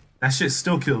bullets. That shit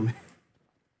still killed me.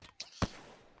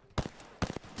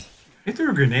 They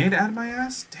threw a grenade at my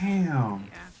ass? Damn.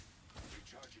 Yeah.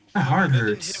 My heart That didn't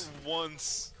hurts. hit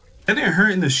once. That didn't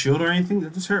hurt in the shield or anything.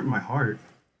 That just hurt my heart.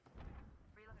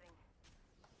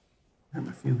 Hurt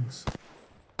my feelings.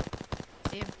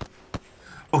 Damn.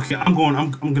 Okay, I'm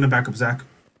gonna back up Zach.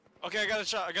 Okay, I got a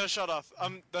shot. I got a shot off.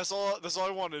 That's all. That's all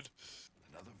I wanted.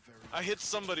 I hit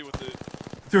somebody with it.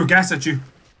 Threw a gas at you.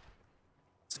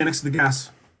 Stay next to the gas.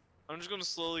 I'm just gonna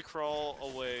slowly crawl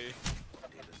away.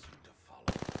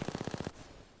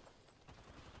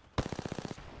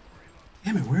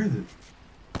 Damn it, where is it?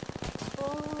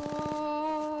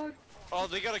 Oh. Oh,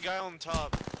 they got a guy on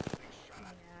top. Yeah.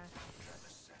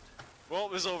 Well,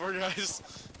 it's over, guys.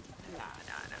 Nah.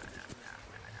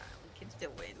 We can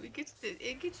still win. We can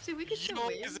still Yo,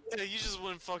 win. you just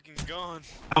went fucking gone.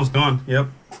 I was gone. Yep.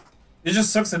 It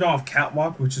just sucks I don't have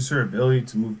catwalk, which is her ability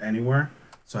to move anywhere.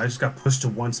 So I just got pushed to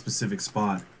one specific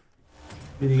spot.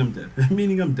 Meaning I'm dead.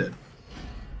 Meaning I'm dead.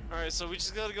 Alright, so we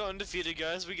just gotta go undefeated,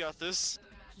 guys. We got this.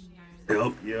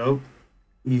 Yep.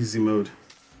 Easy mode.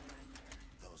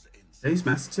 Did I use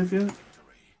Master Chief yet?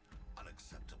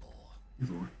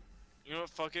 Either one. You know what?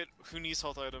 Fuck it. Who needs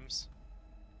health items?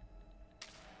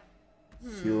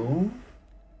 Heal.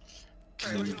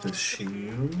 And the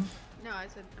shield. No, I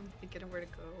said I'm thinking of where to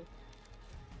go.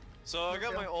 So I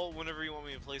got my ult whenever you want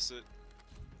me to place it.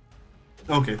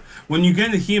 Okay. When you get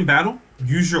in the heat in battle,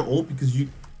 use your ult because you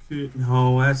could.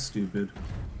 No, that's stupid.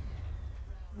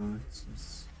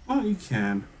 Well, you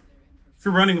can. If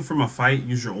you're running from a fight,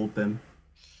 use your ult then.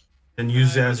 Then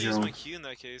use it as your use own. my Q in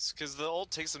that case, because the ult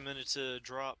takes a minute to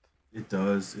drop. It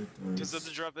does. It Because they does.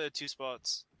 have to drop it at 2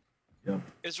 spots. Yep.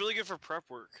 It's really good for prep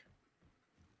work.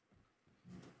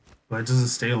 But it doesn't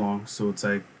stay long, so it's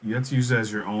like you have to use it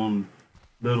as your own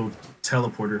little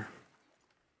teleporter.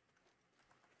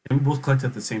 And we both collect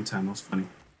at the same time. That was funny.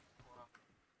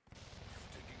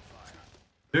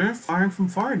 They're firing from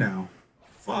far now.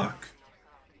 Fuck.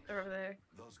 They're over there.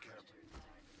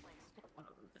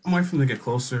 I'm waiting for them to get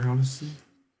closer, honestly.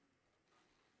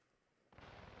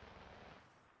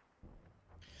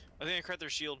 I think I cracked their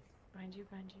shield. Behind you.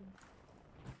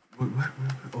 What?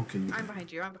 Okay, you I'm did.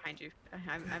 behind you.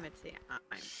 I'm at the.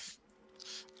 I'm.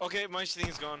 Okay, my thing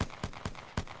is gone.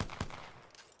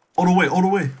 All the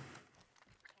way.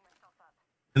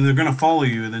 And they're gonna follow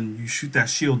you, and then you shoot that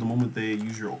shield the moment they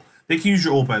use your ult. They can use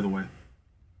your ult, by the way. I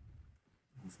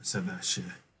don't know if I said that shit.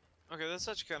 Okay, that's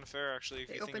actually kind of fair, actually, if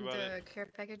They you think opened about the it. care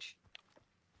package.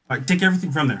 Alright, take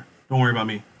everything from there. Don't worry about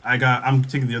me. I'm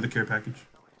taking the other care package.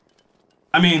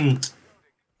 I mean,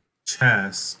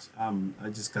 chest. I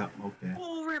just got okay.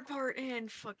 Oh, Rampart and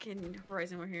fucking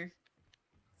Horizon were here.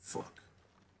 Fuck.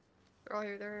 They're all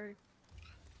here. They're.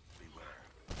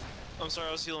 I'm sorry,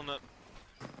 I was healing up.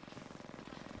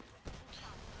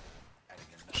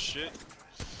 Shit.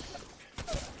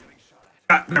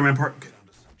 Ah, got my part.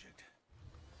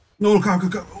 No,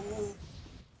 go. Oh.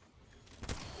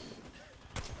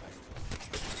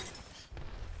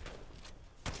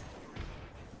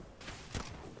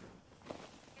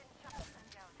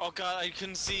 Oh god, I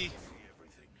couldn't see.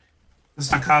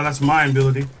 That's not Kyle, that's my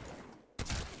ability.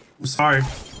 I'm sorry.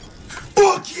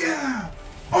 Fuck yeah!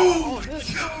 Oh my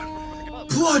god!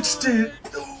 Clutched it!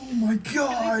 Oh my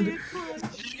god!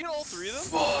 Did you get all 3 of them?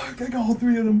 Fuck, I got all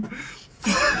 3 of them.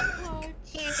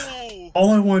 Oh, All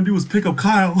I want to do was pick up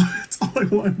Kyle. That's all I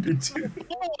wanted to do.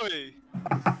 boy!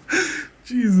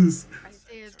 Jesus.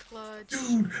 Isaiah's clutch.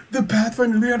 Dude, the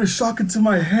Pathfinder literally had a shotgun to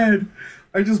my head.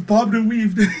 I just bobbed and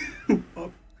weaved. Dude.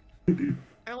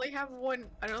 I only have one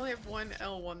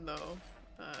L1 though.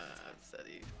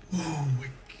 Steady. Oh my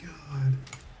god.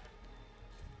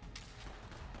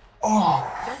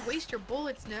 Oh, Don't waste your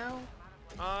bullets now.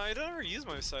 I don't ever use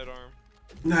my sidearm.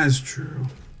 that is true.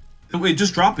 Wait,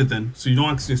 just drop it then, so you don't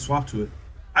actually swap to it.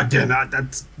 I did not.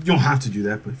 That's you don't have to do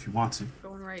that, but if you want to.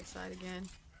 Going right side again.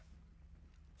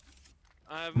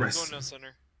 I'm Rest. going down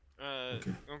center.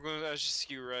 Okay. I'm going to just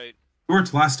skew right. It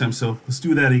worked last time, so let's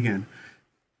do that again.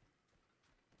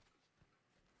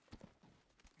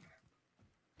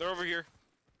 They're over here.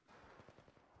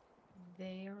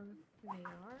 They are.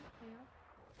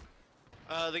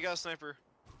 They got a sniper.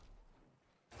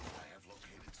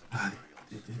 Ah,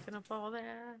 they did. Picking up all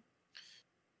that.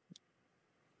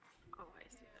 Oh, I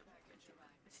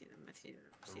see them. I see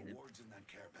them. Rewards in that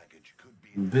care package could be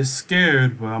I'm a bit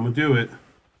scared, but I'm gonna do it.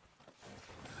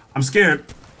 I'm scared.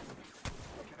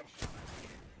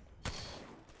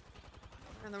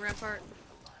 On the rampart.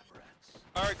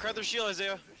 Alright, crack their shield,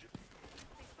 Isaiah.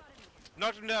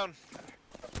 Knocked him down.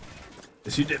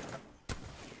 Yes, you did.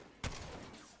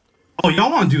 Oh,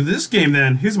 y'all want to do this game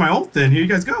then? Here's my ult then. Here you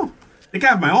guys go. They can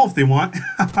have my ult if they want.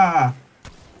 Haha.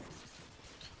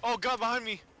 Oh god, behind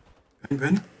me.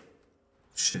 Ben?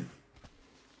 Shit.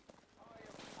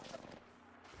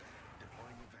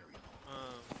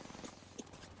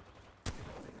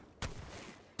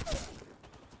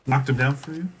 Knocked him down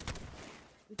for you.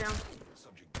 Down.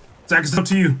 Zach, it's up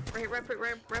to you. Right here, right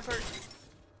part.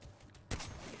 It's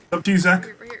up to you, Zach.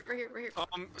 Right here.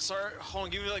 Sorry, hold on,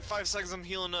 give me like 5 seconds, I'm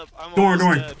healing up. I'm Don't worry, almost don't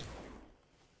worry. dead.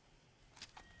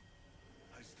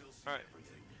 I still see Alright.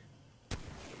 everything.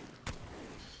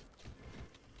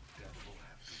 Death will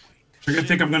have to wait. You're gonna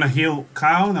think I'm gonna heal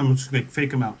Kyle, and I'm just gonna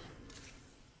fake him out.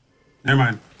 Never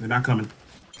mind. They're not coming.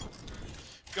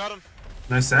 Got him.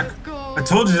 Nice, Zach. Let's go. I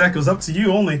told you, Zach, it was up to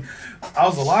you only. I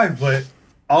was alive, but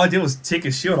all I did was take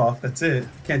his shield off. That's it.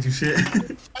 Can't do shit.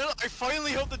 I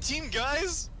finally helped the team,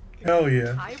 guys! Hell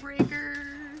yeah. Tiebreaker.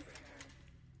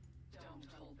 Don't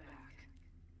hold back.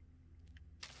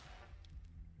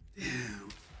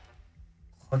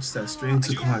 Clutch that straight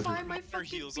into I can't Clive. find my Our fucking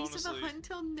heals, piece of the honestly. hunt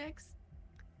until next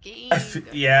game.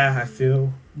 Yeah, I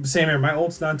feel. Same here. My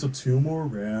ult's not until 2 more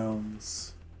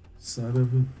rounds. Son of a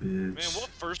bitch. Man, what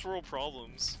first world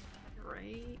problems?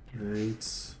 Right.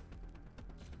 Right.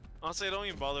 Honestly, I don't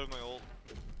even bother with my ult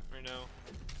right now.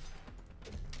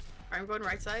 I'm going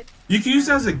right side. You can use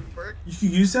it as a Work. you can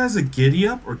use it as a giddy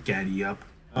up or gaddy up.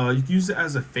 You can use it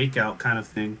as a fake out kind of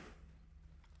thing.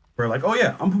 Where like, oh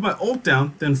yeah, I'm gonna put my ult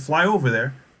down, then fly over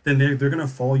there, then they're gonna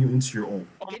follow you into your ult.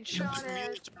 Get shot Just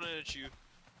immediately at. turning at you.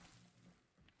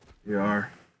 They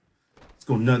are. Let's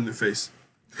go nut in their face.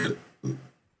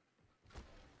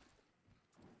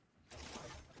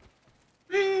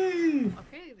 Whee!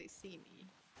 Okay, they see me.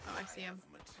 Oh, I see him.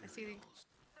 I see the.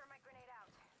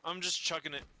 I'm just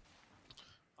chucking it.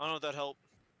 I don't know if that helped.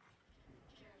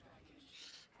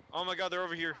 Oh my god, they're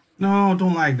over here. No,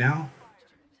 don't lag now.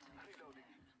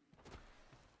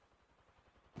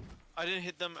 I didn't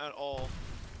hit them at all.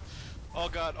 Oh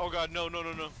god, no.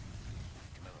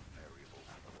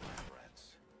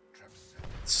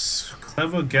 It's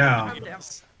clever gal. I'm down.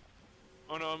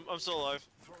 Oh no, I'm still alive.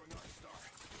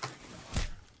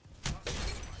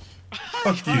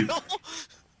 Fuck you.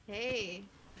 Hey.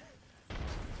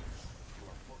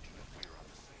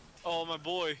 Oh my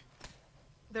boy.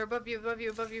 They're above you.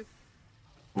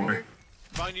 Boy.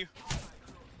 Behind you.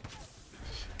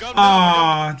 Got him.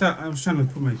 Ah, I thought I was trying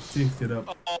to put my ticket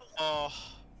up. Oh,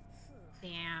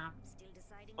 Damn.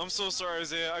 I'm so sorry,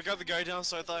 Isaiah. I got the guy down,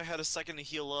 so I thought I had a second to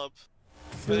heal up.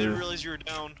 I didn't realize you were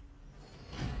down.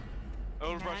 I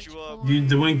would've brought you up.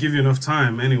 They wouldn't give you enough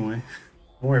time anyway.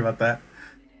 Don't worry about that.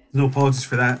 No apologies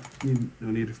for that.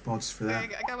 No need of apologies for that. I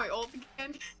got my ult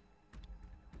again.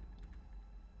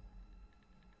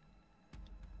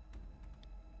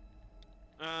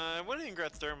 I went and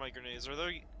grabbed thermite grenades.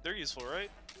 They're useful, right?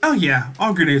 Oh yeah,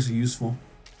 all grenades are useful.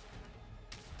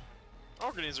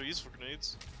 All grenades are useful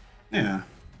grenades. Yeah.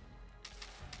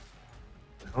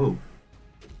 Oh.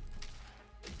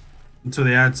 Until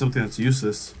they add something that's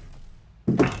useless.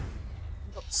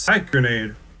 Psych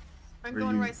grenade. I'm Are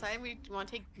going you- right side. We want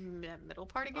to take middle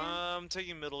part again. I'm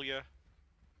taking middle, yeah.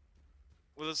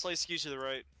 With a slight skew to the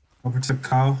right. I'll protect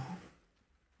Kyle.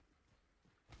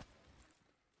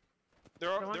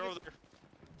 They're wanna over get- there.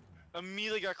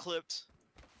 Immediately got clipped.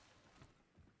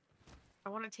 I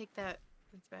want to take that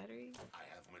battery.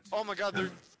 Oh my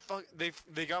god,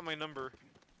 they got my number.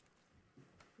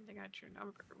 They got your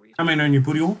number. How many on your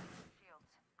booty hole?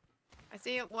 I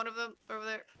see one of them over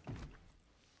there.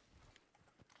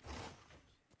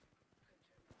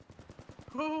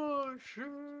 Oh shit!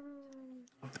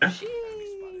 There?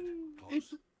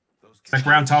 Sheesh. Like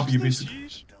right on top of you, basically.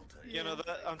 Sheesh. Yeah, no,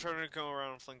 that I'm trying to come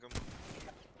around and flank them.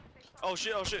 Oh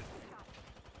shit! Getting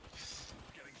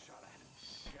shot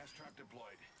at. Gas trap deployed.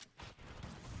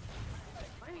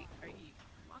 Why are you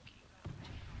mocking?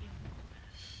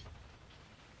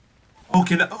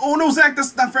 Okay, oh no, Zach,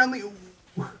 that's not friendly. Ooh.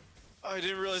 I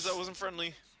didn't realize that wasn't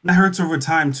friendly. That hurts over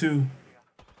time too.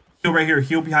 Heal right here.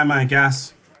 Heal behind my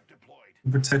gas. Trap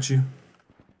deployed. Protect you.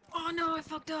 Oh no, I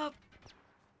fucked up.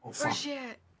 Oh Oh fuck.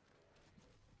 shit.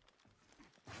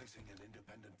 Placing an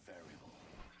independent variable.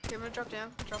 Okay, I'm gonna drop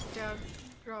down.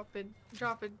 Drop it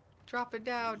down. Drop it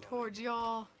down towards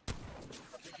y'all.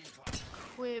 Taking fire.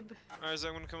 Quib. Alright, so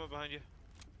I'm gonna come up behind you.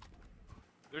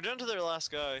 They're down to their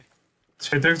last guy.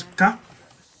 It's right there, Kyle.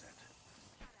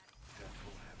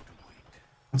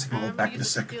 I'll take my I'm ult back in a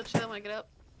use the second. shield shell when I get up.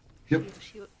 Yep.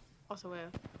 Shield. Also,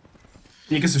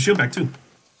 You get some shield back too.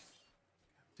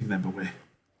 Take that away.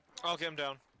 Okay, I'm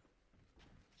down.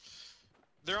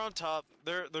 They're on top.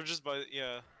 They're just by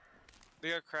yeah. They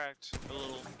got cracked a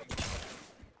little.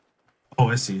 Oh,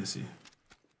 I see.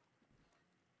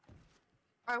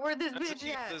 Alright, where this That's bitch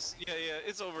it, at? yeah,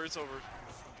 it's over.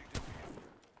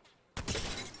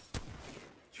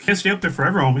 You can't stay up there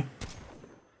forever, homie.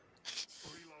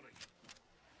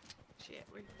 Shit,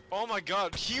 Oh my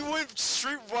god, he went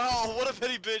straight. Wow, what a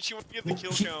petty bitch. He went to get the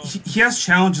kill count. He has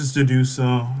challenges to do, so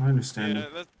I understand. Yeah,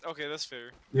 It. that's okay. That's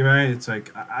fair. You're right. It's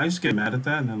like I just get mad at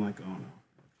that, and then like, oh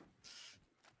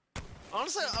no.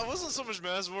 Honestly, I wasn't so much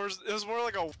mad. It was more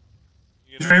like a.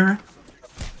 You know? Right.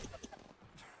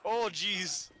 Oh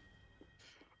jeez.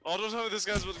 Oh, don't tell me this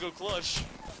guy's about to go clutch.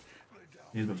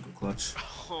 He's about to go clutch.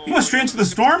 Oh He went my straight God, into the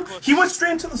this guy's storm? clutch. He went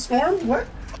straight into the storm? What?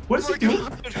 What is Oh he my doing?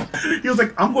 God. He was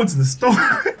like, I'm going to the storm.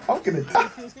 I'm gonna die.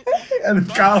 And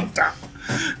then Kyle died.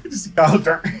 He just Kyle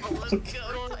died. Going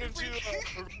into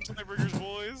tiebreakers,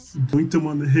 boys. Blinked him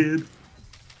on the head.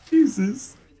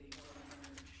 Jesus.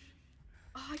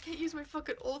 Oh, I can't use my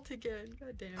fucking ult again.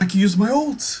 God damn. I can use my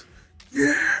ult.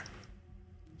 Yeah.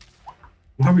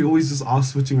 Why are we always just off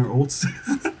switching our ults?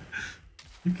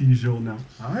 You can use your ult now.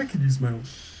 I can use my ult.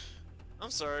 I'm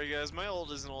sorry, guys. My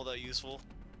ult isn't all that useful.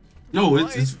 No,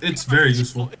 it's very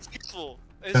useful. It's useful.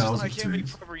 It's Yeah, just I it's can't make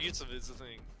serious. proper use of it. Is the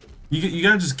thing. You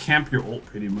gotta just camp your ult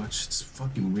pretty much. It's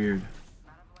fucking weird.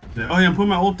 Oh yeah, I'm putting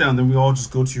my ult down. Then we all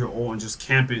just go to your ult and just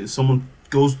camp it. If someone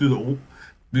goes through the ult,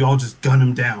 we all just gun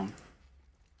him down.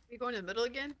 You going in the middle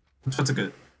again? That's a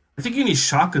good. I think you need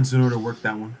shotguns in order to work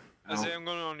that one. I say I'm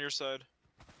going on your side.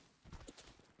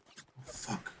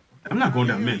 Fuck. I'm not going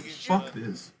down mid. Yeah. Fuck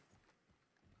this.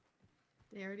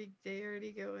 They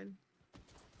already going.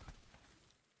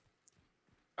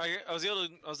 I was able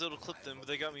to clip them, but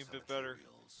they got me a bit better.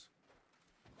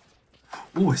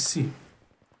 Oh, I see.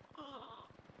 Oh,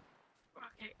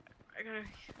 okay,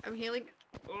 I'm healing.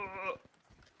 Oh,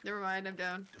 never mind, I'm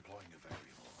down. Deploying a variable.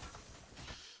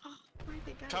 Oh, why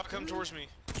they got Kyle, come towards me.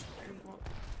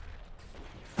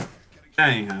 That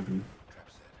ain't happening. Trap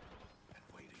set. And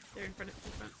waiting. They're in front of.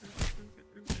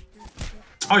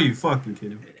 Are you fucking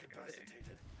kidding me?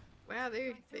 Wow,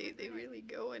 they really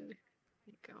going.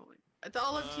 They going. It's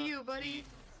all up to you, buddy.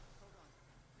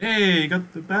 Hey, you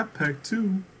got the backpack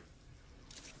too.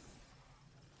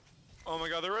 Oh my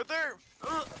god, they're right there.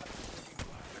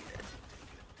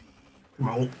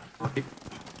 My ult. Okay.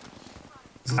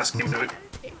 This last game, do it.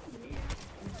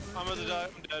 I'm about to die.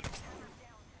 I'm dead.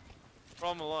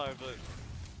 Well, I'm alive,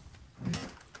 but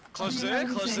clutch there,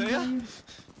 clutch there.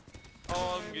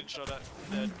 Oh, I'm getting shot at.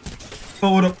 I'm dead.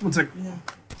 Oh, what up? One sec.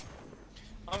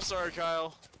 I'm sorry,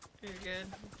 Kyle. You're good.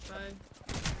 It's fine.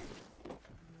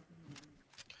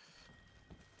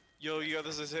 Yo, you got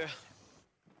this, Isaiah.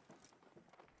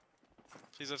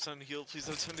 Please have time to heal. Please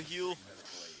have time to heal.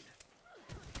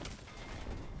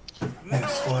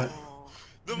 Next No! what?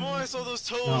 The more I saw those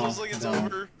toes, No, I was like, it's no.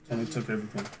 over. Tony took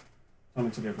everything. Tony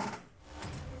took everything.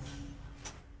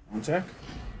 One check?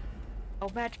 Oh,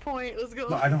 match point. Let's go.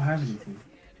 No, I don't have anything.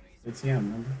 It's him,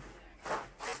 remember?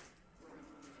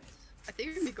 I think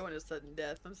you're gonna be going to sudden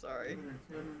death. I'm sorry.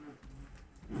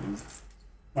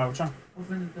 Why, what's wrong?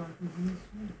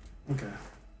 Okay.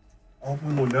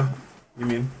 Open the window. You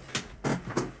mean? Are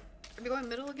we going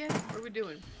middle again? What are we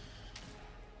doing?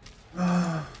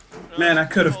 Man, I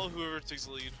could've- Follow whoever takes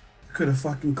the lead. Could have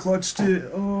fucking clutched it.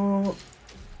 Oh.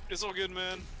 It's all good,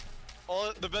 man.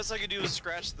 The best I could do is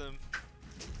scratch them.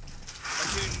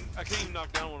 I couldn't even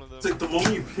knock down one of them. It's like the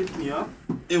moment you picked me up,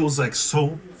 it was like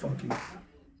so fucking.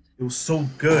 It was so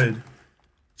good.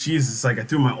 Jesus, like I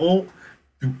threw my ult,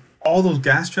 threw all those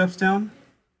gas traps down.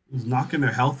 It was knocking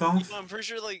their health off. I'm pretty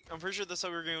sure that's how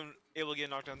we were able to get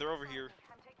knocked down. They're over here.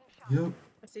 Yep.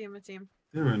 I see him. I see him.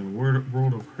 They were in a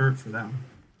world of hurt for that one.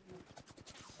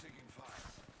 Taking fire.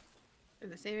 In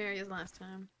the same area as last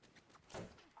time.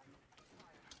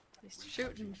 He's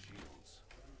shooting.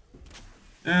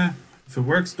 Eh, if it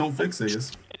works, don't fix it. I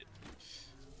guess.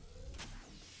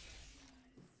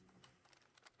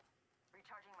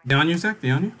 They on you, Zach? They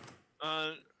on you?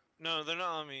 No, they're not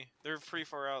on me. They're pretty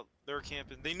far out. They were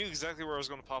camping. They knew exactly where I was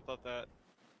going to pop up at.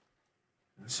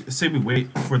 Say we wait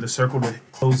for the circle to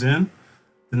close in,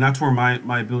 then that's where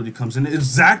my ability comes in. It's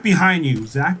Zach behind you.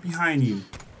 Zach behind you.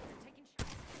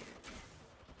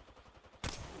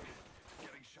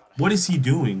 What is he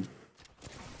doing?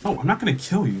 Oh, I'm not gonna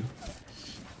kill you.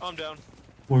 I'm down.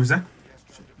 Where was that?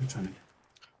 Shit, I'm trying to...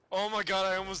 Oh my god,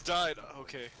 I almost died.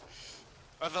 Okay.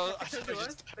 I thought I Come to us.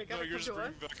 just They no, gotta you're come just to us.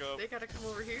 bringing back up. They gotta come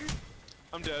over here.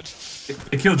 I'm dead.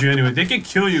 They killed you anyway. They can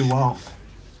kill you while...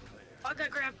 I got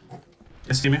grabbed.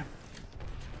 Yes, Timmy?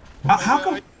 How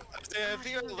come... I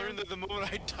think I learned that the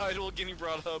moment I died while getting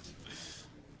brought up.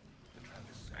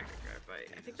 I got grabbed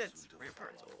by. I think that's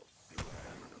Rampart's ult.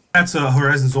 That's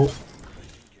Horizon's ult.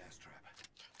 Gas trap.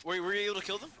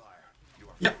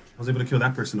 was able to kill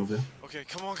that person over there. Okay,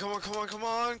 come on, come on, come on, come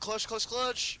on! Clutch, clutch,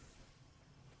 clutch!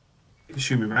 You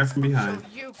shoot me right from behind. So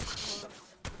you.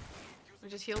 We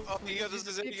just heal. Oh, you got this,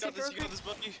 you got this, you got this,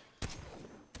 buddy.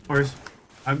 Of course.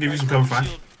 I'll give you some cover fire.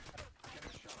 Shield.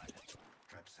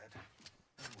 Trap set.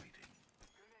 I'm waiting.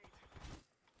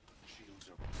 Shields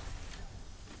are.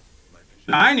 My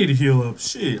vision. I need to heal up.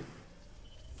 Shit.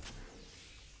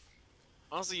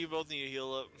 Honestly, you both need to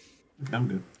heal up. Okay, I'm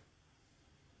good.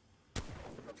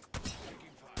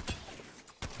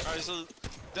 Alright, so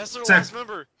that's their Zach, last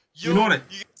member. Yo, you know what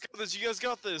you guys got this, you guys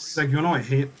got this. It's like, you know what I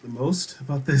hate the most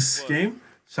about this What? game?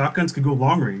 Shotguns can go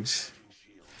long range.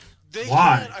 They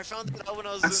Why? can. I found that out when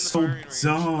I was That's in the so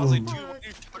firing range. I was like, dumb. dude, why do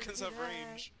shotguns have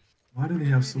range? Why do they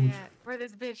have so much? Where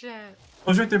this bitch at?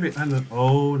 Oh, it's right there behind the.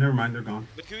 Oh, never mind. They're gone.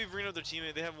 They could be bringing up their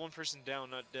teammate. They have one person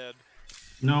down, not dead.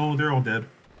 No, they're all dead.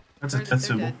 That's a They're death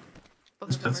symbol. dead. Both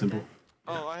That's of them death are symbol. dead.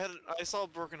 Oh, I saw a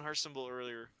broken heart symbol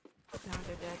earlier. No,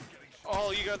 they're dead.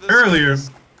 Oh, you got this. Earlier.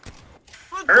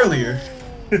 Oh, Earlier.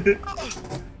 no.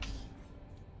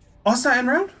 Oh, it's that end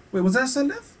round? Wait, was that sudden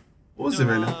death? What was it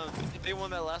right now? They won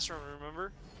that last round,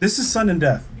 remember? This is sudden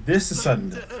death. This is sudden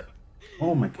death.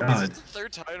 Oh my Is god. it the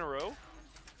third tie in a row?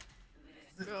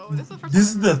 No, this is the first This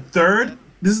is time the I've third. dead.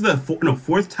 This is the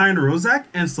fourth time in a row, Zach,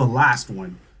 and it's the last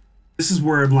one. This is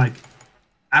where I'm like,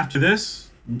 after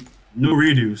this, no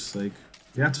redos. Like,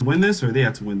 we have to win this, or they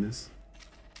have to win this.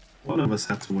 One of us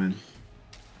have to win.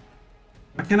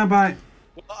 Why can't I buy?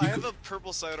 Well, I have a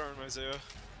purple sidearm, Isaiah.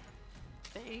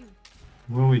 Dang.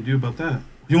 What do we do about that?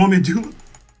 You want me to do?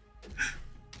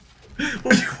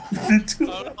 What do you want me to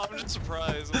do? I'm just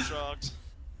surprised. I'm shocked.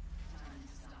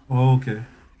 Oh, okay.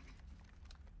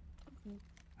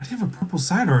 I didn't have a purple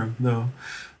sidearm though.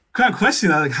 Kind of question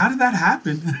that, like, how did that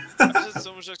happen? I just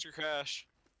so much extra cash.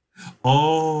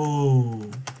 Oh,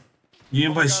 you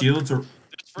didn't Oh my buy God. shields or They're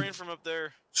spraying from up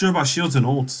there. sure about shields and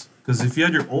ults? Because if you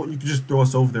had your ult, you could just throw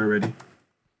us over there already.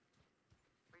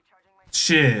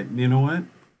 Shit, you know what?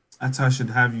 That's how I should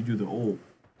have you do the ult.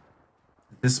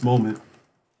 At this moment.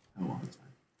 Oh well, that's fine.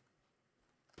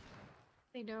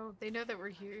 They know that we're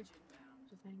here.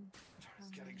 Just saying.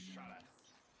 Getting shot at.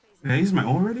 Yeah, he's my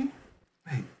ult already?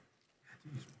 Wait.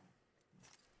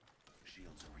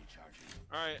 Shields are recharging.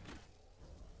 Alright.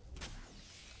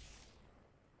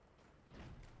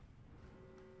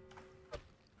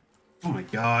 Oh my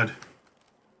god.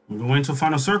 I'm going to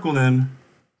final circle then.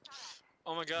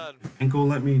 Oh my god. Ain't gonna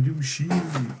let me do shit.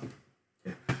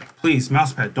 Okay. Please,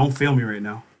 mousepad, don't fail me right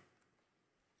now.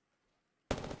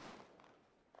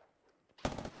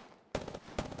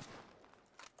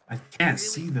 I can't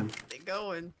see them. They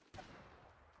going.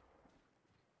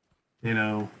 They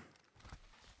know.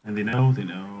 And they know, they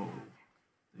know.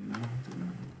 They know, they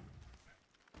know.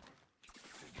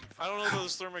 I don't know if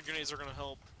those thermite grenades are gonna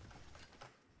help.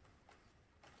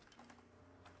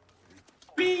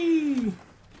 Whee!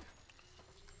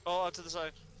 Oh, out to the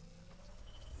side.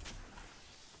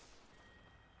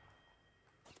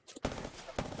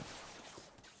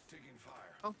 Taking fire.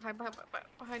 Oh,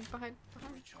 behind.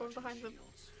 Going behind them.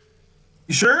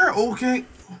 You sure? Okay.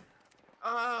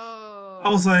 Oh. I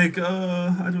was like,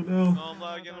 I don't know. Oh, I'm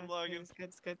lagging, I'm lagging. It's good,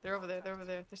 it's good. They're over there.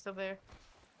 They're still there.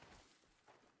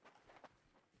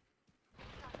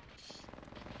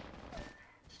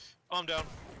 Oh, I'm down.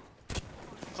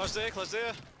 Clutch there, clutch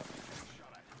there.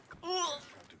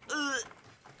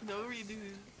 No redo.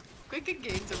 Good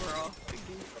games overall. Good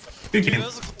games. Good Dude, game. that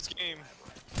was a close game.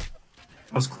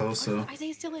 That was close, so.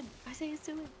 Isaiah's still in. Isaiah's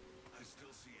still in. I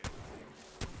still see it.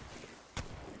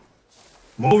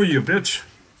 I'm over you, bitch.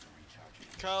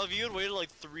 Kyle, if you had waited like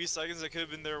 3 seconds, I could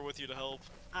have been there with you to help.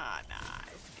 Ah,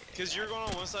 nice. Cause you're going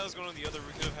on one side, I was going on the other,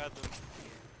 we could have had them.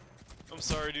 I'm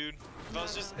sorry, dude. If I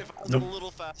was Nope. a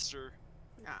little faster.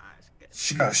 Nah, it's good.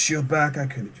 She got a shield back. I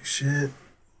couldn't do shit.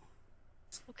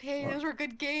 Okay, those were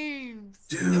good games.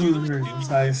 Dude,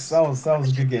 nice. That was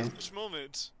a good game. Which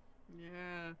moment?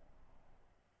 Yeah.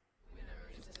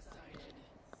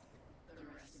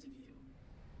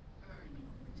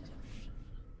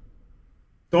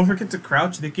 Don't forget to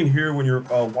crouch. They can hear when you're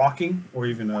walking or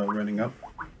even running up.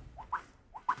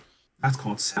 That's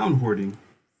called sound hoarding.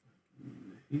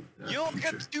 I hate that Yo, I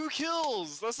feature. got 2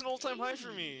 kills! That's an all-time high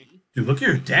for me. Dude, look at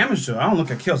your damage though. I don't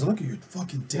look at kills. I look at your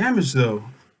fucking damage though.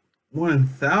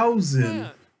 1,000. Yeah.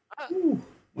 Ooh,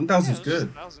 1,000 is Yeah, it was just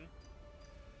good. 1,000.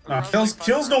 Nah, Around, kills like,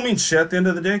 kills 5 don't mean shit at the end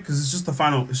of the day because it's just the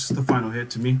final. It's just the final hit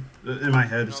to me. In my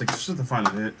head, it's like it's just the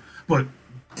final hit. But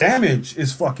damage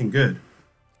is fucking good.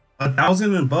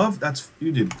 1,000 and above, that's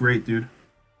you did great, dude.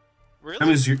 Really? That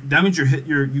means you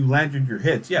landed your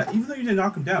hits. Yeah, even though you didn't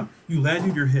knock him down, you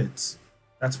landed your hits.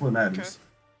 That's what matters.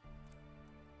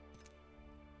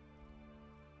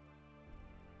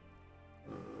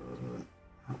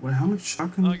 Wait, how much Oh,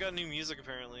 shotgun? I got new music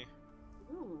apparently.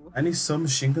 Ooh. I need some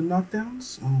machine gun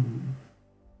knockdowns? Oh.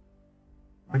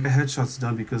 I got headshots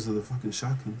done because of the fucking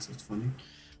shotguns. That's funny.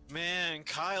 Man,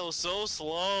 Kyle's so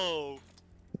slow.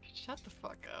 Shut the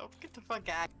fuck up. Get the fuck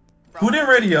out. Who didn't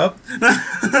ready up?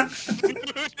 Yeah.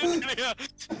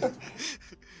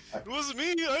 It wasn't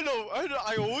me. I know.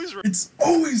 I always. It's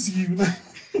always you.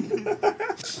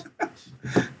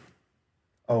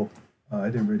 Oh, I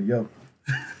didn't ready up.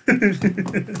 Who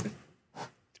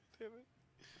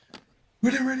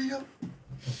didn't ready up?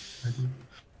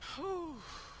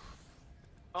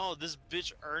 Oh, this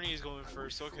bitch Ernie is going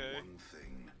first. Okay.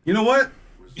 You know what?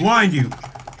 Blind you.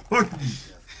 Fuck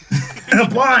you.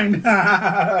 Blind.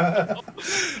 How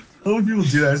many people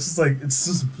do that? It's just like, it's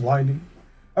just blinding.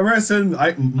 I remember I said,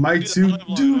 my Dude, two I'm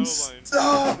blind, dude, I'm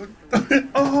stop.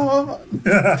 Oh.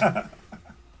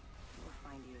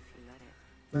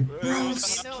 Like, bro,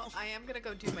 You know, I am gonna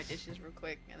go do my dishes real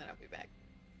quick, and then I'll be back.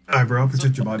 alright, bro, I'll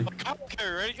protect your body. Kyle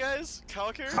carry, ready, guys?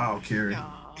 Kyle carry? I'll carry.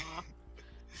 Aw,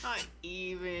 not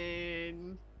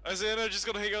even. Isaiah and I just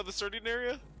gonna hang out in the starting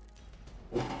area?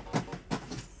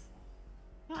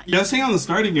 Not Yeah, let's hang out in the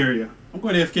starting area. I'm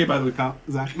going AFK, by the way, Kyle.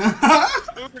 Zach. We're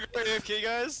going AFK,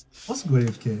 guys. Let's go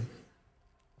AFK.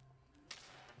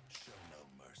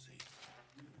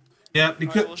 Yeah,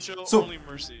 because Alright, we'll show so only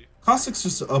mercy. Caustic's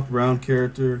just an up round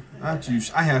character. I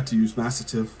have to use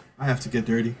Massive. I have to get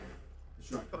dirty.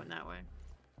 going that way.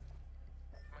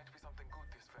 Might be something good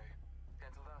this way.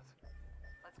 Cancel that.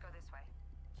 Let's go this way.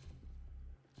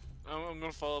 I'm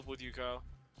gonna follow up with you, Kyle.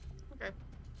 Okay.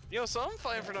 Yo, so I'm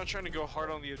fine for not trying to go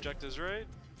hard on the objectives, right?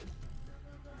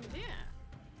 Yeah.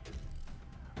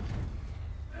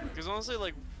 Because honestly,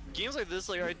 like games like this,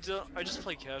 like I just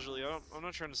play casually. I'm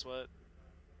not trying to sweat.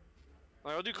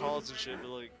 Like I'll do calls and shit, but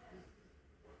like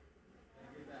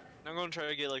I'm gonna try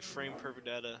to get like frame perfect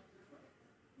data.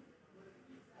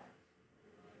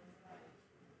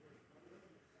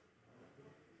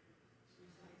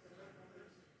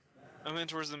 I'm heading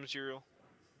towards the material.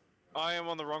 I am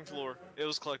on the wrong floor. It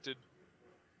was collected.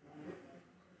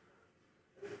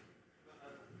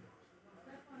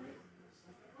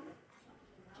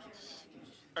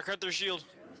 I cut their shield.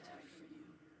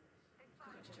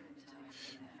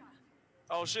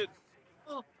 Oh shit.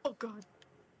 Oh god.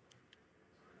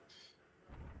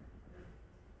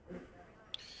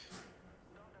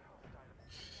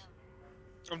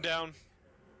 I'm down.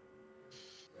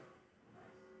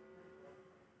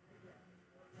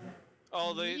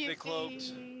 Oh, they cloaked.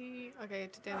 Yippee. Okay,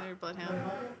 today they're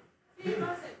Bloodhound.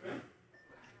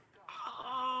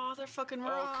 Oh, they're fucking Oh,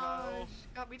 Kyle. Raj.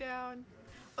 Got me down.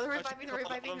 Oh, they're reviving, they're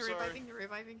reviving, I'm they're sorry. reviving, they're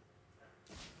reviving.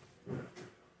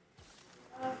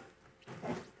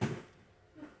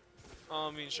 Oh,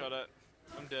 I'm being shot at.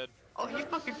 I'm dead. Oh, he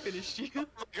fucking finished you. Oh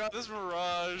my god, this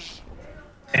Mirage.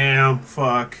 Damn,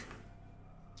 fuck.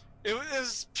 It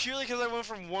was purely because I went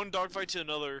from one dogfight to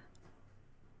another.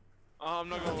 I'm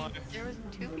not gonna lie. There was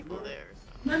 2 people there.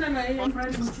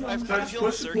 I've got to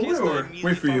Push the circuits pull it or that immediately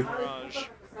wait for you? found Mirage.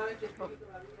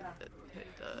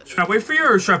 Should I wait for you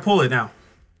or should I pull it now?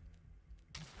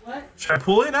 What? Should I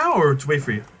pull it now or to wait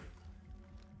for you?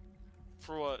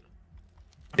 For what?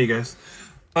 Hey guys.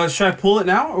 Should I pull it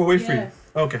now or wait for you? Yes.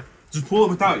 Okay. Just pull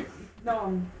it without you.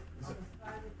 No.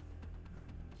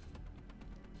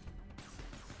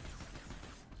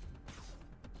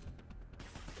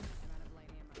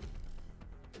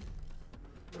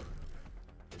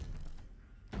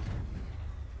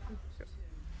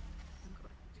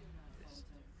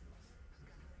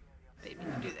 Didn't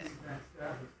mean to do that.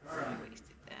 I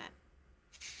wasted that.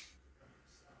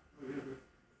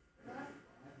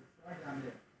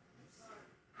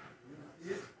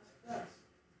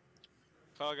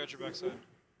 Kyle, I got your backside.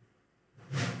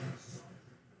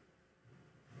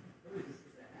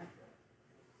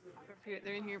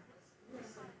 They're in here.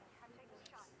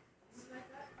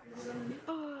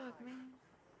 Fuck, man.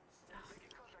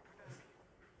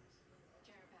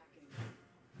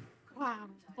 Wow,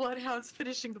 Bloodhound's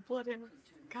finishing the Bloodhound.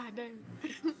 God damn. The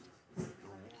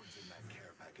rewards in that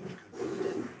care package could be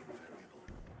variable.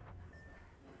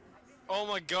 Oh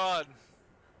my god.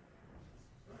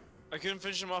 I couldn't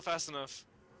finish him off fast enough.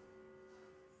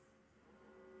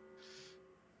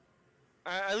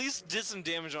 I at least did some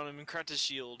damage on him and cracked his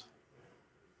shield.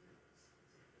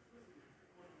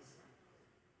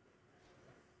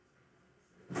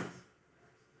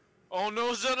 Oh no,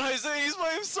 it's not Isaiah, he's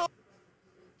by himself!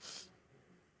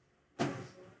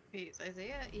 Wait, is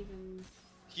Isaiah even?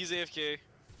 He's AFK.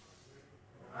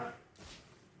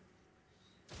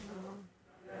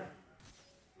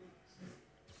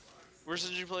 Where's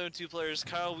did you play with 2 players?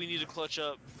 Kyle, we need to clutch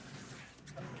up.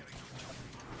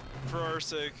 For our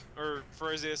sake, or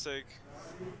for Isaiah's sake.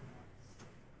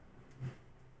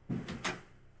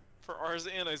 For ours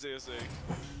and Isaiah's sake.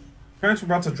 Parents were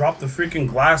about to drop the freaking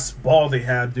glass ball they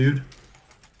had, dude.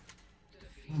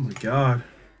 Oh my god.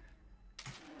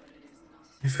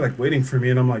 You feel like waiting for me,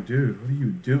 and I'm like, dude, what are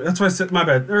you doing? That's why I said, my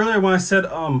bad. Earlier when I said,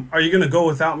 are you gonna go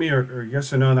without me, or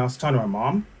yes or no? And I was talking to my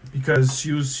mom because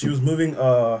she was moving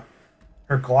her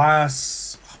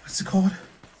glass. What's it called?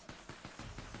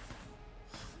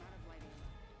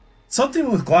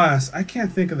 Something with glass. I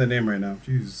can't think of the name right now.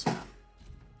 Jesus. Are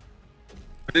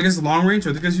you guys long range?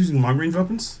 Are you guys using long range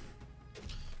weapons?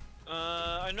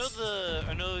 I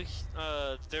know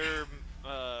their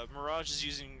Mirage is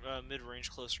using mid range,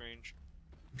 close range.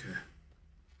 Okay.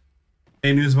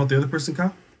 Any news about the other person,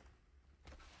 Kyle?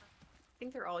 I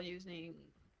think they're all using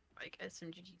like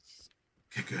SMGs.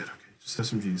 Okay, good. Okay, just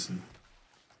SMGs then.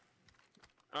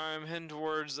 I'm heading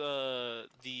towards the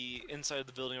inside of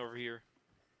the building over here.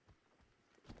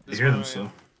 I hear them,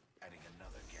 so. Adding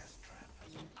another gas trap.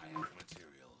 I have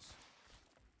materials.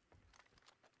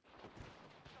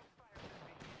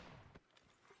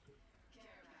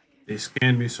 They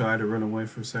scanned me, so I had to run away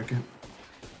for a second.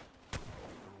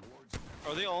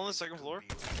 Are they all on the second floor?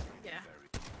 Yeah.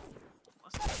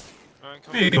 Alright,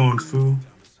 come Where you going, fool?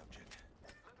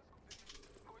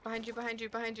 Behind you, behind you,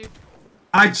 behind you.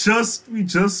 We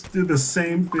just did the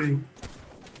same thing.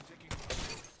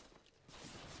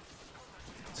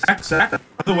 Zach,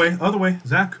 other way,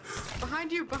 Zach.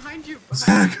 Behind you, behind you.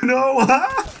 Zach, no.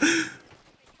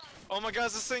 Oh my god,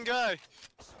 it's the same guy!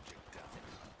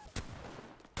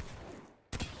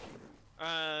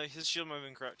 His shield might have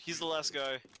been cracked. He's the last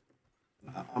guy.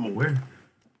 I'm aware.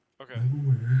 Okay. I'm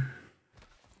aware.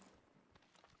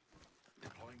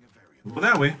 Go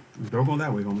that way. Don't go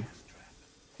that way, homie.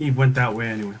 He went that way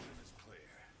anyway.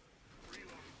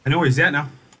 I know where he's at now.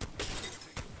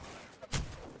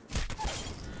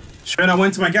 Straight I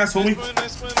went to my gas, homie.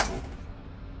 Nice win.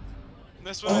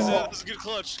 Nice win, Isaiah. That was a good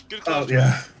clutch. Good clutch. Oh,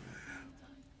 yeah.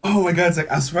 Oh my god, it's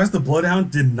like, I'm surprised the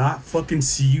Bloodhound did not fucking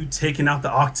see you taking out the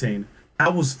Octane.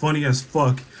 That was funny as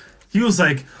fuck. He was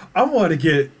like, I want to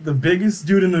get the biggest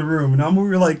dude in the room. And I'm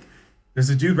over like, there's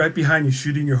a dude right behind you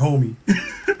shooting your homie.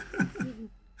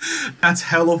 That's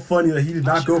hella funny that he did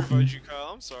not go for you,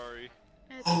 Kyle. I'm sorry.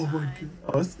 It's Oh my fine.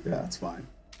 god. Oh, yeah, that's fine.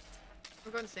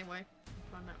 We're going the same way.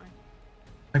 We're going that way.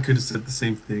 I could have said the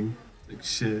same thing. Like,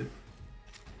 shit.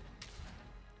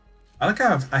 I like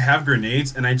how I have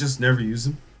grenades and I just never use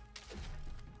them.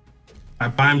 I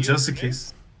buy them just in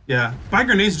case. Yeah. Buy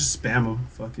grenades, just spam them.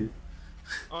 Fuck it.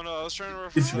 Oh no, I was trying to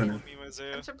If refer you're to gonna- me,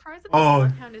 Isaiah. I'm surprised that Oh. the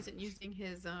Bloodhound isn't using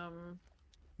his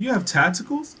You have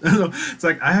tacticals? It's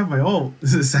like, I have my ult.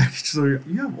 This is actually,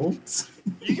 you have ults?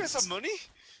 You guys have money?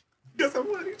 You guys have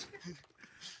money?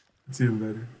 It's even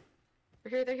better.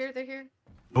 They're here, they're here, they're here.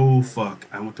 Oh, fuck.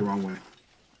 I went the wrong way.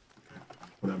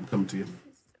 Whatever, I'm coming to you.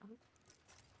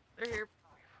 They're here.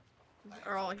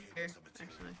 They're all here,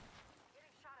 actually.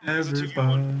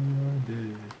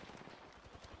 Everybody.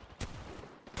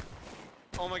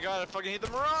 Oh my god, I fucking hate the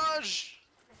Mirage!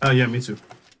 Oh, yeah, me too.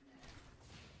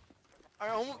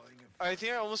 I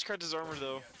think I almost cracked his armor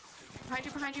though. Behind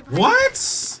you, behind you, behind What?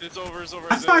 It's over, it's over.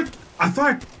 I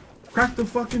thought I cracked the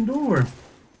fucking door.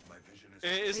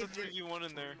 It's the 3v1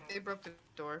 in there. you. They broke the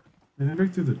door. And I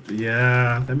break through the.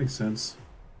 Yeah, that makes sense.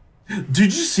 Did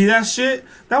you see that shit?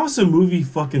 That was some movie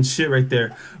fucking shit right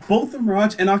there. Both the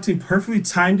Mirage and Octane perfectly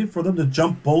timed it for them to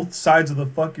jump both sides of the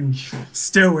fucking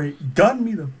stairway. Gunned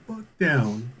me the fuck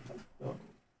down.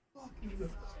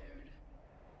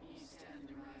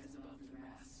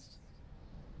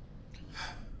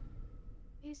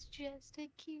 He's just a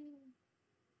kid.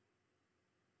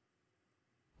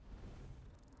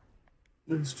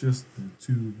 It's just the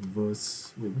two of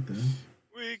us. Wait, what the hell?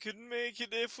 We could make it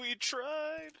if we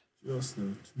tried. Just the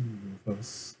two of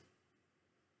us.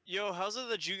 Yo, how's it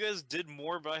that you guys did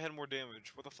more but I had more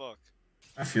damage? What the fuck?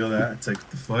 I feel that. It's like, what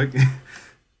the fuck?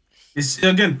 It's,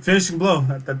 again, finishing blow.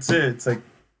 That's it. It's like,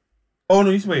 oh,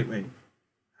 no, wait.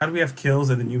 How do we have kills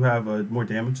and then you have more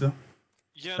damage, though?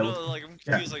 Yeah, no, like, I'm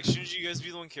confused. Like, shouldn't you guys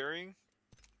be the one carrying?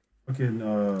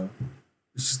 Fucking,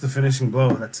 it's just the finishing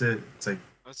blow. That's it. It's like,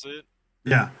 That's it?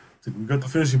 yeah. It's like, we got the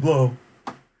finishing blow.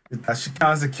 That should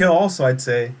count as a kill also, I'd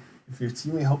say, if your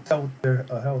teammate helped out with their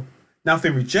health. Now, if they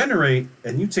regenerate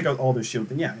and you take out all their shield,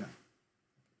 then yeah.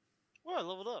 Well, I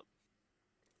leveled up.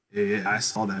 Yeah, I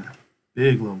saw that.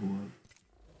 Big level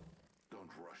up.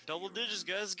 Double digits,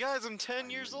 guys. Guys, I'm 10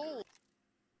 years old.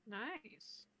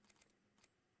 Nice.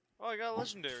 Oh, I got a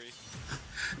legendary.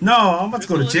 No, I'm about to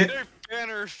go to jail.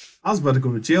 Banner. I was about to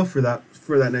go to jail for that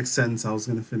next sentence I was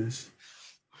gonna finish.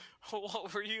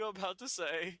 What were you about to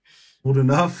say? Old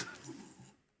enough.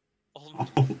 Oh,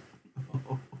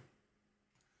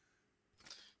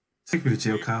 Take me to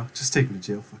jail, Kyle. Just take me to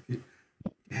jail. Fuck it.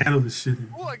 Handle this shit.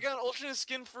 oh, I got an alternate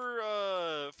skin for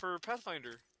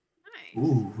Pathfinder. Nice.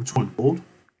 Ooh, which one? Gold?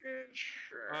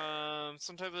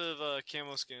 Some type of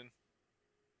camo skin.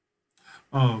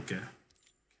 Oh, okay.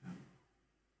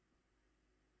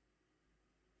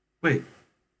 Wait.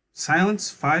 Silence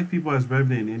 5 people as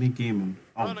Revenant in any game mode.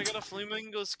 Oh, Oh, and I got a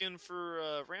flamingo skin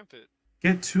for Rampant.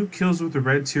 get 2 kills with a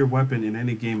red tier weapon in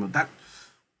any game mode. That.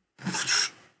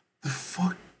 The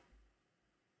fuck?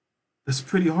 That's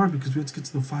pretty hard because we have to get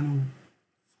to the final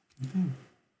fucking thing.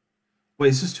 Wait,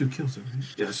 it's just 2 kills, though, right?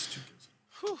 Yeah, it's just 2 kills.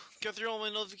 Whew, got through all my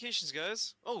notifications,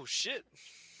 guys. Oh, shit.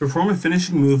 Perform a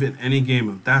finishing move in any game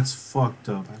mode. That's fucked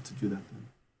up. I have to do that then.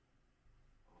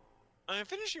 I mean,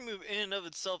 finishing move in and of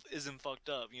itself isn't fucked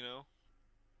up, you know?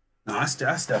 No, that's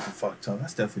definitely fucked up.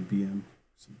 That's definitely BM.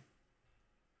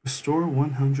 Restore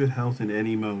 100 health in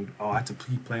any mode. Oh, I have to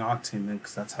keep playing Octane then,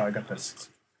 because that's how I got that 6.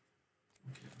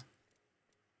 Okay.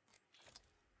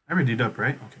 I readied up,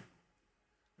 right? Okay.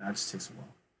 That just takes a while.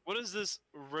 What is this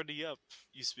ready up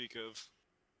you speak of?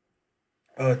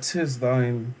 'Tis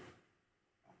thine.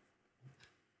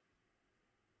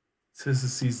 'Tis the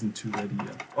season 2 ready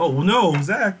up. Oh, no,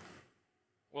 Zach.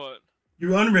 What?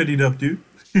 You're unreadied up, dude.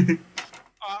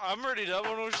 I'm ready up. I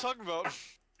don't know what you're talking about.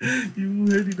 You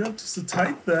readied up just to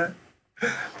type that.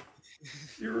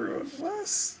 You're on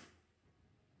less.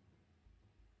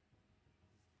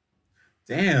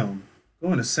 Damn.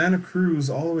 Going to Santa Cruz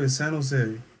all the way to San Jose.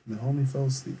 And the homie fell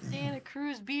asleep. Santa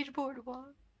Cruz Beach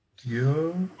Boardwalk. Yeah.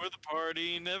 Where the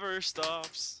party never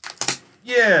stops.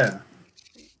 Yeah.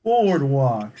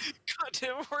 Boardwalk. God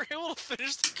damn, we're able to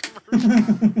finish the commercial.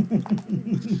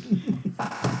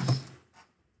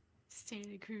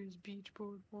 Santa Cruz Beach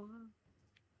Boardwalk.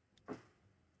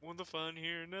 When the fun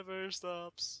here never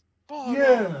stops.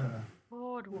 Yeah.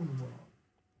 Boardwalk.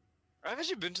 I've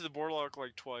actually been to the boardwalk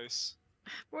like twice.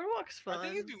 Boardwalk's fun. I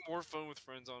think it'd be more fun with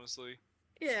friends, honestly.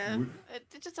 Yeah.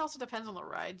 It just also depends on the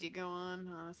rides you go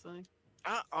on, honestly.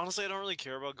 Honestly, I don't really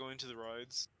care about going to the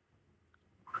rides.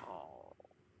 Oh.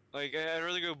 Like, I'd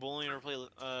rather go bowling or play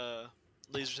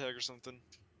laser tag or something.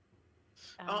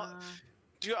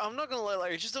 Dude, I'm not gonna lie,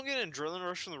 like, I just don't get an adrenaline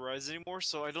rush from the rides anymore,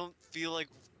 so I don't feel like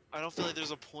there's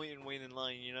a point in waiting in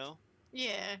line, you know?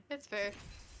 Yeah, it's fair.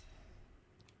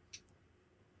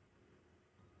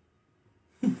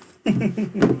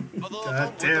 Although if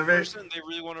I'm with damn a it. person and they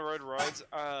really want to ride rides,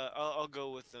 I'll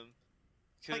go with them.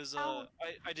 Because Like,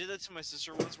 I did that to my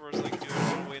sister once where I was like, dude,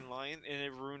 I want to wait in line, and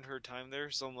it ruined her time there,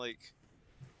 so I'm like,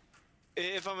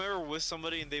 if I'm ever with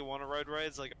somebody and they want to ride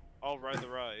rides, like, I'll ride the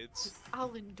rides.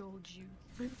 I'll indulge you.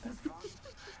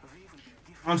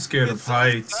 I'm scared of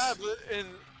heights. Sad, and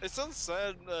it sounds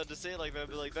sad to say it like that,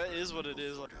 but like that is what it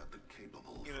is, like,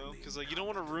 you know, because like you don't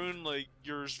want to ruin like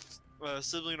your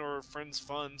sibling or friend's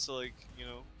fun, so like, you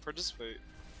know, participate.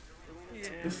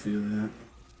 I feel that.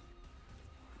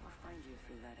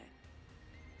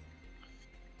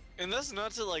 And that's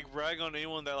not to like rag on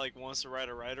anyone that like wants to ride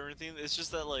a ride or anything. It's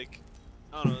just that like,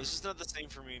 I don't know, it's just not the same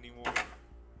for me anymore.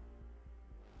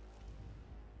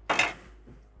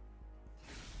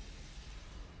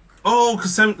 Oh,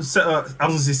 because I was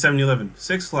gonna say 7-Eleven.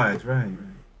 Six Flags, right.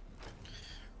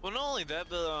 Well, not only that,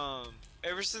 but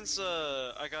ever since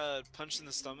I got punched in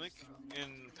the stomach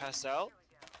and passed out,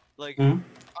 like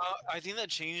I think that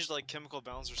changed like chemical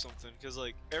balance or something. Cause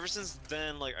like ever since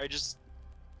then, like I just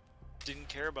didn't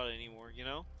care about it anymore, you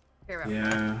know?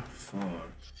 Yeah, fuck.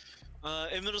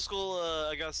 In middle school,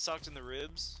 I got socked in the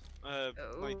ribs,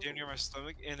 like down near my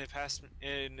stomach, and it passed,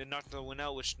 and it knocked the wind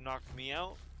out, which knocked me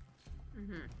out.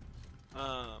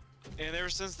 And ever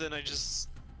since then, I just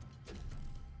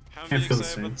haven't been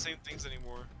excited about the same things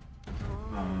anymore.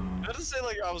 Not to say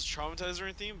like I was traumatized or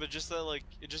anything, but just that like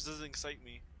it just doesn't excite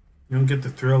me. You don't get the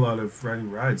thrill out of riding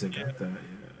rides. I get that. Yeah.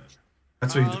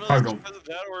 That's what you probably don't. Because of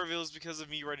that, or if it was because of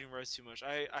me riding rides too much.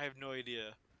 I have no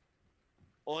idea.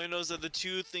 All I know is that the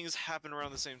two things happen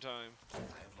around the same time. I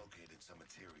have located some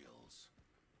materials.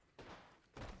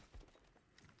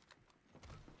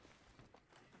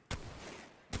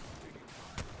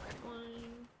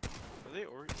 Are they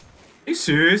or? Are you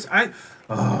serious?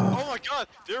 Oh my god!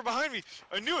 They're behind me!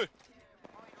 I knew it!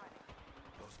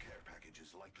 Those care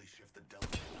packages likely shift the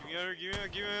delta. Give me out, give me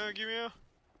out, give me out, give me out!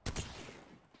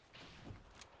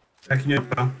 Backing you up,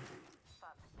 pal.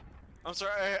 I'm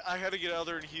sorry, I had to get out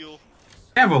there and heal.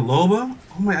 I have a Loba?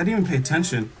 Oh my, I didn't even pay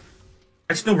attention.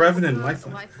 I just know Revenant and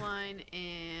Lifeline. Lifeline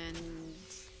and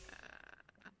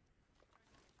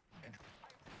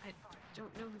I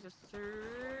don't know who the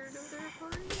third of their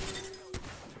party is.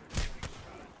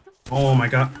 Oh my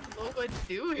god. What would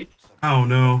do it? I don't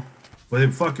know, but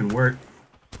it fucking worked.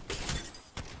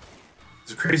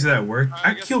 It's crazy that it worked.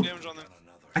 I got some damage on them.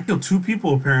 I killed 2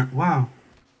 people apparently. Wow.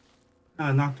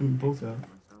 I knocked them both out.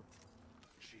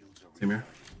 Same here.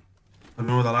 I don't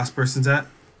know where the last person's at.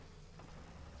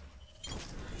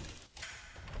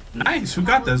 Nice. Who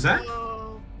got that, Zach?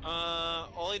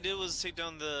 All I did was take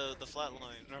down the flat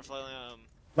line, or flat line,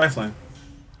 Lifeline.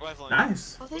 lifeline.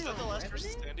 Nice. Oh, Was that the last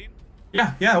person standing?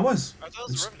 Yeah, yeah, it was. I thought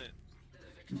it was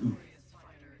Revenant.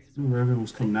 Revenant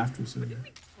was coming after us. When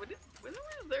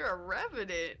was there a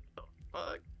revenant? Oh,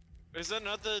 fuck. Is that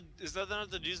not the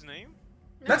dude's name?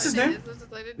 That's his name.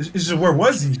 It's It's just where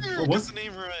was he? Where Got was the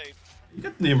name right. You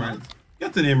got the name right. You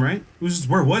got the name right. It was just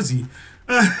where was he?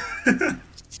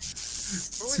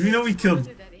 So you know we killed.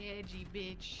 that edgy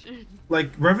bitch.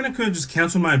 Like Revenant could have just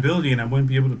canceled my ability and I wouldn't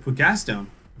be able to put gas down,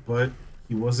 but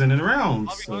he wasn't around.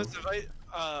 I'll be So. honest,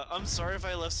 I'm sorry if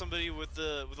I left somebody with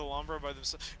the Lombra by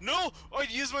themselves. No, I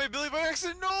used my ability by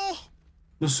accident. No.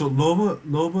 No, so Loba,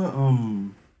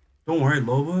 don't worry,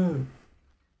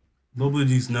 Loba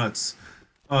these nuts,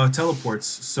 teleports.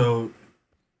 So,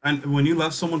 and when you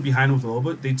left someone behind with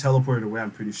Loba, they teleported away.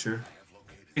 I'm pretty sure.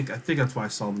 I think that's why I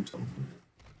saw them teleport.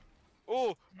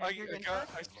 Oh, I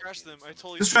scratched them. I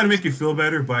totally. Just trying to make you feel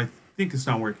better, but I think it's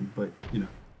not working. But you know.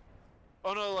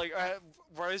 Oh no, like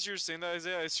right as you were saying that,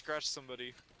 Isaiah, I scratched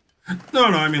somebody. No,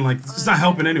 I mean like it's not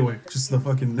helping anyway. Just the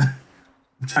fucking.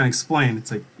 I'm trying to explain.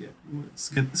 It's like yeah, let's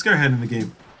get our head in the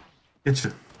game. Get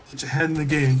your head in the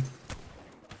game.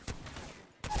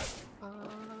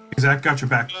 Zach got your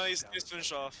back. Nice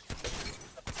finish off.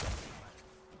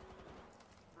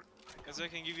 Isaiah,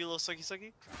 can I give you a little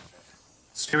sucky?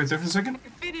 Stay right there for a second.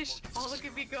 Finish. Oh, look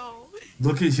at me go.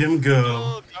 Look at him go.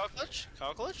 Oh, cow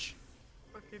clutch.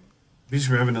 Fucking He's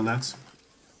Revenant, that's.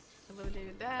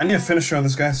 eliminated that. I need a finisher on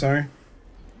this guy, sorry.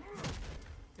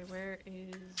 Okay,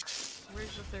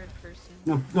 where's the third person?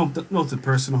 No, the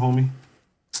person, homie.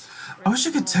 I wish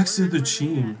I could text the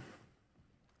team.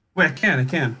 Wait, I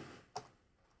can.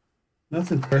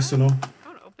 Nothing personal. I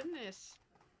want to open this.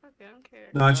 Okay, I don't care.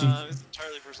 No, actually, It's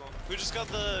entirely personal. Who just got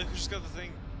the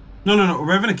thing? no.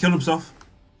 Revenant killed himself.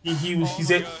 He's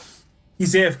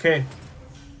AFK.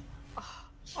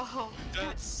 Oh,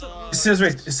 That's It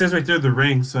says right there the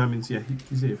ring. So I mean, yeah,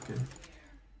 he's AFK.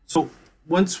 So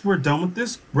once we're done with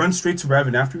this, run straight to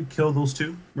Revenant. After we kill those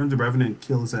 2, run to Revenant and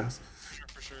kill his ass.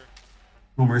 for sure.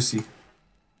 No mercy.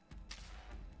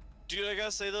 Dude, I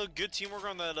gotta say though, good teamwork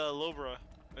on that Lobra.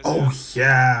 Oh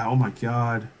yeah! Oh my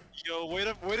god! Yo, way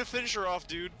to finish her off,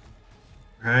 dude.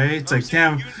 Right? It's like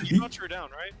damn. You knocked her down,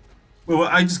 right? Well,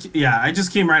 I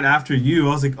just came right after you.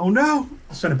 I was like, oh no! I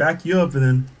was trying to back you up, and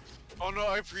then. Oh no,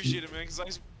 I appreciate it, man,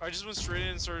 because I just went straight in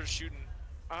and started shooting.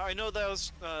 I know that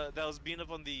was being up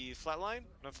on the flat line,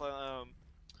 not flat.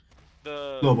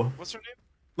 The Loba. What's her name?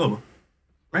 Loba.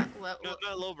 Right? No,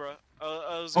 not Lobra.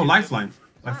 Oh, Lifeline.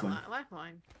 Lifeline.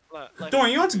 Lifeline. Don't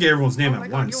worry, you don't have to get everyone's name Oh my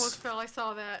at god, you almost once. fell. I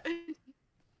saw that.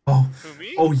 Oh. Who,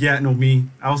 me? Oh yeah, no me.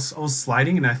 I was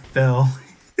sliding and I fell.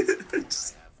 I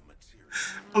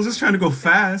was just trying to go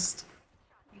fast.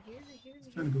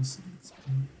 Trying to go.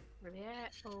 Where they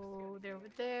at? Oh, they're over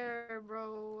there,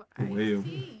 bro. Way I over.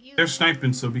 see you. They're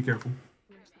sniping, so be careful.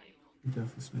 They're sniping. Be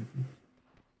definitely sniping.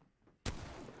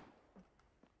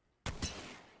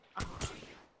 Oh,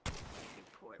 you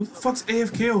poor Who the fuck's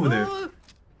AFK over there? Oh,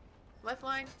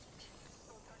 lifeline.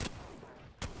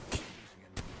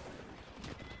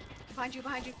 Behind you.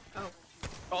 Oh.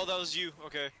 Oh, that was you.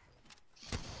 Okay.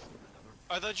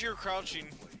 I thought you were crouching,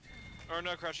 or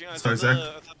not crouching. I Sorry, thought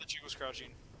Zach. I thought the chick was crouching.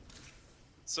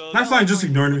 So Lifeline just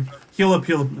ignored me. Heal up.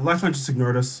 Lifeline just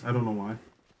ignored us. I don't know why.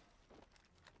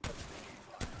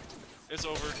 It's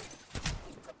over.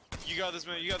 You got this,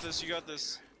 man. You got this.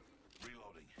 Reloading.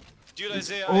 Dude,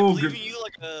 Isaiah, Oh, I believe good. in you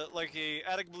like a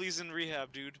addict believes in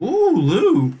rehab, dude. Ooh,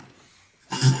 loot.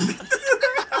 Perfectly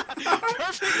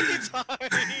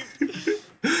timed.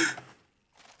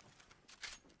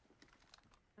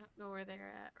 I don't know where they're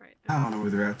at right I now. don't know where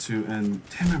they're at too. And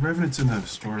damn it, Revenant's in that I hear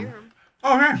storm. 'em.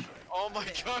 Oh, here. Oh my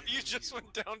god, you just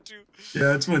went down to.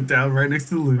 Yeah, it's went down right next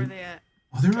to the Where loot. they at?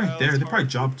 Oh, they're right Kyle, there. They sorry. probably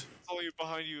jumped. Oh, you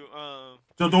behind you.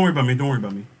 Don't worry about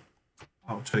me.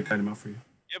 I'll try to guide him out for you.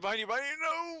 Yeah, behind you.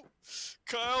 No,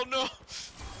 Kyle, no.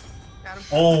 Got him.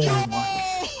 Oh my,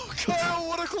 Oh, Kyle,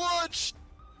 what a clutch!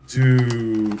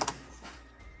 dude.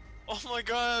 Oh my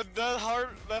god, that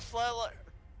flat line.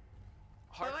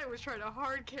 Twilight was trying to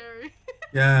hard carry.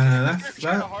 Yeah, You're trying to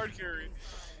that hard carry.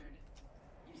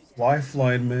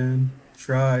 lifeline, man.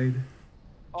 Tried.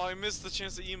 Oh, I missed the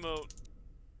chance to emote.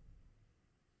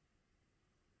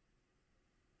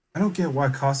 I don't get why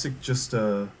Cossack just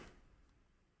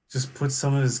Just put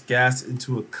some of this gas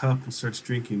into a cup and starts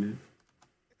drinking it.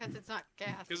 Because it's not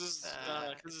gas. Because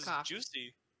it's coffee.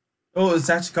 juicy. Oh, it's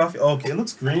actually coffee. Oh, okay, it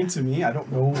looks green to me. I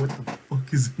don't know what the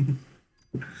fuck is.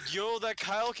 Yo, that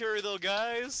Kyle carry though,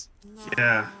 guys. No.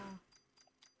 Yeah.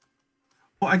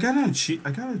 Oh, I got an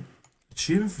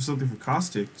achievement for something for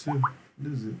caustic too. What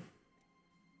is it?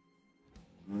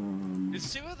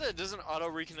 It's too bad that it doesn't auto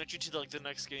reconnect you to like the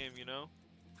next game, you know?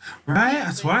 Right.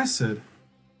 That's what I said.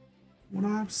 What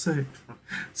I'm saying.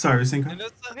 Sorry, Cinco. And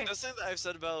that's Okay. that's something that I've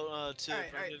said about to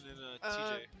Alright, Brendan and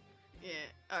TJ. Yeah.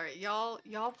 Alright,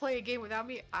 y'all play a game without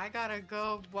me. I gotta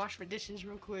go wash my dishes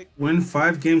real quick. Win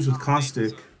 5 games with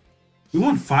caustic. We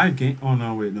won 5 games. Oh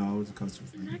no, wait, no, it was a caustic.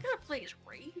 I gotta play as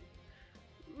Ray.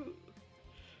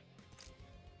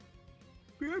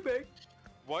 Be right back.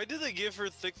 Why did they give her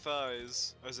thick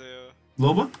thighs, Isaiah?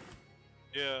 Loba.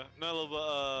 Yeah, not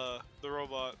Loba, the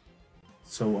robot.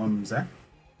 So Zach.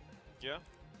 Yeah.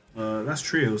 That's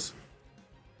trios.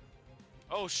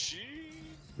 Oh, she.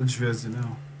 I just realized it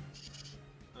now.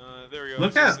 There we go.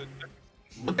 Look at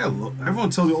everyone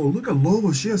tells me, oh, look at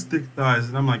Loba, she has thick thighs,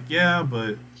 and I'm like, yeah,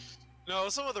 but No,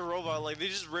 some of the robot, like they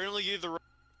just randomly gave the robot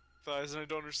thighs, and I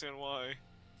don't understand why.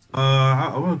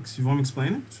 well, you want me to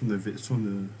explain it? It's from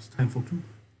the Timeful 2.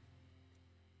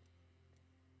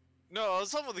 No, I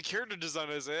was talking about the character design,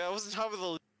 Isaiah. I wasn't talking about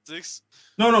the logistics.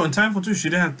 No, in Timeful 2, she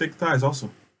didn't have thick thighs. Also,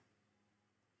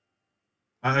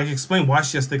 I can explain why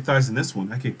she has thick thighs in this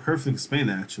one. I can perfectly explain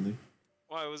that actually.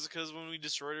 Why? Was it because when we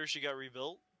destroyed her, she got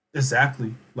rebuilt?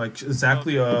 Exactly,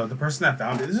 the person that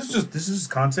found it. This is just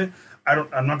content.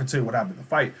 I'm not gonna tell you what happened in the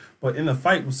fight, but in the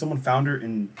fight when someone found her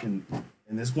in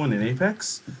this one in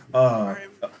Apex,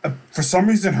 for some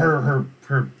reason her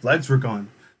legs were gone.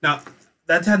 Now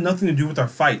that had nothing to do with our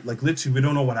fight. Like literally, we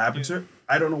don't know what happened to her.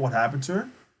 I don't know what happened to her.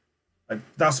 Like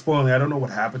without spoiling, I don't know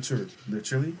what happened to her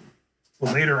literally.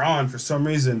 But later on, for some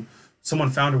reason,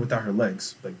 someone found her without her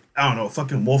legs. Like I don't know, a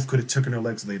fucking wolf could have taken her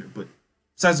legs later, but.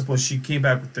 Besides the point, she came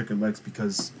back with thicker legs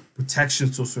because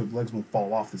protection so her legs won't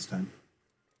fall off this time.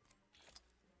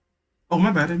 Oh, my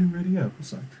bad. I didn't ready up. I'm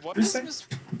sorry. Why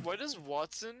does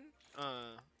Watson,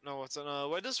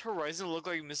 why does Horizon look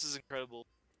like Mrs. Incredible?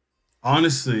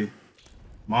 Honestly,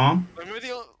 Mom? I'm not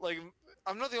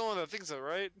the only one that thinks that,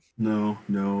 right? No.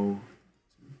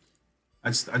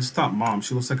 I just thought Mom.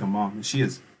 She looks like a mom, and she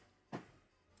is.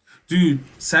 Dude,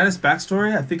 saddest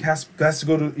backstory, I think has to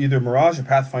go to either Mirage or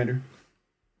Pathfinder.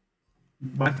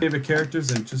 My favorite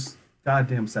characters and just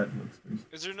goddamn sad looks.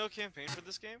 Is there no campaign for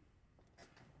this game?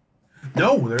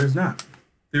 No, there is not.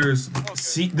 There's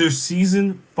there's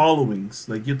season followings.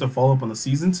 Like you have to follow up on the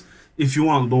seasons. If you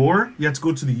want lore, you have to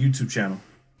go to the YouTube channel.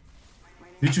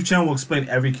 YouTube channel will explain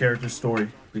every character's story,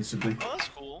 basically. Oh, that's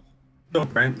cool.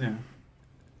 Dope, right? Yeah.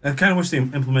 I kind of wish they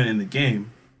implement it in the game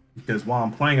because while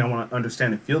I'm playing, I want to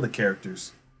understand and feel the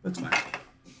characters. That's fine.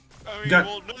 I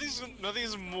mean,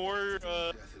 nothing's more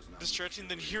distracting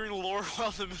than hearing lore while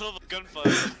in the middle of a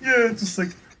gunfight. Yeah, it's just like,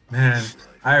 man,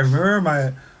 I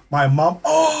remember my mom.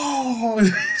 Oh,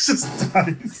 it just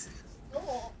dies.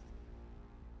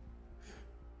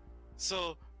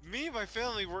 So me and my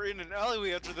family were in an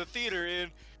alleyway after the theater,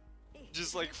 and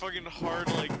just like fucking hard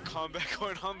like combat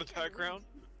going on in the background.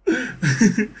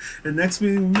 And next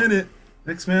minute,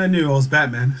 next man I knew, I was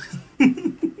Batman.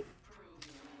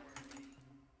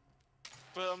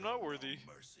 But I'm not worthy.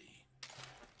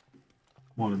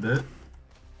 Want a bit?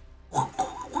 No,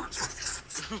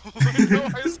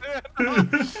 I said no.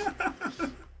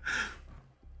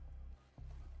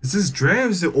 Is this Dre or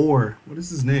is it Orr? What is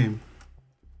his name?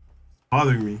 It's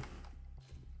bothering me.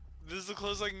 This is the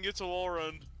closest I can get to wall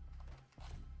run.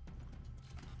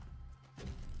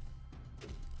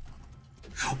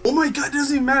 Oh my god, it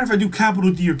doesn't even matter if I do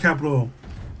capital D or capital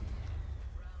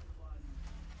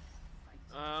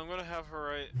O. I'm gonna have her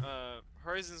right.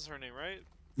 Horizon's her name, right?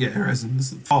 Yeah, Horizon.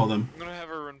 Follow them. I'm gonna have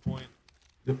her run point.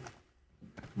 Yep.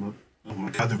 Back them up. Oh my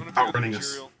god, they're outrunning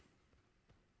us.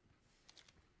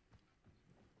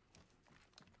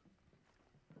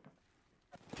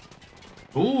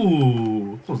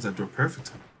 Ooh, close that door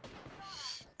perfect.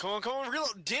 Come on,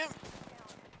 reload! Damn!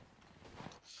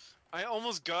 I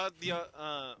almost got the,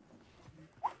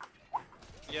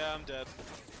 Yeah, I'm dead.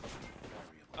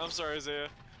 I'm sorry, Isaiah.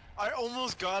 I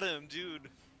almost got him, dude.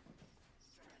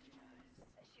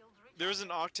 There was an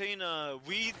Octane,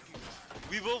 we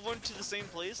both went to the same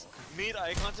place, made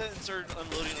eye contact, and started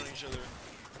unloading on each other.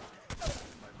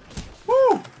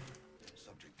 Woo!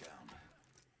 Subject down.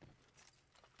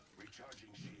 Recharging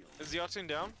shield. Is the Octane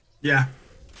down? Yeah.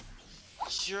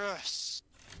 Yes!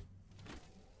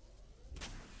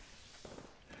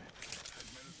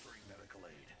 Administering medical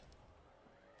aid.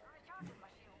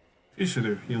 Pretty sure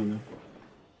they're healing though.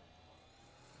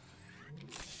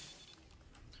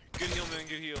 Good heal, man.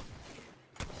 Good heal.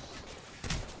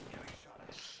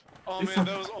 Oh They man, fuck-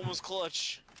 that was almost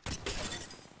clutch.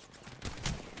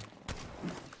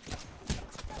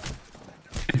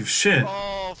 Can't do shit.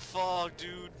 Oh fuck,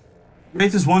 dude.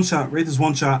 Wraith is one shot. Wraith is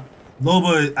one shot.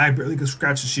 Loba, I barely could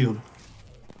scratch the shield.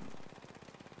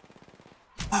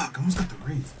 Fuck, I almost got the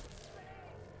Wraith.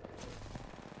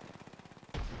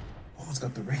 Almost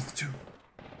got the Wraith too.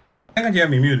 I think you have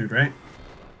me muted, right?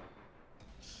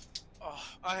 Oh,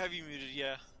 I have you muted,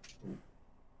 yeah.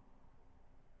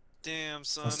 Damn,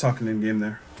 son. I was talking in game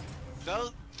there.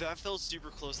 That felt super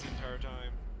close the entire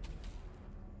time.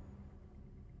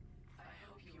 I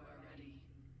hope you are ready.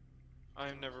 I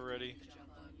am never ready. Jump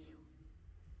on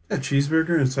you. A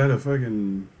cheeseburger inside a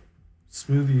fucking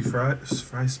smoothie fry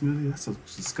smoothie? That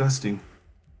sounds disgusting.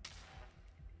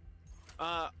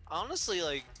 Honestly,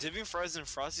 like, dipping fries in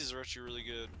Frosties are actually really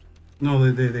good.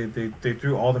 No, they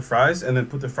threw all the fries and then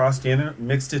put the frosty in it,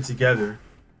 mixed it together.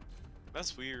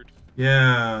 That's weird.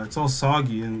 Yeah, it's all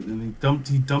soggy, and he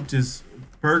dumped his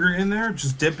burger in there,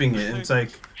 just dipping it. And it's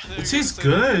like it tastes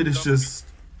good. It's just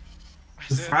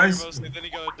the fries. Then he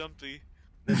got a dumpy.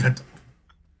 At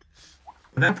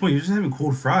that point, you're just having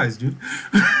cold fries, dude.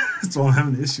 That's all I'm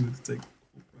having the issue with. It's like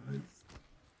cold fries.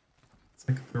 It's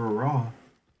like they're raw.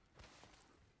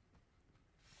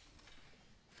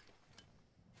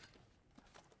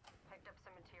 Picked up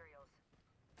some materials.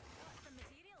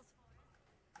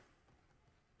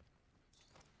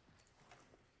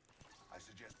 I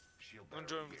suggest shield I'm bearer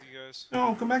joining with you guys.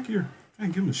 No, come back here. Try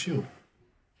and give him the shield.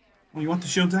 Oh, you want the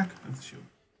shield, Zach? I have the shield.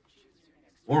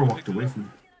 Or walked away from it.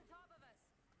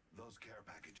 those care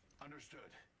package. Understood.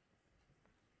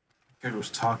 Guy was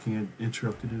talking and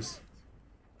interrupted his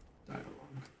dialogue.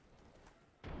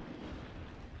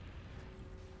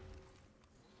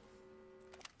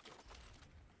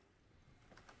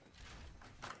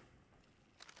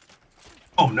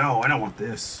 Oh no, I don't want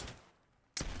this.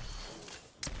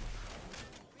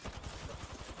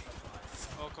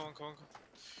 Oh, come on, come on, come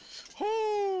on.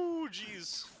 Oh,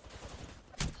 jeez.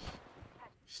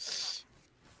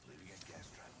 Leaving a gas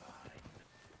trap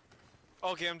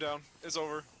behind. Okay, I'm down. It's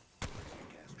over. Gas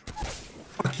trap.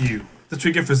 Fuck you. That's what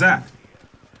you get for Zach.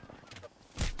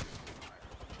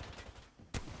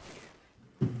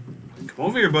 Come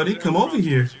over here, buddy. Come over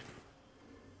here.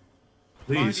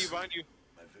 Behind you, Please. behind you.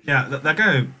 Yeah, that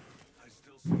guy. I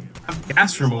still see him. I have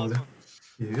gas from over there.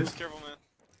 Yeah, he is. Careful, man.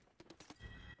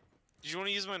 Do you want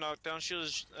to use my knockdown shield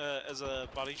as a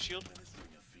body shield?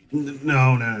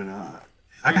 No.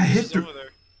 I got This hit is through. over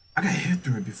there. I got hit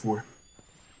through it before.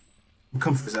 We'll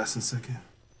come for his ass in a second.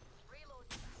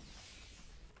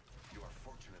 You are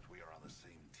fortunate we are on the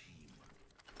same team.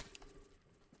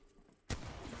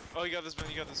 Oh, you got this,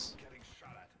 man. You got this. Getting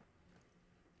shot at.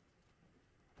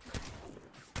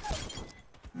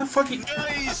 The fuck he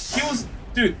Nice. was,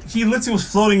 dude. He literally was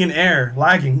floating in air,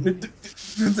 lagging.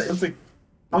 It's like,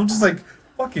 I'm just like,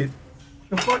 fuck it.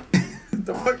 The fuck,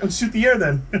 the fuck. I'll shoot the air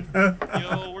then.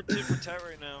 Yo, we're tit for tat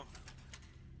right now.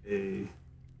 Hey,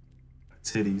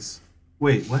 titties.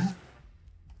 Wait, what?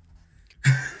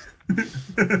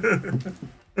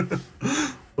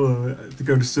 Oh, I think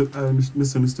I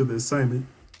misunderstood the assignment.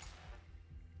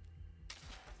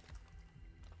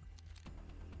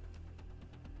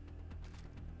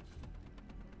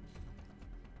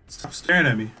 Stop staring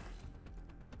at me.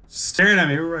 Staring at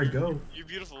me everywhere I go. You're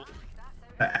beautiful.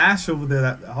 The ash over there,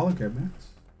 that hologram, man.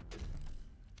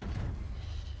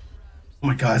 Oh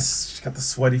my god, she's got the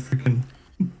sweaty freaking.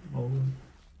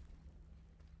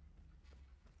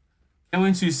 Can't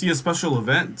wait till you see a special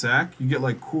event, Zach. You get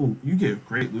like cool. You get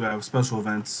great loot out of special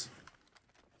events. Oh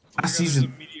my Last God, there's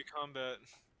season. immediate combat.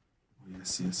 Oh,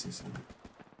 yes.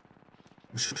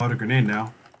 We should shoot a grenade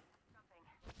now.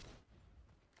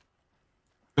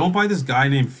 Don't buy this guy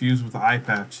named Fuse with the eye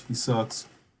patch. He sucks.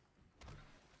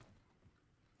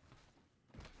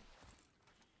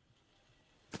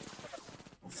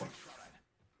 Oh fuck.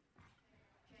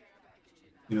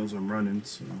 He knows I'm running,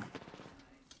 so.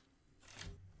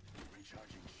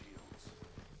 Recharging shields.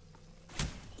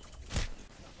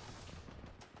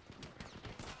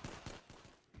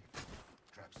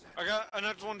 Trap set. I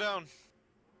knocked one down.